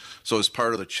them. So as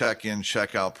part of the check-in,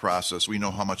 check-out process, we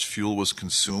know how much fuel was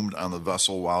consumed on the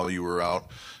vessel while you were out,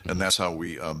 and that's how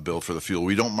we bill for the fuel.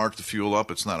 We don't mark the fuel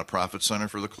up. It's not a profit center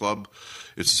for the club.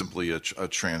 It's simply a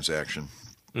transaction.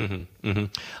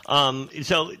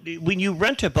 So when you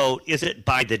rent a boat, is it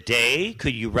by the day?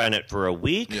 Could you rent it for a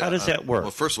week? How does that work?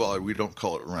 Well, first of all, we don't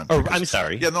call it rent. Oh, I'm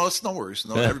sorry. Yeah, no, it's no worries.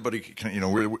 No, everybody can.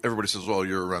 Everybody says, "Well,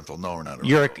 you're a rental." No, we're not.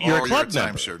 You're a you're club a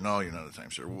timeshare. No, you're not a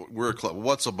timeshare. We're a club.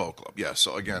 What's a boat club? Yeah.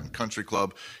 So again, country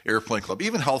club, airplane club,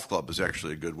 even health club is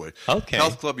actually a good way. Okay.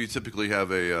 Health club, you typically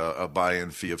have a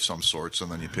buy-in fee of some sorts, and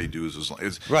then you pay dues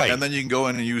right. And then you can go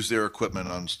in and use their equipment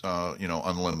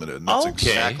unlimited. And that's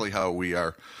exactly how we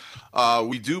are.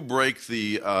 We do break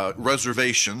the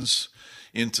reservations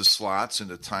into slots,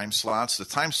 into time slots. The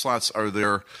time slots are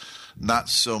there not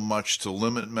so much to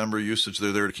limit member usage.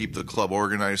 They're there to keep the club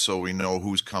organized so we know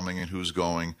who's coming and who's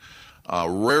going.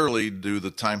 Rarely do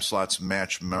the time slots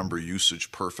match member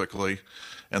usage perfectly.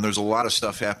 And there's a lot of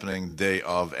stuff happening day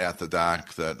of at the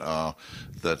dock that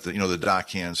the dock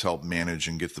hands help manage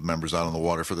and get the members out on the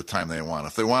water for the time they want.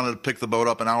 If they wanted to pick the boat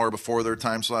up an hour before their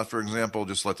time slot, for example,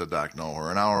 just let the dock know,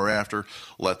 or an hour after,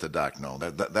 let the dock know.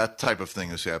 That type of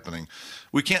thing is happening.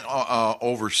 We can't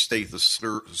overstate the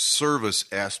service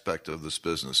aspect of this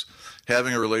business.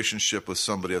 Having a relationship with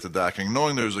somebody at the docking,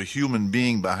 knowing there's a human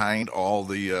being behind all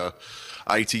the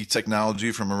IT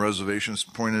technology from a reservations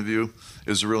point of view,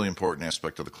 is a really important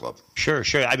aspect of the club. Sure.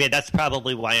 I mean, that's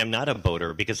probably why I'm not a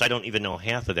boater, because I don't even know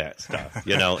half of that stuff,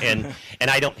 and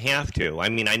I don't have to. I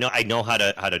mean, I know how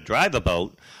to drive a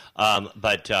boat,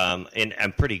 but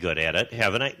I'm pretty good at it,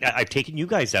 haven't I? I've taken you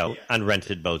guys out on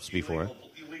rented boats before.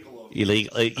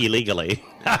 Illegally.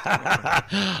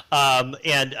 But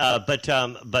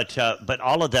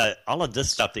all of this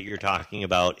stuff that you're talking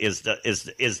about is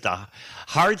the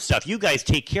hard stuff. You guys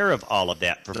take care of all of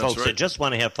that for folks that just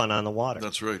want to have fun on the water.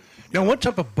 That's right. Now, what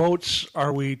type of boats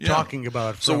are we talking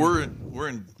about? So we're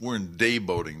in day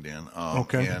boating, Dan.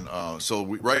 Okay. And so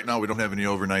right now we don't have any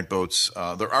overnight boats.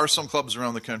 There are some clubs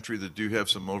around the country that do have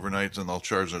some overnights, and they'll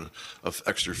charge an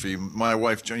extra fee. My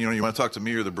wife, you want to talk to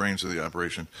me or the brains of the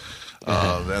operation?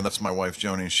 And that's my wife,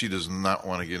 Joni. She does not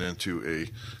want to get into a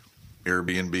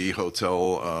Airbnb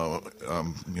hotel,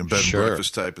 bed and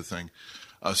breakfast type of thing.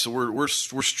 So we're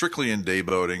strictly in day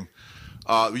boating.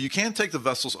 You can take the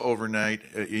vessels overnight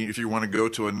if you want to go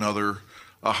to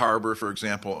a harbor, for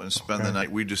example, and spend the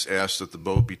night. We just ask that the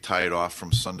boat be tied off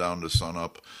from sundown to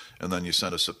sunup, and then you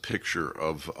send us a picture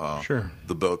of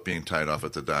the boat being tied off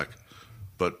at the dock.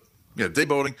 But yeah, day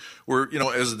boating. We're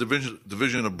as a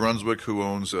division of Brunswick, who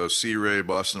owns Sea Ray,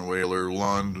 Boston Whaler,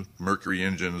 Lund, Mercury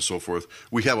Engine, and so forth.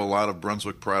 We have a lot of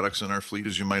Brunswick products in our fleet,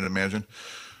 as you might imagine.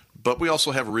 But we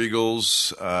also have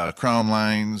Regals, Crown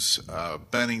Lines,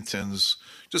 Benningtons,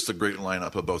 just a great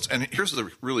lineup of boats. And here's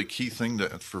the really key thing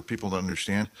for people to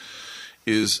understand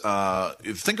is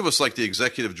think of us like the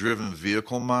executive-driven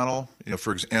vehicle model,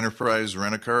 for Enterprise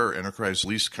Rent-A-Car or Enterprise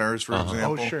Lease Cars, for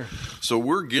example. Oh, sure. So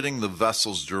we're getting the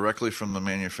vessels directly from the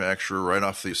manufacturer right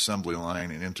off the assembly line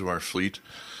and into our fleet.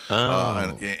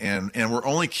 And we're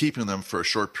only keeping them for a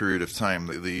short period of time.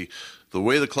 The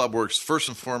way the club works, first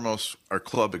and foremost, our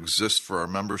club exists for our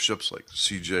memberships like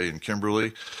CJ and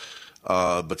Kimberly.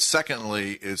 But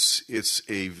secondly,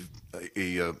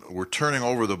 we're turning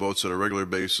over the boats at a regular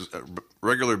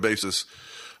basis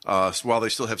while they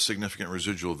still have significant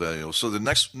residual value. So the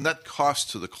next net cost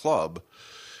to the club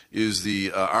is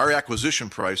our acquisition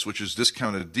price, which is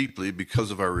discounted deeply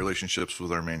because of our relationships with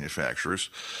our manufacturers.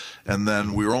 And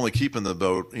then we're only keeping the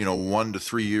boat, 1 to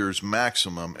 3 years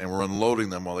maximum, and we're unloading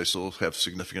them while they still have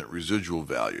significant residual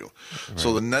value. Right.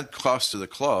 So the net cost to the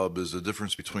club is the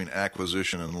difference between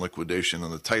acquisition and liquidation,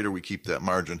 and the tighter we keep that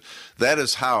margin, that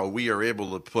is how we are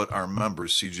able to put our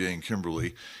members, CJ and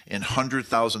Kimberly, in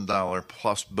 $100,000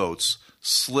 plus boats,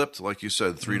 slipped, like you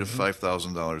said, $3,000 to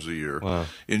 $5,000 a year. Wow.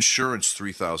 Insurance,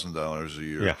 $3,000 a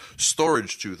year. Yeah.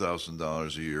 Storage,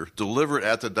 $2,000 a year. Delivered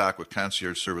at the dock with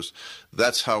concierge service.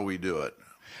 That's how we do it.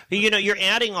 You're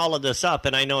adding all of this up,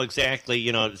 and I know exactly,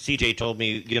 CJ told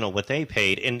me, what they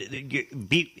paid, and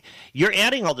you're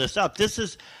adding all this up. This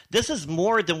is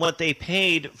more than what they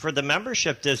paid for the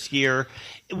membership this year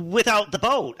without the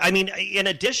boat. I mean, in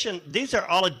addition, these are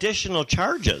all additional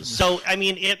charges. So, I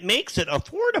mean, it makes it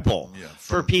affordable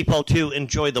for people to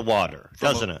enjoy the water,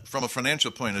 doesn't it? From a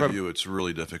financial point of view, it's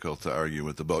really difficult to argue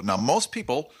with the boat. Now, most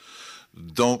people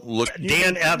don't look.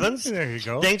 Dan Evans, there you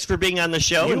go. Thanks for being on the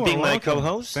show and being my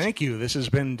co-host. Thank you. This has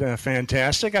been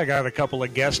fantastic. I got a couple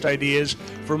of guest ideas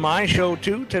for my show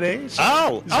too today.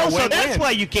 So that's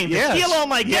why you came to steal all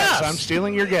my guests. Yes, I'm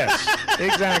stealing your guests.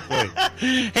 Exactly.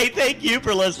 Hey, thank you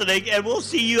for listening, and we'll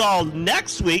see you all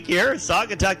next week here at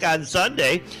Saugatuck on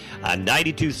Sunday on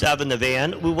 92.7 The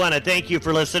Van. We want to thank you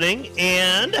for listening,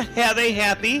 and have a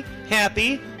happy,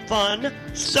 fun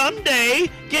Sunday.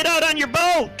 Get out on your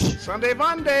boat. Sunday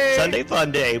fun day. Sunday fun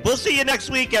day. We'll see you next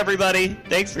week, everybody.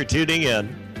 Thanks for tuning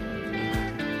in.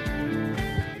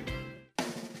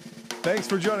 Thanks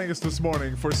for joining us this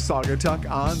morning for Saugatuck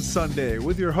on Sunday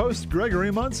with your host,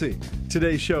 Gregory Muncie.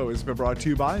 Today's show has been brought to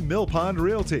you by Mill Pond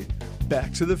Realty,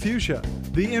 Back to the Fuchsia,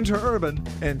 The Interurban,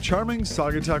 and Charming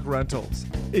Saugatuck Rentals.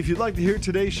 If you'd like to hear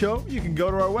today's show, you can go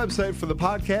to our website for the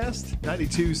podcast,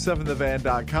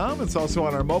 927thevan.com. It's also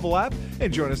on our mobile app.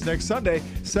 And join us next Sunday,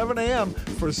 7 a.m.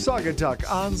 for Saugatuck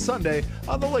on Sunday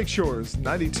on the Lakeshores,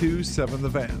 92.7 The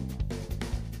Van.